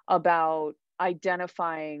about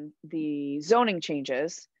identifying the zoning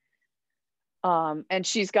changes. And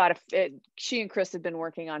she and Chris have been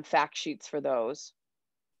working on fact sheets for those.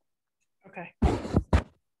 Okay. I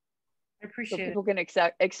appreciate so it. people can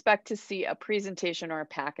expect to see a presentation or a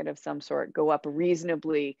packet of some sort go up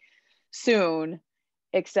reasonably soon,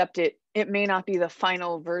 except it may not be the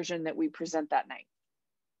final version that we present that night.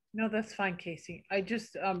 No, that's fine, Casey. I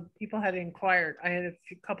just, people had inquired. I had a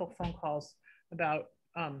couple phone calls about,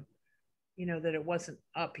 you know, that it wasn't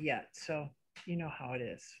up yet. So you know how it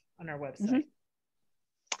is on our website. Mm-hmm.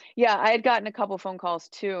 Yeah, I had gotten a couple phone calls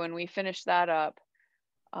too, and we finished that up.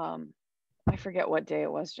 I forget what day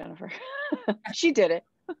it was, Jennifer. She did it.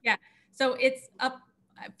 Yeah, so it's up.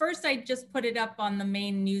 First, I just put it up on the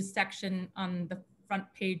main news section on the front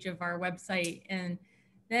page of our website, and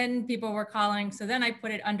then people were calling. So then I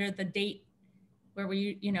put it under the date where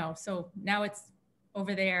we, you know, so now it's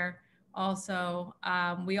over there. Also,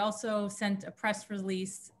 we also sent a press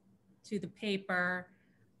release to the paper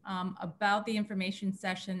about the information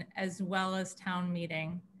session as well as town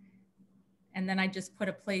meeting. And then I just put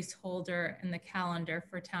a placeholder in the calendar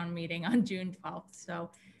for town meeting on June 12th.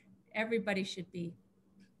 So everybody should be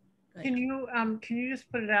good. Can you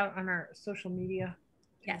just put it out on our social media?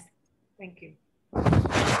 Yes. Thank you.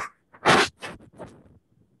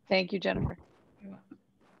 Thank you, Jennifer. You're welcome.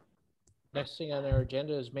 Next thing on our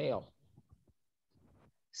agenda is mail.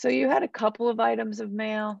 So you had a couple of items of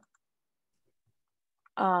mail.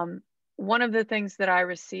 One of the things that I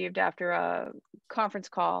received after a conference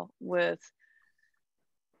call with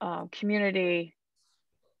community,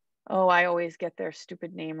 I always get their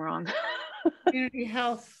stupid name wrong. Community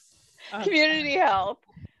health. Community health.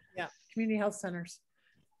 Yeah, community health centers.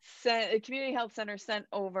 Community health center sent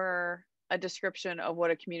over a description of what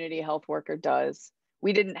a community health worker does.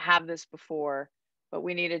 We didn't have this before, but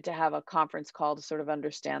we needed to have a conference call to sort of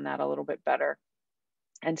understand that a little bit better.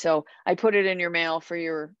 And so I put it in your mail for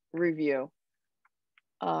your review.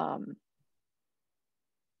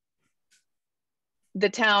 The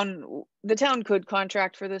town could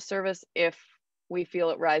contract for this service if we feel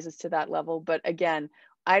it rises to that level. But again,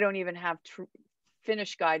 I don't even have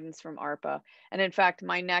finished guidance from ARPA. And in fact,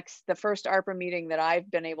 the first ARPA meeting that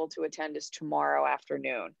I've been able to attend is tomorrow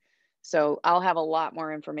afternoon. So I'll have a lot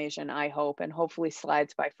more information, I hope, and hopefully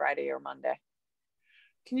slides by Friday or Monday.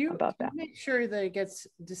 Can you make sure that it gets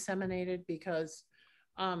disseminated? Because,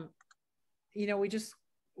 you know,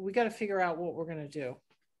 we got to figure out what we're going to do.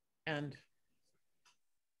 And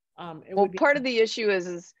part of the issue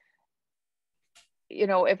is, you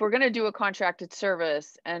know, if we're going to do a contracted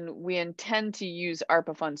service and we intend to use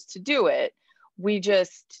ARPA funds to do it, we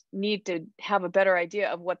just need to have a better idea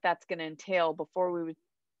of what that's going to entail before we would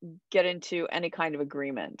get into any kind of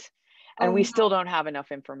agreement. And we still don't have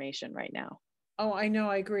enough information right now. Oh, I know,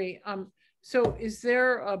 I agree. So is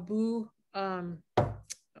there a BOO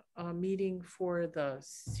meeting for the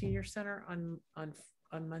senior center on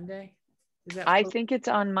Monday? I think it's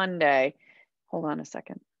on Monday. Hold on a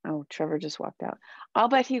second. Oh, Trevor just walked out. I'll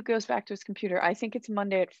bet he goes back to his computer. I think it's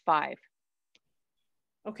Monday at 5.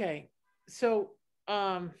 Okay. So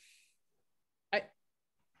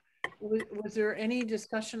was there any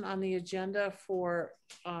discussion on the agenda for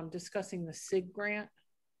discussing the SIG grant?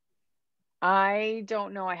 I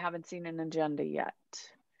don't know. I haven't seen an agenda yet.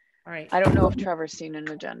 All right. I don't know if Trevor's seen an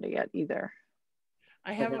agenda yet either.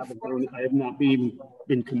 I have not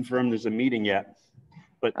been confirmed as a meeting yet.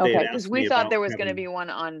 But okay, because we thought there was going to be one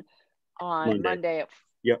on Monday at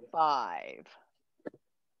 5.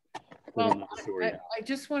 Well, I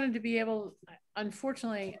just wanted to be able,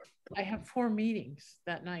 unfortunately, I have 4 meetings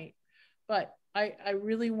that night, but I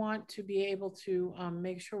really want to be able to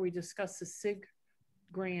make sure we discuss the SIG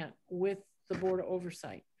grant with the Board of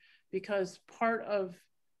Oversight, because part of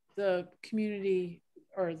the community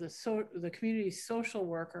or the community social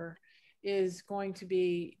worker is going to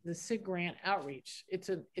be the SIG grant outreach. It's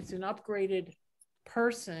an upgraded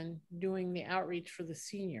person doing the outreach for the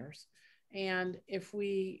seniors. And if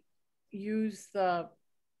we use the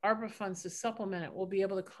ARPA funds to supplement it, we'll be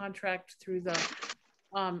able to contract through the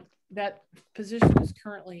that position is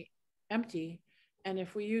currently empty. And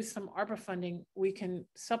if we use some ARPA funding, we can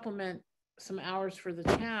supplement some hours for the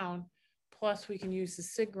town, plus we can use the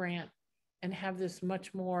SIG grant and have this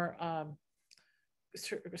much more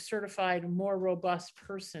certified, more robust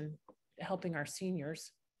person helping our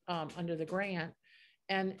seniors under the grant.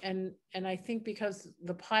 And I think because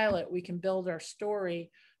the pilot, we can build our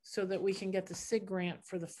story so that we can get the SIG grant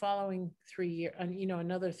for the following 3 year,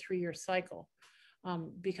 another 3-year cycle.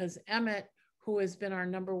 Because Emmett, who has been our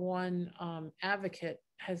 #1 advocate,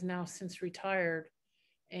 has now since retired,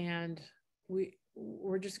 and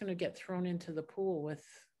we're just going to get thrown into the pool with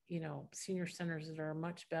senior centers that are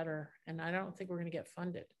much better, and I don't think we're going to get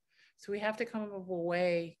funded. So we have to come up with a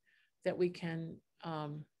way that we can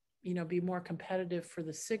be more competitive for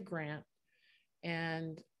the SIG grant.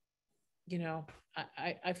 And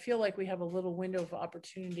I feel like we have a little window of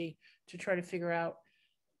opportunity to try to figure out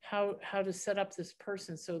how to set up this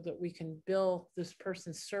person so that we can bill this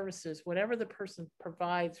person's services, whatever the person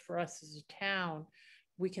provides for us as a town.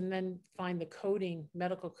 We can then find the coding,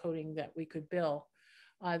 medical coding that we could bill.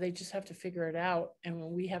 They just have to figure it out, and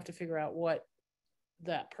we have to figure out what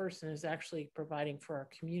that person is actually providing for our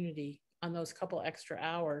community on those couple extra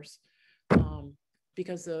hours,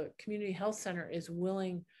 because the community health center is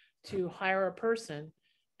willing to hire a person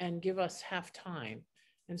and give us half time.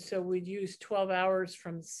 And so we'd use 12 hours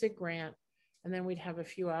from the SIG grant, and then we'd have a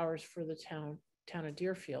few hours for the town of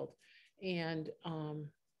Deerfield. And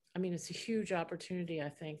I mean, it's a huge opportunity, I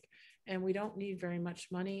think, and we don't need very much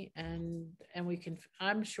money, and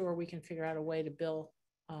I'm sure we can figure out a way to bill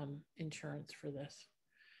insurance for this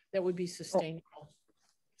that would be sustainable.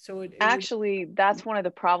 So actually, that's one of the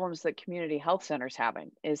problems that community health centers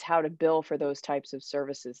having, is how to bill for those types of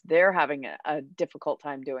services. They're having a difficult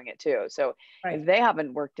time doing it too. So right. If they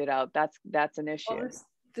haven't worked it out, that's an issue.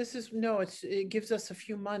 Well, it gives us a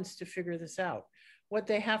few months to figure this out. What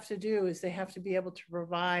they have to do is they have to be able to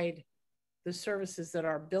provide the services that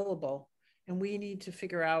are billable, and we need to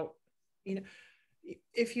figure out,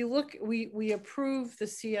 if you look, we approve the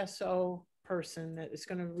CSO person that is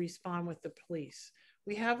going to respond with the police.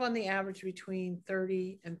 We have on the average between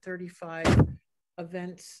 30 and 35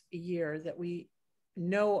 events a year that we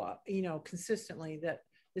know, consistently that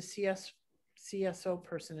the CSO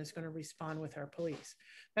person is going to respond with our police.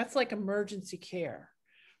 That's like emergency care.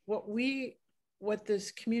 What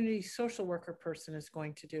this community social worker person is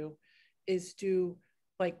going to do is do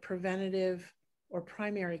like preventative or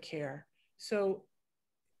primary care. So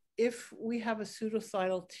if we have a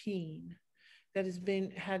suicidal teen that is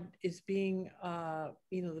being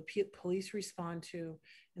the police respond to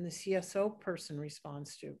and the CSO person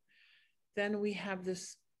responds to, then we have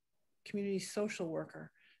this community social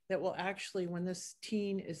worker that will actually, when this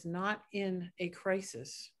teen is not in a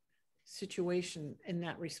crisis situation in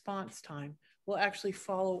that response time, will actually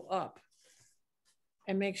follow up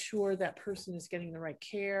and make sure that person is getting the right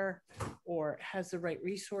care or has the right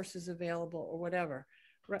resources available or whatever.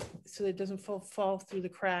 So it doesn't fall through the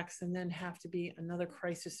cracks and then have to be another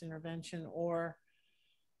crisis intervention or,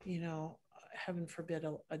 heaven forbid,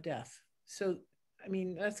 a death. So, I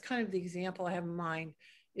mean, that's kind of the example I have in mind,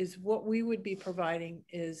 is what we would be providing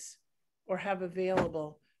is, or have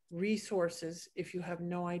available resources if you have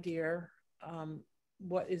no idea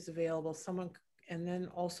what is available, and then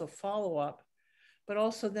also follow up, but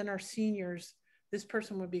also then our seniors, this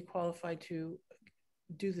person would be qualified to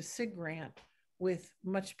do the SIG grant with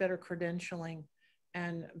much better credentialing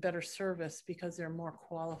and better service because they're more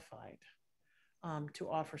qualified to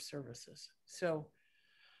offer services. So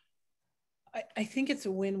I think it's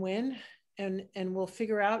a win-win, and we'll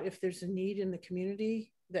figure out if there's a need in the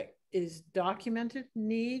community that is documented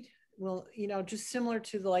need. Well, just similar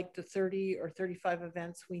to the 30 or 35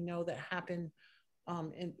 events we know that happen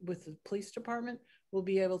with the police department, we'll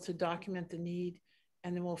be able to document the need,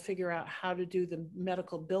 and then we'll figure out how to do the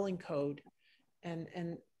medical billing code.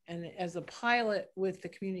 And as a pilot with the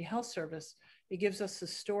community health service, it gives us a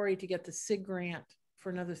story to get the SIG grant for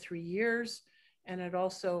another 3 years. And it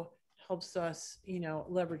also helps us,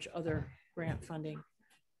 leverage other grant funding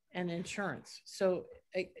and insurance. So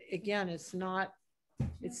again, it's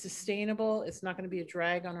sustainable. It's not going to be a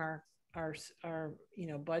drag on our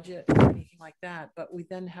budget or anything like that, but we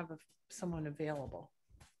then have someone available.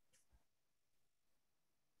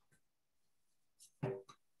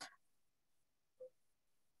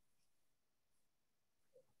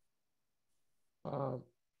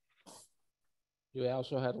 You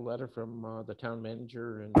also had a letter from the town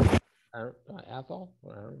manager and Athol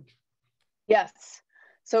or Orange? Yes.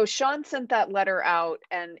 So Sean sent that letter out,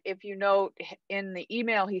 and if you note in the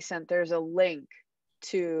email he sent, there's a link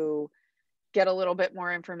to get a little bit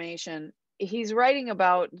more information. He's writing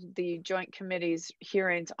about the Joint Committee's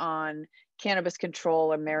hearings on cannabis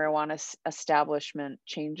control and marijuana establishment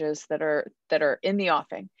changes that are in the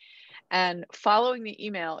offing. And following the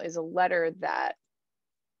email is a letter that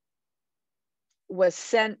was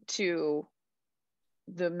sent to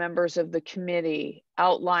the members of the committee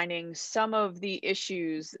outlining some of the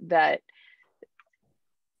issues that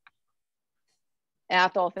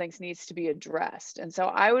Athol thinks needs to be addressed. And so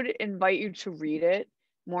I would invite you to read it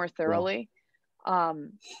more thoroughly.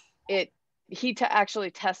 He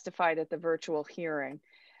actually testified at the virtual hearing.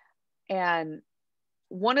 And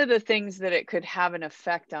one of the things that it could have an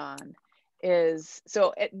effect on is,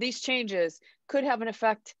 these changes could have an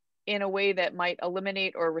effect in a way that might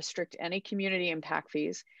eliminate or restrict any community impact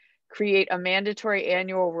fees, create a mandatory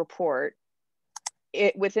annual report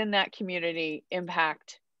within that community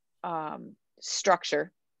impact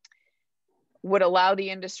structure, would allow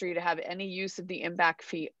the industry to have any use of the impact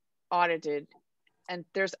fee audited. And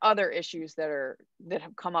there's other issues that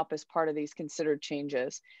have come up as part of these considered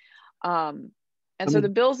changes. So the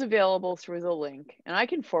bill's available through the link, and I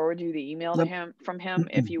can forward you the email from him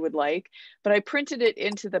if you would like, but I printed it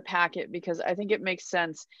into the packet because I think it makes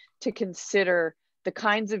sense to consider the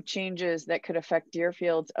kinds of changes that could affect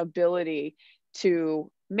Deerfield's ability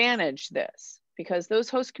to manage this, because those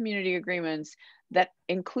host community agreements that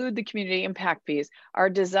include the community impact fees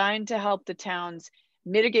are designed to help the towns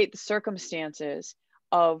mitigate the circumstances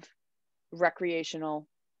of recreational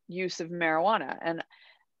use of marijuana. And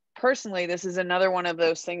personally, this is another one of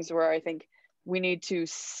those things where I think we need to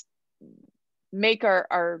make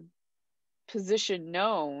our position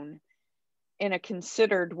known in a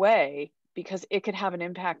considered way, because it could have an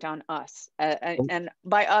impact on us. And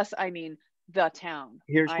by us, I mean the town.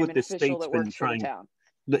 Here's I'm what an the official state's that been works for the trying. town.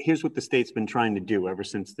 Here's what the state's been trying to do ever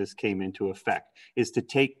since this came into effect, is to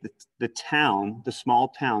take the town, the small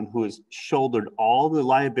town who has shouldered all the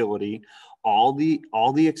liability, all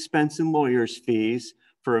the expense and lawyers' fees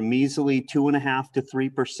for a measly 2.5% to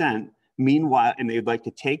 3%. Meanwhile, and they'd like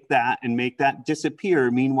to take that and make that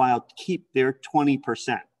disappear. Meanwhile, keep their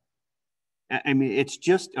 20%. I mean,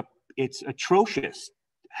 it's atrocious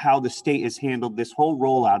how the state has handled this whole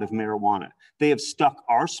rollout of marijuana. They have stuck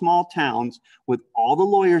our small towns with all the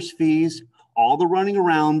lawyers' fees, all the running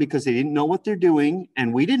around because they didn't know what they're doing,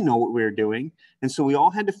 and we didn't know what we were doing. And so we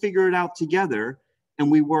all had to figure it out together.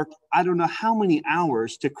 And we worked, I don't know how many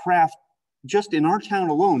hours to craft, just in our town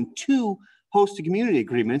alone, 2 host community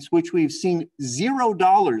agreements, which we've seen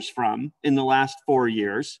 $0 from in the last 4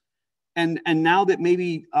 years. And now that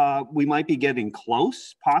maybe we might be getting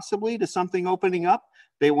close, possibly, to something opening up,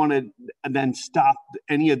 they want to then stop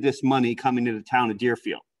any of this money coming to the town of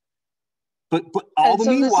Deerfield. But all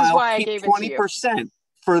the meanwhile, keep 20%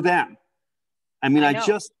 for them. I mean,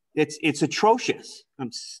 it's atrocious.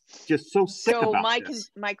 I'm just so sick about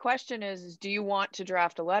this. My question is, do you want to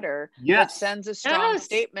draft a letter that sends a strong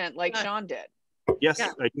statement like Sean did? Yes,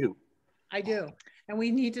 yeah. I do. I do. And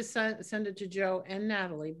we need to send it to Joe and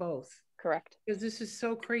Natalie both. Correct. Because this is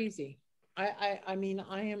so crazy. I mean,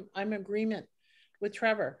 I'm in agreement with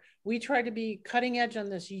Trevor. We tried to be cutting edge on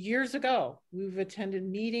this years ago. We've attended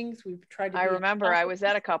meetings. We've tried to I remember I was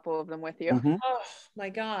at a couple of them with you. Mm-hmm. Oh my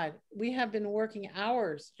God. We have been working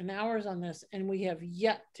hours and hours on this, and we have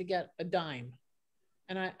yet to get a dime.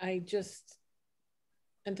 And I just,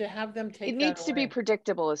 and to have them take it needs to be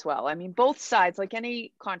predictable as well. I mean, both sides, like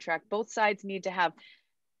any contract, both sides need to have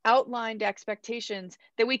outlined expectations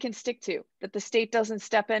that we can stick to, that the state doesn't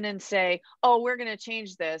step in and say, oh, we're going to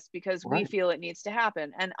change this because we feel it needs to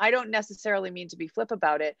happen. And I don't necessarily mean to be flip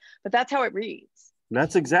about it, but that's how it reads.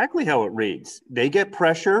 That's exactly how it reads. They get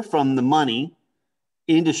pressure from the money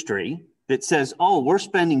industry that says, oh, we're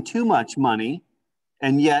spending too much money.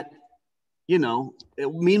 And yet, you know,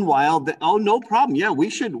 meanwhile, oh, no problem. Yeah, we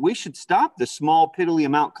should stop the small piddly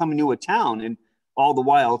amount coming to a town, and all the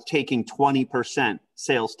while taking 20%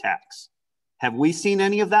 sales tax. Have we seen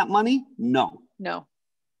any of that money? No. No.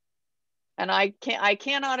 And I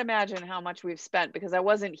cannot imagine how much we've spent, because I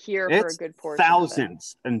wasn't here for a good portion.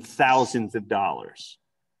 Thousands and thousands of dollars.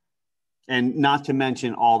 And not to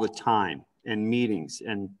mention all the time and meetings.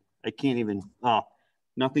 And I can't even,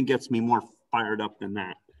 nothing gets me more fired up than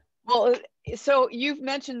that. Well, so you've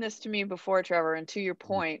mentioned this to me before, Trevor, and to your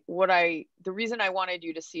point, the reason I wanted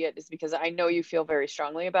you to see it is because I know you feel very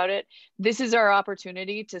strongly about it. This is our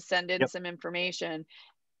opportunity to send in some information.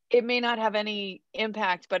 It may not have any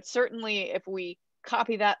impact, but certainly if we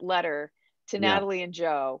copy that letter to Natalie and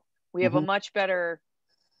Joe, we have a much better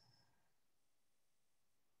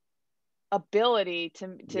ability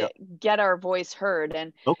to Yep. get our voice heard.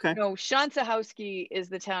 And Okay. you know, Sean Sahowski is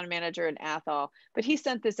the town manager in Athol, but he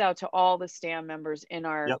sent this out to all the STAM members in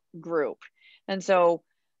our Yep. group. And so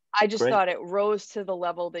I just Great. thought it rose to the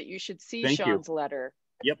level that you should see Thank you. Sean's letter.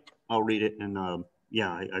 Yep. I'll read it. And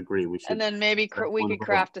yeah, I agree. We should. And then maybe we could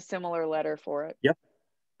craft a similar letter for it. Yep.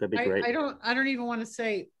 That'd be great. I don't even want to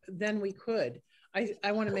say then we could.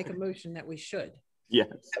 I want to make a motion that we should. Yes.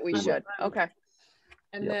 That we should. Okay.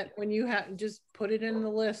 And Yep. that when you have, just put it in the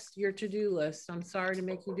list, your to-do list. I'm sorry to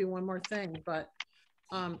make you do one more thing, but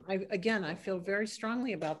I feel very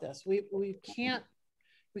strongly about this. We can't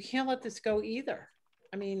let this go either.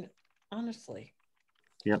 I mean, honestly.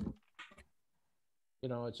 Yep. You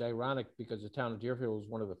know, it's ironic because the town of Deerfield was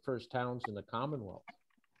one of the first towns in the Commonwealth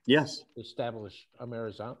Yes. to establish a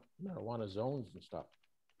marijuana zones and stuff.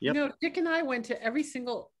 Yep. You know, Dick and I went to every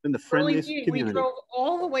single In the early friendliest meeting. community. We drove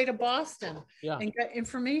all the way to Boston Yeah. and got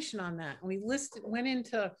information on that. And we went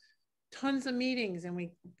into tons of meetings, and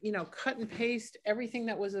we, you know, cut and paste everything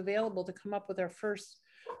that was available to come up with our first,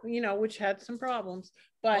 you know, which had some problems.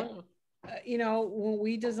 But, you know, when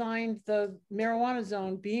we designed the marijuana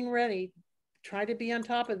zone, being ready, try to be on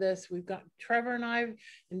top of this. We've got Trevor and I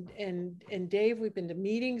and Dave, we've been to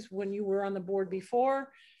meetings when you were on the board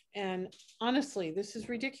before. And honestly, this is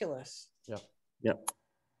ridiculous. Yep. Yep.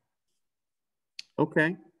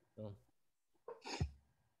 Okay.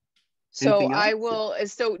 So Anything else? I will,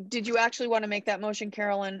 so did you actually want to make that motion,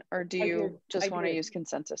 Carolyn, or do you just want to use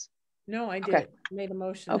consensus? No, I did. Okay. Made a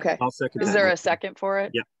motion. Okay. I'll second. Is that there a motion. second for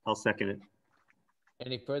it? Yep. I'll second it.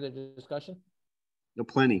 Any further discussion? No,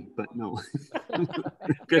 plenty, but no. You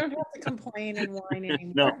Good. don't have to complain and whine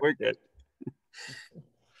anymore. No, we're good.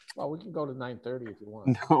 Well, we can go to 9:30 if you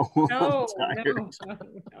want. No. No, I'm tired.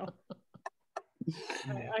 no.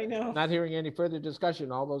 I know. Not hearing any further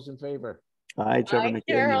discussion. All those in favor? Hi, Trevor Hi, McDaniel.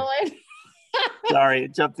 Carolyn. Sorry,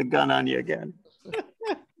 it jumped the gun on you again.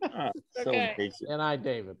 So Okay. impatient. And I,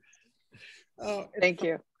 David. Oh, Thank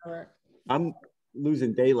you. I'm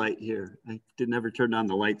losing daylight here. I never turned on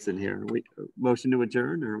the lights in here. We motion to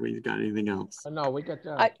adjourn, or we got anything else? No, we got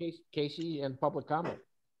Casey and public comment.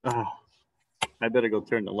 Oh, I better go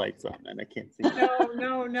turn the lights on, and I can't see.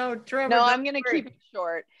 No, Trevor. No, don't I'm going to worry. keep it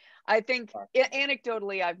short. I think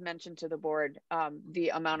anecdotally, I've mentioned to the board the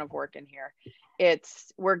amount of work in here.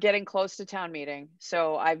 We're getting close to town meeting.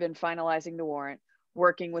 So I've been finalizing the warrant,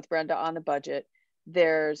 working with Brenda on the budget.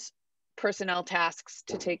 There's personnel tasks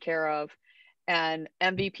to take care of, and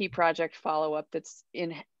MVP project follow-up that's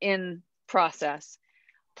in process,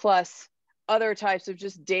 plus other types of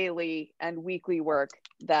just daily and weekly work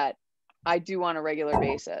that I do on a regular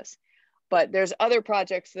basis. But there's other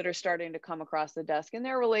projects that are starting to come across the desk, and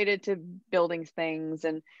they're related to building things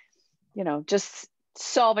and, you know, just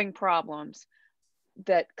solving problems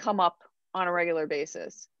that come up on a regular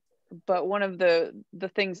basis. But one of the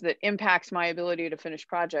things that impacts my ability to finish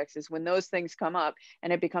projects is when those things come up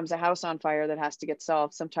and it becomes a house on fire that has to get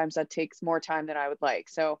solved. Sometimes that takes more time than I would like.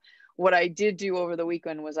 So what I did do over the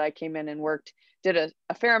weekend was I came in and did a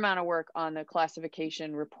fair amount of work on the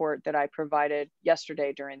classification report that I provided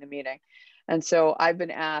yesterday during the meeting. And so I've been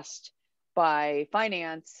asked by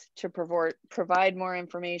finance to provide more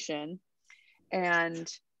information, and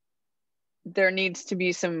there needs to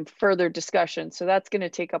be some further discussion. So that's going to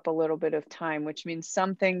take up a little bit of time, which means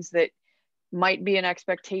some things that might be an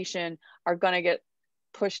expectation are going to get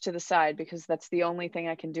pushed to the side because that's the only thing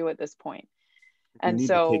I can do at this point. And need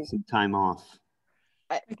so to take some time off.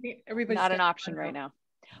 Everybody's not an option right now.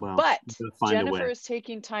 Well, But find a Jennifer way. is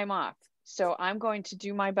taking time off. So I'm going to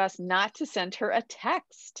do my best not to send her a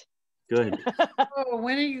text. Good. Oh,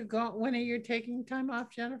 when are you going? When are you taking time off,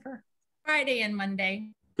 Jennifer? Friday and Monday.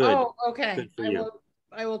 Good. Oh, okay. Good for you.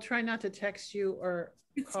 I will try not to text you or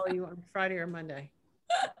call you on Friday or Monday.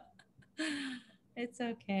 It's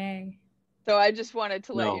okay. So I just wanted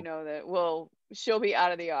to let No. you know that she'll be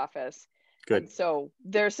out of the office. Good. And so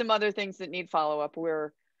there's some other things that need follow-up.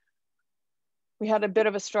 We had a bit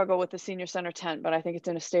of a struggle with the senior center tent, but I think it's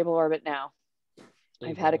in a stable orbit now.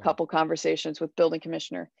 I've had a couple conversations with building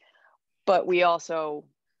commissioner, but we also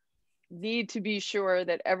need to be sure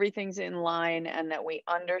that everything's in line and that we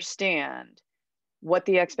understand what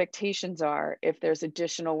the expectations are if there's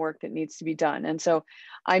additional work that needs to be done. And so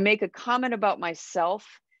I make a comment about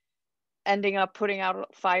myself ending up putting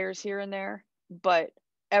out fires here and there, but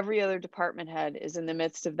every other department head is in the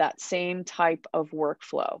midst of that same type of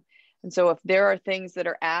workflow. And so if there are things that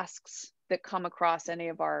are asks that come across any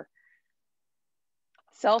of our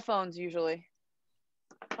cell phones, usually,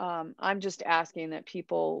 I'm just asking that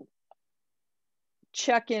people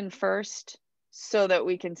check in first so that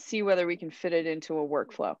we can see whether we can fit it into a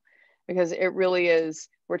workflow. because it really is,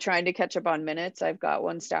 we're trying to catch up on minutes. I've got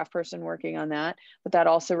one staff person working on that, but that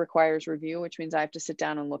also requires review, which means I have to sit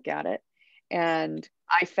down and look at it. And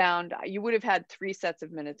I found, you would have had 3 sets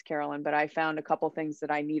of minutes, Carolyn, but I found a couple things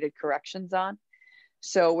that I needed corrections on.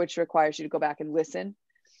 So, which requires you to go back and listen.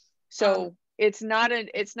 So it's not an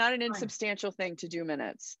insubstantial thing to do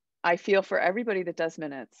minutes. I feel for everybody that does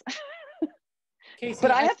minutes. Casey,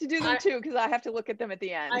 but I have to do them too, because I have to look at them at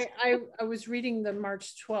the end. I was reading the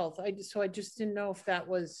March 12th. So I just didn't know if that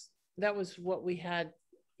was what we had,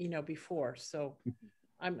 you know, before. So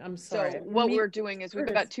I'm sorry. So what we're doing is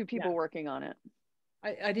we've got 2 people working on it.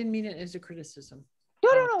 I didn't mean it as a criticism.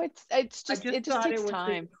 No, it just takes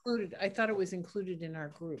time. I thought it was included in our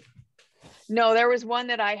group. No, there was one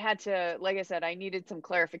that I had to, like I said, I needed some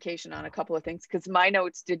clarification on a couple of things because my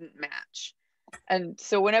notes didn't match. And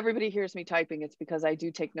so when everybody hears me typing, it's because I do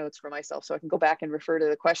take notes for myself so I can go back and refer to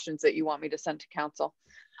the questions that you want me to send to council.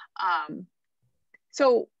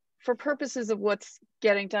 So for purposes of what's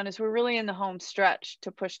getting done is we're really in the home stretch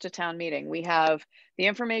to push to town meeting. We have the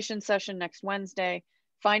information session next Wednesday.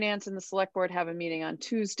 Finance and the select board have a meeting on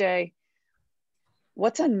Tuesday.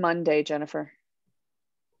 What's on Monday, Jennifer?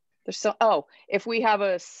 If we have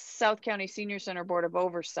a South County Senior Center Board of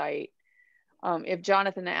Oversight, if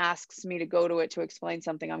Jonathan asks me to go to it to explain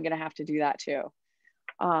something, I'm going to have to do that too.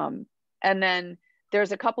 And then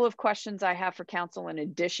there's a couple of questions I have for council in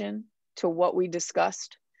addition to what we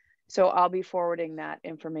discussed. So I'll be forwarding that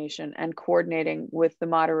information and coordinating with the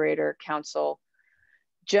moderator, council.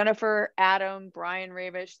 Jennifer, Adam, Brian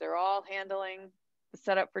Ravish, they're all handling the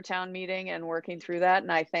setup for town meeting and working through that.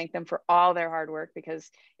 And I thank them for all their hard work because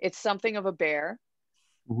it's something of a bear,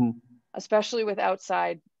 especially with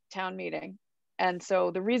outside town meeting. And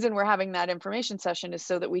so the reason we're having that information session is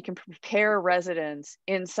so that we can prepare residents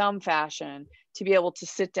in some fashion to be able to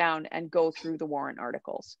sit down and go through the warrant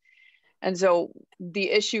articles. And so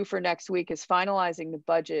the issue for next week is finalizing the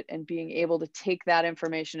budget and being able to take that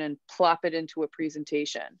information and plop it into a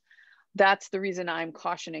presentation. That's the reason I'm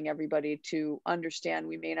cautioning everybody to understand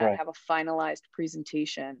we may not have a finalized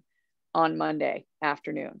presentation on Monday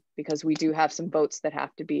afternoon because we do have some votes that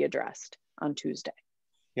have to be addressed on Tuesday.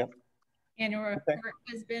 Yep. And a report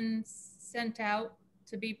has been sent out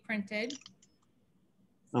to be printed.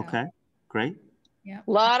 So, okay, great. Yeah.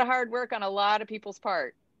 A lot of hard work on a lot of people's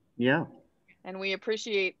part. Yeah. And we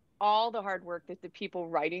appreciate all the hard work that the people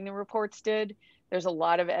writing the reports did. There's a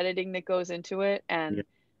lot of editing that goes into it. And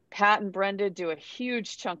Pat and Brenda do a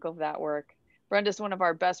huge chunk of that work. Brenda's one of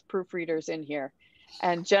our best proofreaders in here.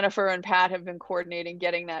 And Jennifer and Pat have been coordinating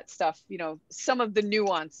getting that stuff, you know, some of the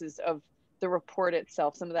nuances of the report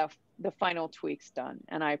itself, some of that, the final tweaks done.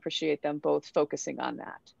 And I appreciate them both focusing on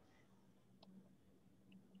that.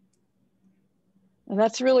 And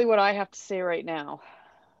that's really what I have to say right now.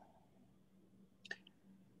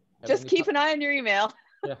 Just keep an eye on your email.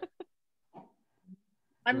 Yeah.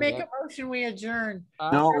 I make a motion, we adjourn.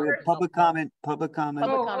 No, public comment, public comment.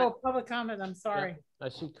 Public comment, I'm sorry. Yeah. I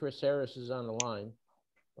see Chris Harris is on the line.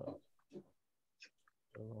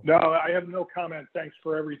 No, I have no comment. Thanks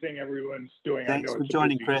for everything everyone's doing. Thanks for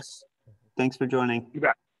joining, Chris. Thanks for joining. You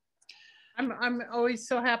bet. I'm always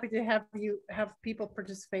so happy to have people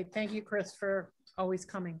participate. Thank you, Chris, for always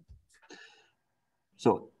coming.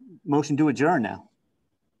 So motion to adjourn now.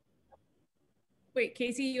 Wait,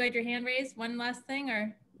 Casey, you had your hand raised. One last thing,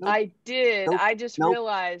 or? Nope. I did. Nope. I just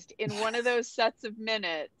realized in one of those sets of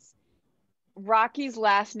minutes, Rocky's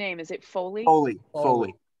last name, is it Foley?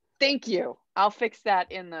 Foley. Thank you. I'll fix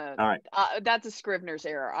that in the. All right. That's a Scrivener's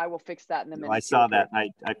error. I will fix that in the minutes. I saw that.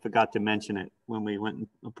 I forgot to mention it when we went and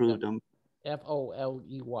approved them.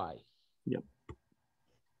 Foley. Yep.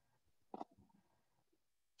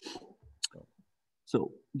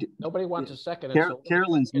 So nobody wants a second. So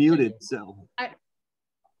Carolyn's muted, so.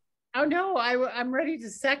 Oh no, I'm ready to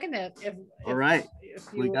second it. All right,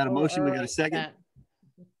 we got a motion. We got a second.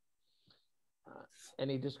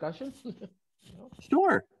 Any discussion? No?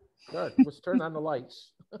 Sure. Good. Let's turn on the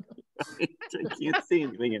lights. I can't see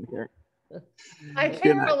anything in here. Hi,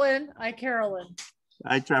 Carolyn. Hi, Carolyn.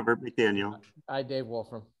 Hi, Trevor McDaniel. Hi, Dave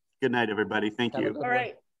Wolfram. Good night, everybody. Thank you. All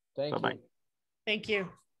right. Thank you. Thank you.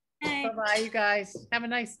 Bye-bye, you guys. Have a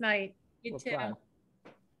nice night. You too.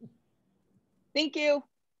 Thank you.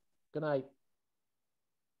 Good night.